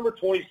watch number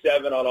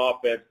 27 on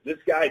offense. This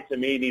guy, to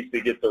me, needs to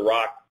get the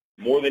rock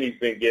more than he's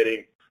been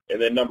getting. And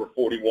then number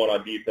 41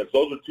 on defense.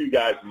 Those are two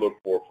guys to look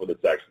for the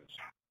Texans.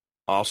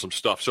 Awesome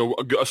stuff. So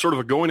sort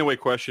of a going-away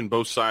question,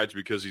 both sides,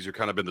 because these are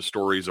kind of been the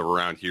stories of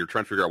around here,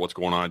 trying to figure out what's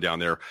going on down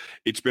there.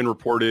 It's been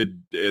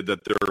reported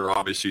that there are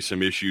obviously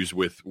some issues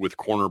with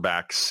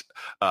cornerbacks'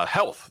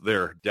 health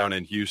there down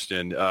in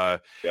Houston.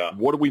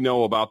 What do we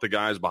know about the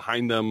guys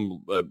behind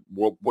them?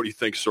 What do you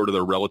think sort of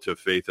their relative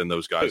faith in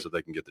those guys that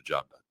they can get the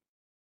job done?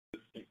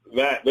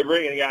 Matt, they're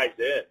bringing guys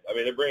in. I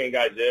mean, they're bringing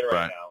guys in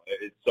right now.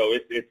 So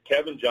it's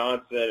Kevin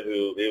Johnson,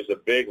 who is a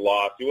big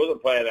loss. He wasn't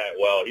playing that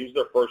well. He was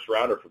their first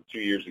rounder from 2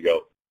 years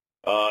ago.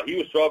 He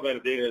was struggling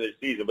at the end of the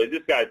season, but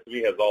this guy, to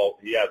me, has all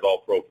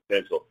pro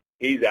potential.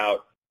 He's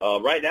out.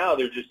 Right now,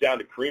 they're just down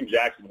to Kareem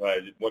Jackson, who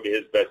had one of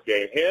his best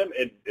game. Him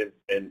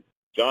and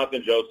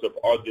Jonathan Joseph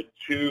are the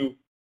two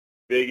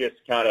biggest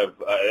kind of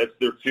that's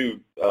their two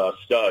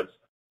studs.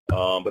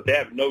 but they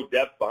have no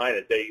depth behind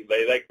it. They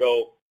let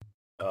go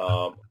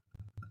of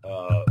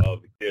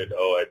the kid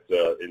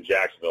in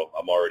Jacksonville.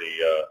 I'm already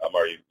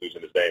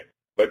losing his name.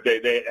 But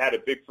they had a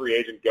big free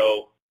agent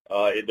go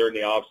during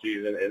the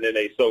offseason, and then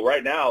so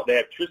right now they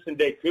have Tristan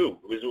Deku.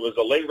 It was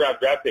a late round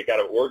draft pick out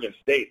of Oregon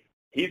State.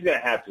 He's going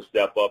to have to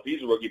step up.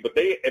 He's a rookie. But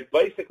they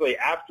basically,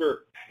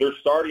 after they're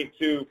starting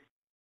to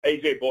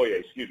A.J.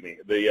 Boye,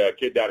 the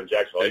kid down in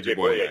Jacksonville, A.J.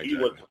 Boye,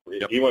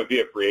 he went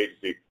via free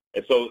agency.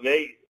 And so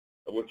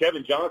with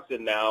Kevin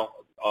Johnson now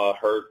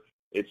hurt,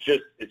 it's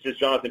just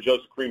Jonathan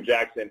Joseph, Kareem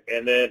Jackson,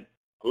 and then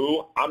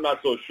who I'm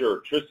not so sure.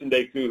 Tristan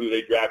Deku, who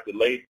they drafted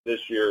late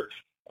this year.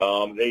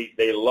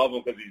 They love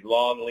him because he's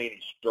long, lean,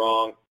 he's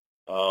strong,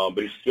 but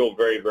he's still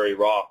very, very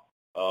raw.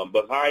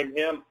 Behind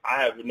him,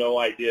 I have no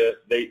idea.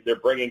 They're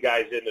bringing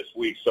guys in this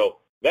week, so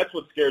that's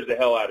what scares the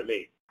hell out of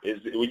me. Is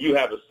when you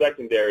have a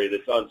secondary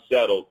that's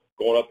unsettled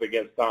going up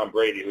against Tom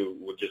Brady, who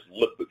would just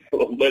lit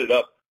it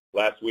up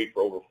last week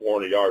for over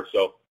 400 yards.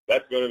 So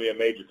that's going to be a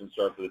major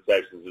concern for the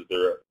Texans, is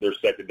their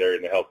secondary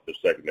and the health of their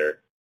secondary.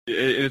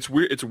 It's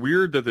weird. It's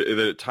weird that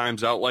it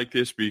times out like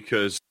this,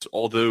 because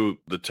although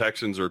the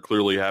Texans are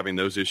clearly having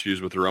those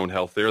issues with their own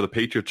health there, the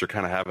Patriots are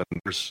kind of having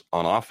this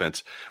on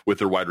offense with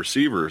their wide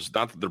receivers.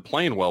 Not that they're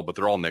playing well, but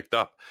they're all nicked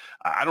up.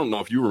 I don't know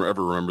if you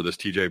ever remember this,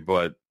 TJ,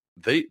 but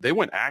they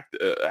went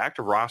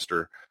active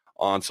roster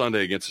on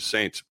Sunday against the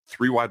Saints,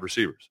 3 wide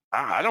receivers.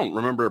 I don't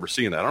remember ever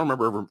seeing that. I don't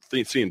remember ever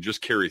seeing just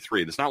carry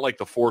 3. It's not like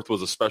the 4th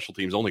was a special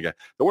teams only guy.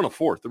 There weren't a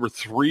 4th. There were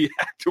 3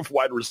 active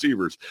wide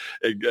receivers.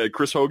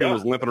 Chris Hogan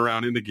was limping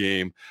around in the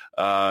game.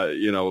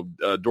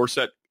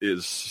 Dorsett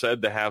is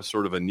said to have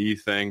sort of a knee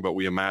thing, but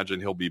we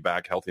imagine he'll be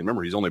back healthy. And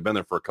remember, he's only been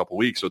there for a couple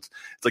weeks. So it's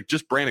like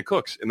just Brandon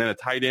Cooks and then a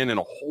tight end and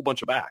a whole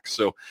bunch of backs.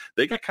 So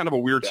they got kind of a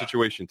weird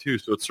situation too.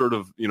 So it's sort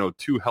of,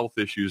 2 health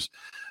issues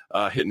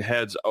hitting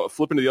heads.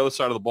 Flipping to the other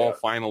side of the ball,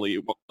 finally,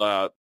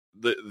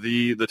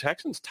 the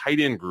Texans tight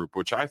end group,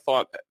 which I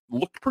thought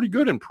looked pretty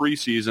good in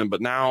preseason,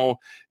 but now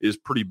is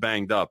pretty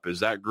banged up.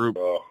 Is that group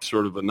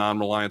sort of a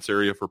non-reliance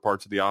area for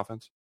parts of the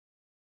offense?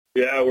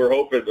 Yeah, we're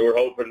hoping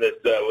that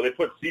they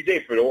put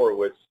C.J.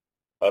 Fedorowicz,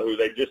 who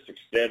they just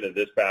extended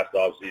this past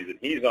offseason.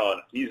 He's on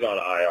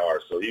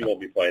IR, so he won't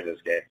be playing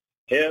this game.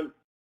 Him,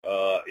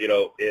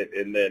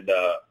 and then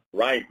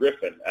Ryan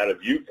Griffin out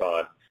of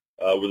UConn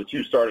were the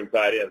 2 starting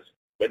tight ends.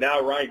 But now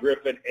Ryan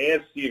Griffin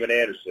and Steven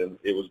Anderson,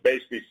 it was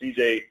basically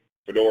C.J.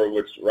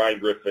 Fedorowicz, Ryan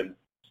Griffin,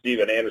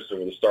 Steven Anderson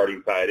were the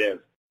starting tight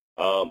ends.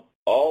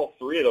 All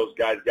 3 of those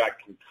guys got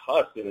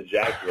concussed in the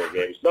Jacksonville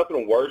game. It's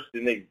nothing worse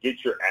than they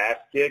get your ass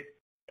kicked,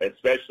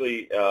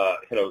 especially,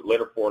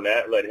 Leonard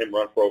Fournette, let him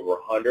run for over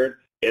 100,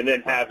 and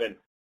then having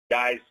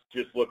guys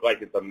just look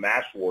like it's a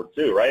mash ward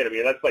too, right? I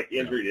mean, that's like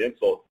injury to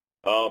insult.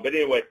 But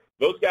anyway,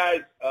 those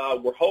guys,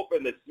 we're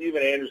hoping that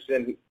Steven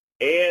Anderson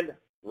and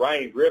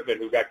Ryan Griffin,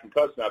 who got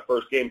concussed in that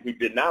first game, who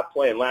did not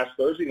play in last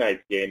Thursday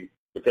night's game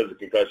because of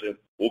concussion,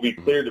 will be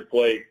cleared to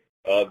play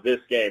this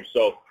game.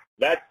 So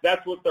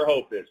that's what their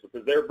hope is,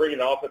 because they're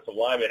bringing offensive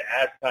linemen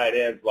as tight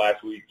ends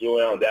last week.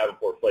 Julian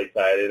Davenport played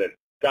tight end, and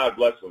God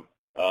bless him.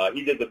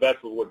 He did the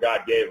best with what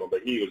God gave him,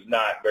 but he was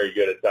not very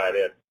good at tight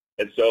end.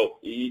 And so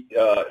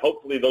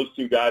hopefully those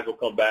 2 guys will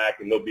come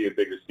back, and they'll be a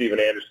bigger. Steven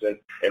Anderson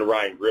and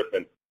Ryan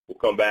Griffin will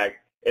come back.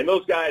 And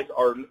those guys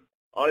are,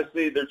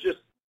 honestly, they're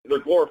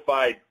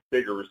glorified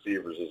bigger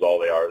receivers is all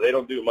they are. They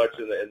don't do much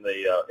in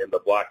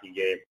the blocking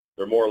game.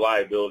 They're more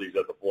liabilities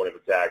at the point of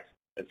attack.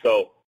 And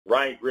so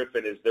Ryan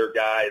Griffin is their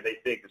guy. They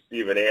think of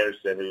Steven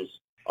Anderson, who's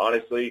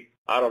honestly,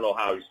 I don't know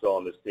how he's still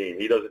on this team.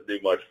 He doesn't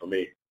do much for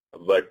me,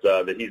 but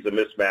that he's a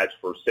mismatch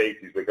for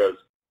safeties, because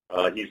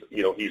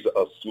he's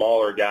a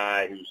smaller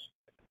guy who's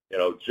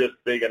just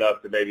big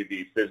enough to maybe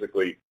be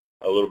physically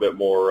a little bit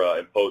more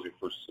imposing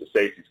for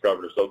safeties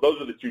coverage. So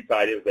those are the 2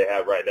 tight ends they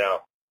have right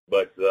now,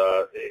 but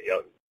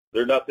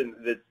they're nothing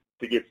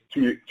to get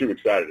too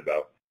excited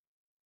about.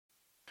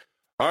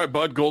 All right,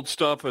 Bud, gold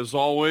stuff as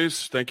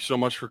always. Thank you so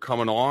much for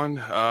coming on.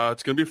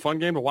 It's going to be a fun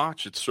game to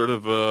watch. It's sort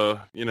of,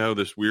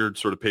 this weird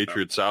sort of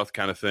Patriot South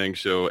kind of thing.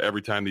 So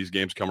every time these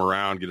games come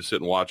around, get to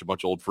sit and watch a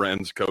bunch of old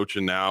friends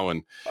coaching now,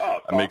 and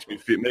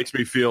it makes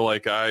me feel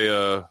like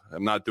I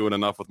am not doing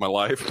enough with my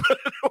life.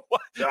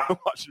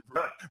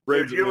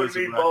 Braves, you and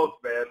me both,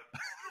 man.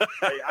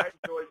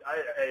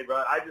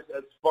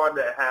 It's fun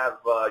to have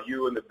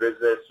you in the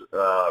business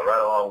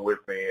right along with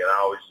me, and I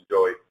always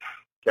enjoy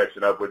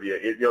catching up with you.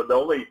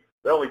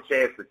 The only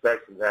chance the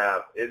Texans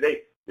have is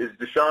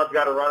Deshaun's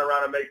got to run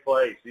around and make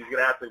plays. He's going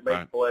to have to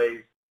make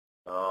plays,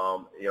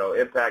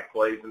 impact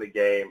plays in the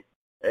game,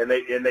 and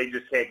they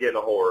just can't get in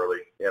a hole early,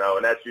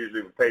 and that's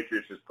usually what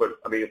Patriots just put.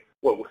 I mean,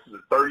 what was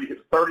it,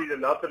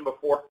 30-0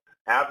 before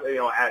at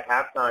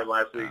halftime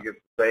last week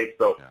against the Saints?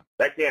 So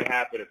that can't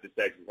happen if the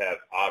Texans have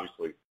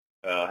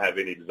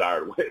any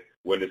desire to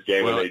win this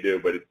game, when they do.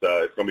 But it's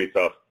going to be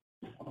tough.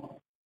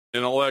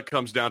 And all that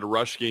comes down to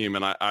rush scheme.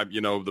 And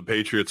the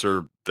Patriots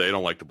they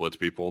don't like to blitz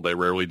people. They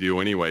rarely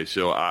do anyway.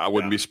 So I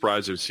wouldn't be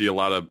surprised to see a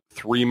lot of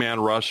 3-man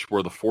rush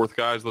where the fourth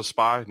guy is the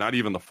spy, not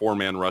even the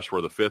 4-man rush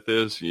where the fifth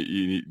is.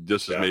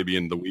 This is maybe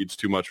in the weeds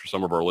too much for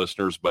some of our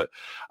listeners, but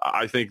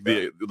I think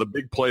the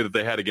big play that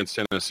they had against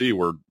Tennessee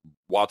where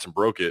Watson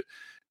broke it,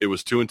 it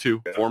was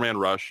 2-2, 4-man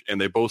rush, and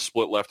they both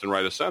split left and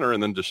right of center,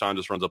 and then Deshaun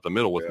just runs up the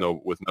middle with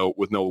no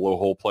low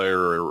hole player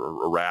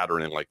or a rat or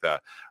anything like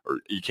that. Or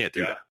you can't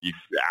do that. You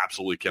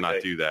absolutely cannot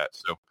do that.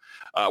 So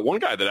one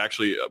guy that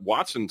actually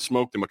Watson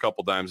smoked him a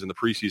couple times in the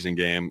preseason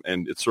game,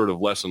 and it's sort of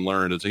lesson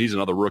learned. He's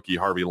another rookie,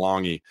 Harvey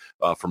Longy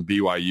from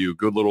BYU,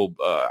 good little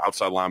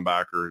outside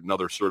linebacker,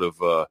 another sort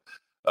of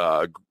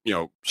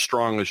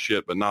strong as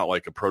shit, but not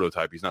like a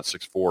prototype. He's not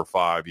 6'4" or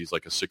 5. He's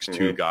like a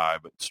 6'2" guy,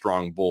 but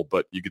strong bull.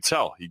 But you could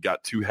tell he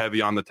got too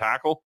heavy on the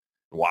tackle.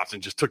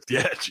 Watson just took the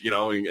edge,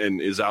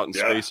 and is out in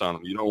space on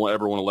him. You don't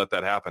ever want to let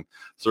that happen.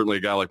 Certainly a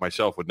guy like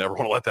myself would never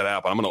want to let that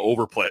happen. I'm going to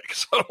overplay it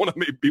because I don't want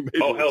to be made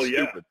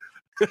stupid.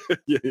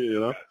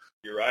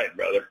 You're right,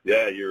 brother.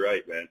 Yeah, you're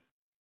right, man.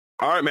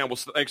 All right, man. Well,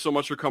 thanks so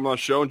much for coming on the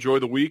show. Enjoy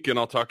the week, and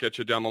I'll talk at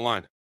you down the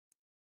line.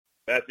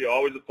 Matthew,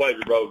 always a pleasure,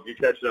 bro. Good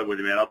catching up with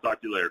you, man. I'll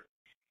talk to you later.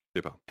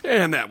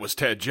 And that was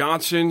Ted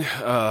Johnson,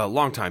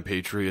 longtime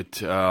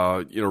Patriot.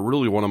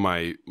 Really one of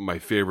my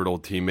favorite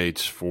old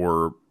teammates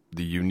for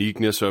the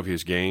uniqueness of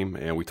his game,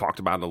 and we talked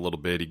about it a little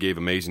bit. He gave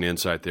amazing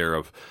insight there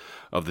of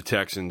the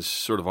Texans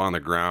sort of on the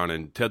ground,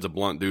 and Ted's a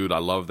blunt dude. I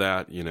love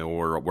that.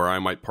 Where I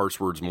might parse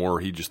words more,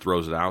 he just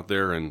throws it out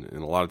there, and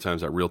a lot of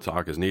times that real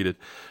talk is needed,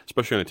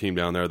 especially on a team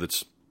down there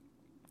that's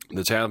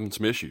having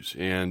some issues.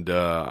 And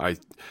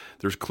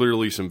there's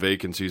clearly some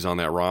vacancies on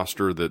that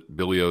roster that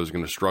Billy O is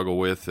going to struggle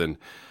with, and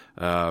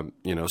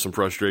some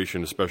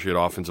frustration, especially at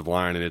offensive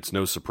line. And it's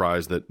no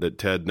surprise that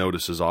Ted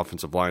notices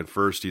offensive line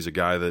first. He's a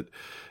guy that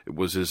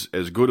was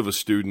as good of a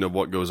student of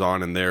what goes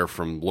on in there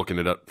from looking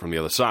it up from the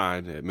other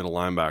side at middle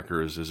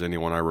linebacker as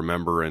anyone I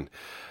remember. And,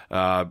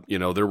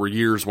 there were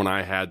years when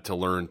I had to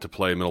learn to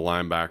play middle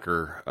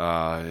linebacker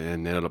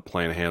and ended up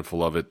playing a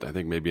handful of it, I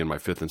think maybe in my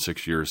 5th and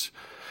 6th years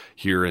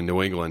here in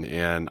New England.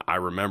 And I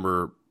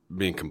remember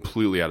being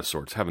completely out of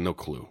sorts, having no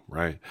clue,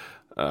 right?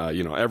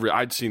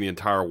 I'd seen the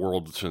entire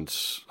world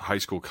since high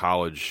school,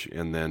 college,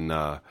 and then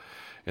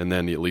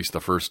at least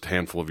the first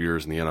handful of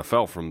years in the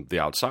NFL from the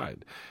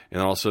outside.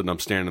 And all of a sudden I'm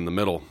standing in the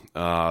middle,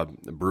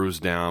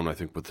 bruised down, I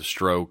think with the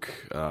stroke,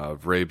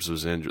 Vrabes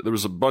was injured. There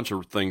was a bunch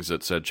of things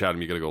that said,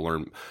 Chatham, you got to go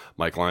learn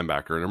Mike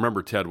linebacker. And I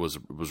remember Ted was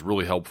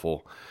really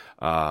helpful,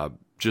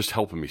 just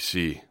helping me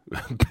see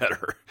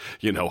better,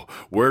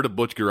 where to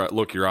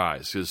look your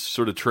eyes, is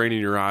sort of training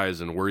your eyes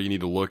and where you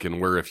need to look,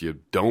 and where if you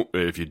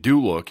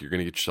do look, you're going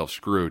to get yourself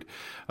screwed.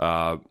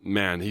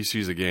 Man, he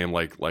sees the game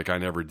like I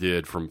never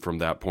did from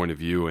that point of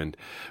view, and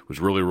was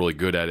really, really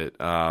good at it.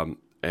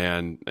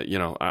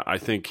 I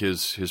think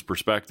his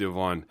perspective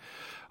on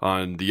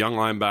the young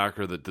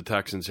linebacker that the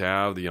Texans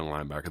have, the young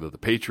linebacker that the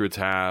Patriots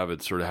have,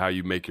 it's sort of how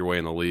you make your way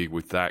in the league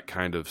with that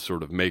kind of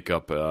sort of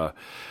makeup.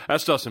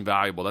 That stuff's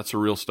invaluable. That's the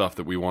real stuff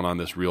that we want on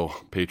this Real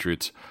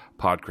Patriots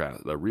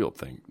podcast. The Real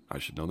Thing. I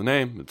should know the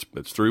name.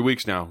 It's 3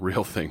 weeks now.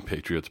 Real Thing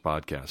Patriots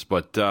podcast.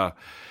 But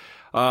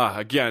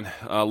again,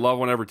 love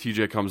whenever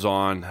TJ comes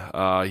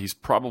on. He's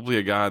probably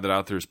a guy that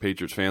out there as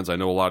Patriots fans, I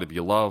know a lot of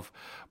you love,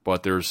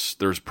 but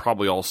there's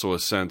probably also a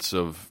sense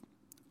of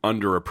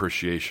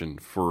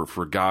underappreciation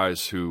for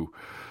guys who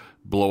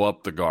blow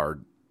up the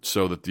guard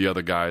so that the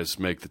other guys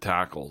make the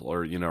tackle,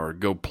 or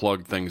go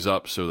plug things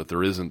up so that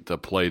there isn't a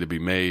play to be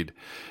made.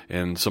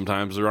 And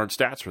sometimes there aren't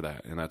stats for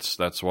that. And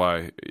that's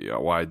why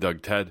I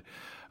dug Ted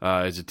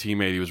as a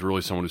teammate. He was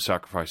really someone who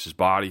sacrificed his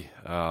body,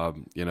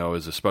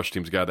 as a special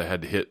teams guy that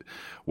had to hit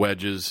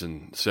wedges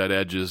and set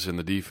edges in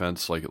the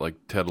defense, like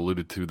Ted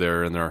alluded to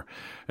there in our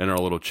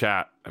little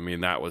chat. I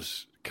mean, that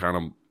was kind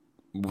of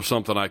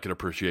something I could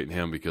appreciate in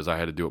him, because I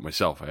had to do it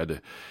myself. I had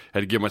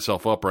to give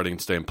myself up ready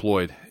and stay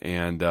employed,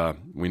 and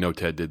we know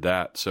Ted did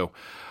that. So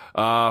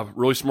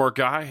really smart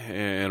guy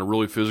and a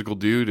really physical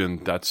dude,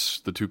 and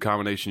that's the two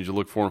combinations you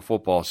look for in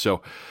football. So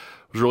I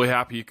was really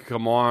happy he could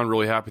come on,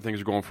 really happy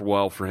things are going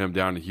well for him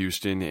down in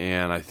Houston,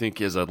 and I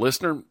think as a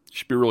listener, you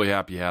should be really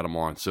happy you had him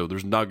on. So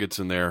there's nuggets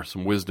in there,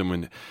 some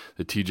wisdom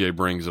that TJ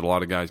brings that a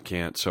lot of guys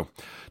can't. So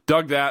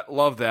dug that,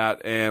 love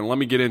that, and let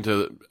me get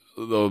into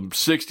the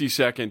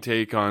 60-second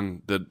take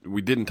on that we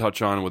didn't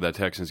touch on with that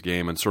Texans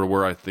game and sort of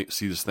where I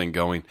see this thing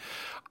going.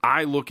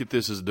 I look at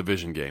this as a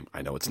division game.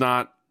 I know it's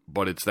not,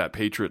 but it's that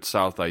Patriots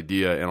South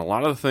idea. And a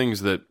lot of the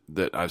things that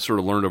I've sort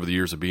of learned over the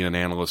years of being an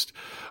analyst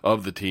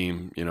of the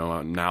team,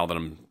 now that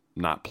I'm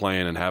not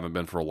playing and haven't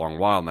been for a long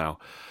while now,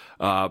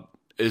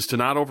 is to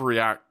not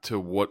overreact to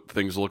what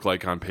things look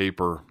like on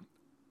paper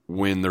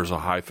when there's a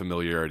high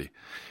familiarity.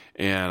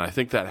 And I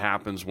think that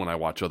happens when I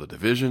watch other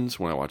divisions,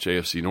 when I watch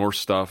AFC North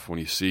stuff, when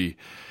you see,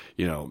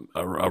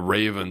 a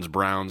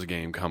Ravens-Browns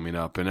game coming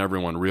up and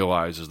everyone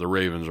realizes the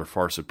Ravens are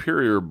far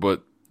superior,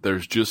 but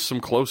there's just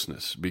some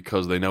closeness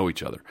because they know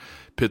each other.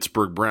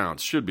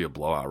 Pittsburgh-Browns should be a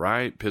blowout,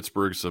 right?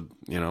 Pittsburgh's a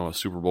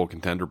Super Bowl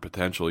contender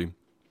potentially.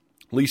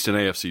 at least an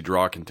AFC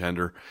draw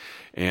contender.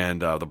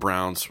 And the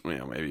Browns,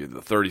 maybe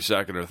the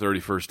 32nd or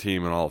 31st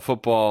team in all of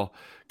football,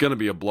 going to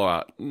be a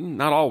blowout.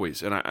 Not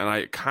always. And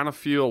I kind of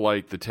feel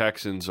like the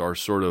Texans are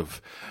sort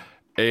of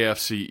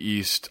AFC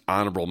East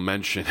honorable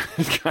mention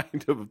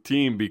kind of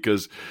team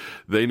because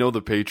they know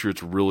the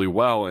Patriots really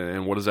well.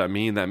 And what does that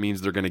mean? That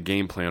means they're going to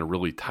game plan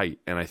really tight.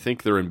 And I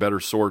think they're in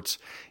better sorts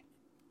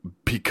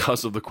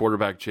because of the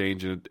quarterback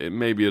change. And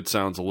maybe it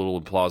sounds a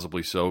little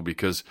implausibly so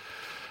because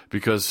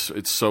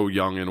it's so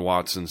young in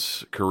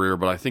Watson's career,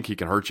 but I think he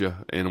can hurt you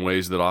in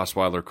ways that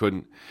Osweiler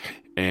couldn't.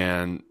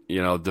 And,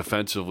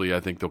 defensively,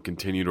 I think they'll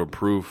continue to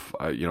improve.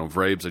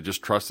 Vrabes, I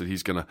just trust that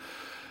he's going to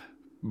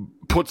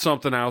put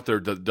something out there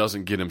that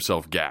doesn't get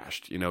himself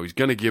gashed. He's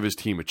going to give his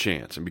team a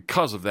chance. And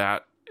because of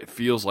that, it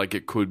feels like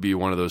it could be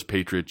one of those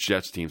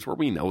Patriots-Jets teams where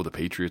we know the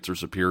Patriots are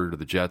superior to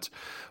the Jets,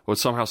 but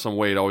somehow, some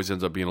way, it always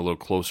ends up being a little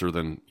closer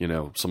than,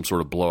 some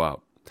sort of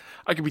blowout.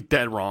 I could be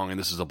dead wrong, and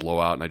this is a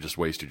blowout, and I just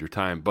wasted your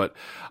time. But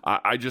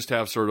I just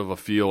have sort of a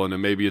feel, and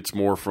maybe it's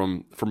more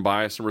from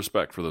bias and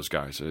respect for those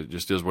guys. It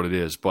just is what it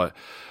is. But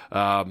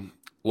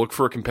look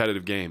for a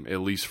competitive game,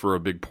 at least for a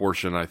big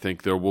portion. I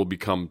think there will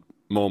become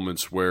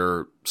moments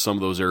where some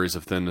of those areas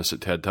of thinness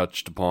that Ted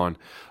touched upon,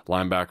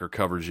 linebacker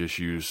coverage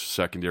issues,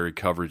 secondary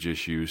coverage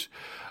issues,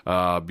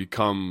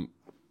 become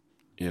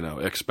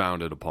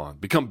expounded upon,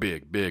 become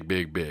big.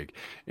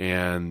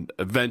 And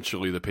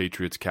eventually the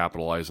Patriots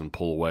capitalize and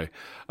pull away.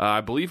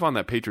 I believe on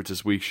that Patriots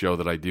This Week show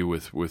that I do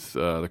with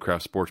the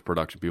Craft Sports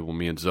production people,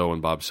 me and Zoe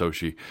and Bob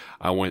Sochi,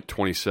 I went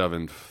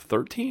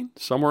 27-13,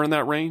 somewhere in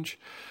that range.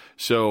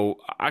 So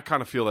I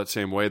kind of feel that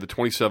same way. The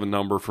 27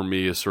 number for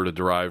me is sort of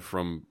derived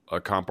from a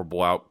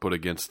comparable output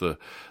against the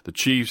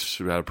Chiefs,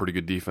 who had a pretty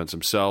good defense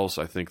themselves.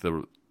 I think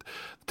the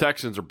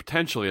Texans are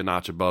potentially a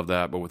notch above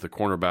that, but with the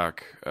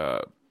cornerback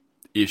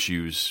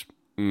issues,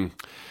 the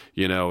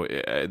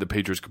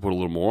Patriots could put a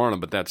little more on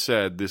them. But that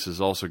said, this is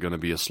also going to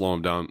be a slow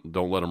them down,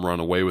 don't let them run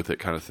away with it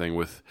kind of thing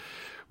with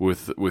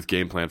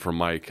game plan from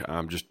Mike.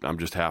 I'm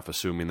just half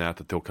assuming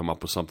that they'll come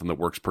up with something that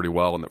works pretty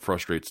well and that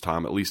frustrates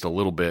Tom at least a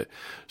little bit,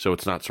 so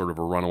it's not sort of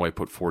a runaway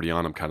put 40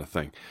 on him kind of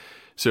thing.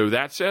 So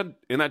that said,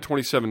 in that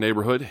 27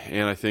 neighborhood,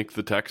 and I think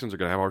the Texans are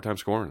going to have a hard time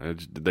scoring.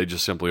 They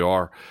just simply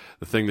are.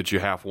 The thing that you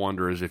half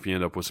wonder is if you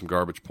end up with some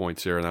garbage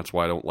points there, and that's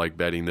why I don't like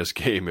betting this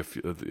game. If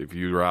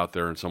you were out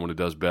there and someone who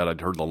does bet,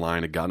 I'd heard the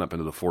line had gotten up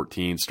into the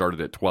 14,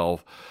 started at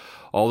 12.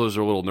 All those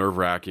are a little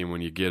nerve-wracking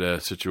when you get a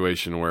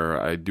situation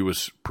where I do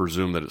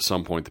presume that at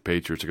some point the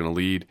Patriots are going to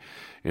lead,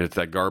 and it's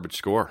that garbage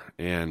score.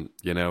 And,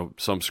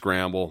 some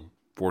scramble,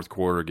 fourth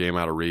quarter, game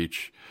out of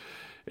reach,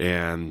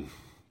 and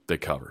they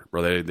cover,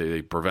 or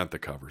they prevent the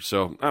cover.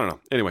 So, I don't know.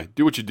 Anyway,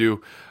 do what you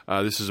do.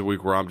 This is a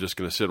week where I'm just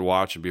going to sit and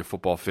watch and be a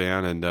football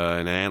fan and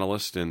an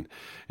analyst and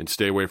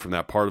stay away from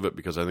that part of it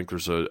because I think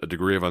there's a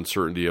degree of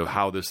uncertainty of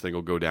how this thing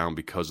will go down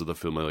because of the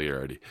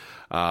familiarity.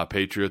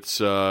 Patriots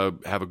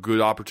have a good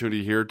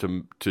opportunity here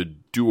to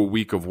do a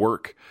week of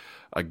work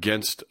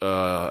against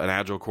an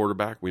agile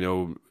quarterback. We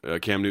know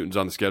Cam Newton's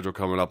on the schedule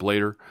coming up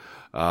later.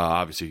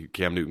 Obviously,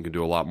 Cam Newton can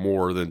do a lot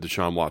more than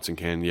Deshaun Watson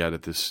can yet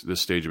at this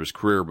stage of his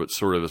career, but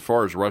sort of as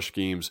far as rush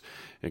schemes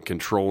and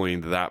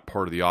controlling that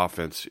part of the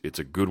offense, it's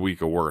a good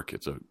week of work.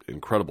 It's an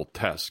incredible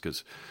test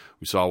because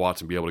we saw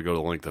Watson be able to go to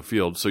the length of the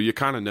field. So you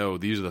kind of know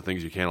these are the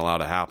things you can't allow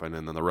to happen,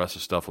 and then the rest of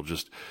the stuff will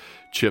just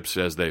chips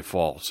as they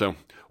fall. So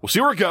we'll see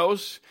where it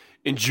goes.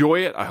 Enjoy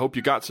it. I hope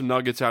you got some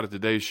nuggets out of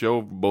today's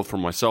show, both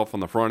from myself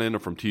on the front end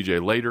and from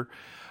TJ later.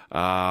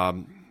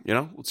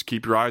 Let's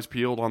keep your eyes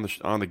peeled on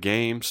the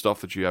game,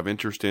 stuff that you have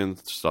interest in,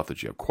 stuff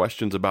that you have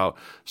questions about,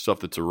 stuff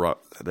that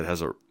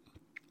has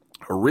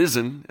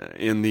arisen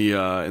in the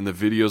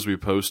videos we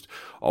post.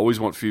 Always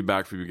want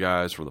feedback from you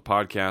guys, from the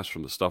podcast,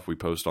 from the stuff we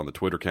post on the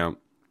Twitter account,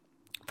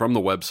 from the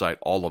website,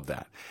 all of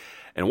that.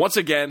 And once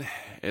again,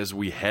 as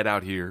we head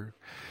out here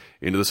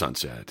into the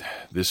sunset,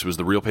 this was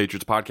the Real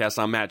Patriots Podcast.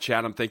 I'm Matt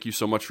Chatham. Thank you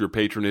so much for your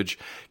patronage.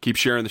 Keep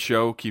sharing the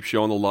show. Keep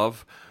showing the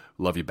love.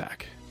 Love you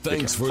back.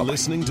 Thanks for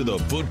listening to the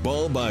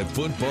Football by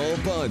Football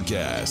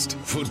Podcast.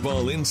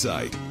 Football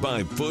insight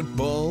by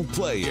football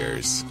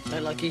players.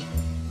 Night, Lucky.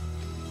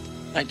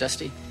 Night,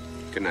 Dusty.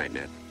 Good night,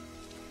 Ned.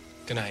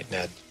 Good night,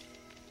 Ned.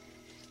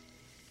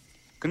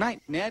 Good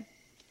night, Ned.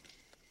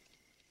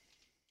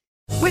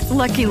 With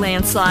Lucky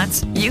Land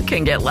Slots, you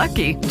can get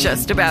lucky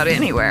just about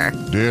anywhere.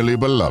 Dearly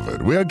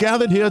beloved, we are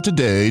gathered here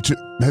today to...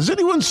 Has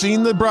anyone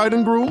seen the bride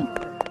and groom?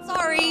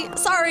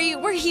 Sorry,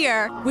 we're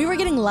here. We were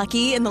getting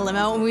lucky in the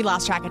limo and we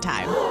lost track of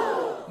time.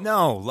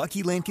 No,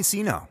 Lucky Land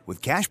Casino,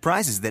 with cash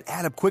prizes that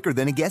add up quicker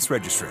than a guest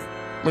registry.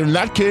 In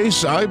that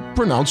case, I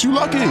pronounce you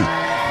lucky.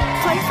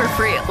 Play for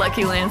free at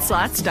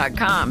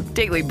LuckyLandSlots.com.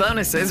 Daily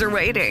bonuses are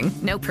waiting.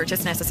 No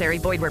purchase necessary.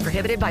 Void where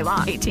prohibited by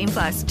law.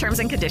 18+. Terms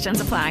and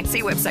conditions apply.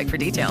 See website for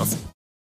details.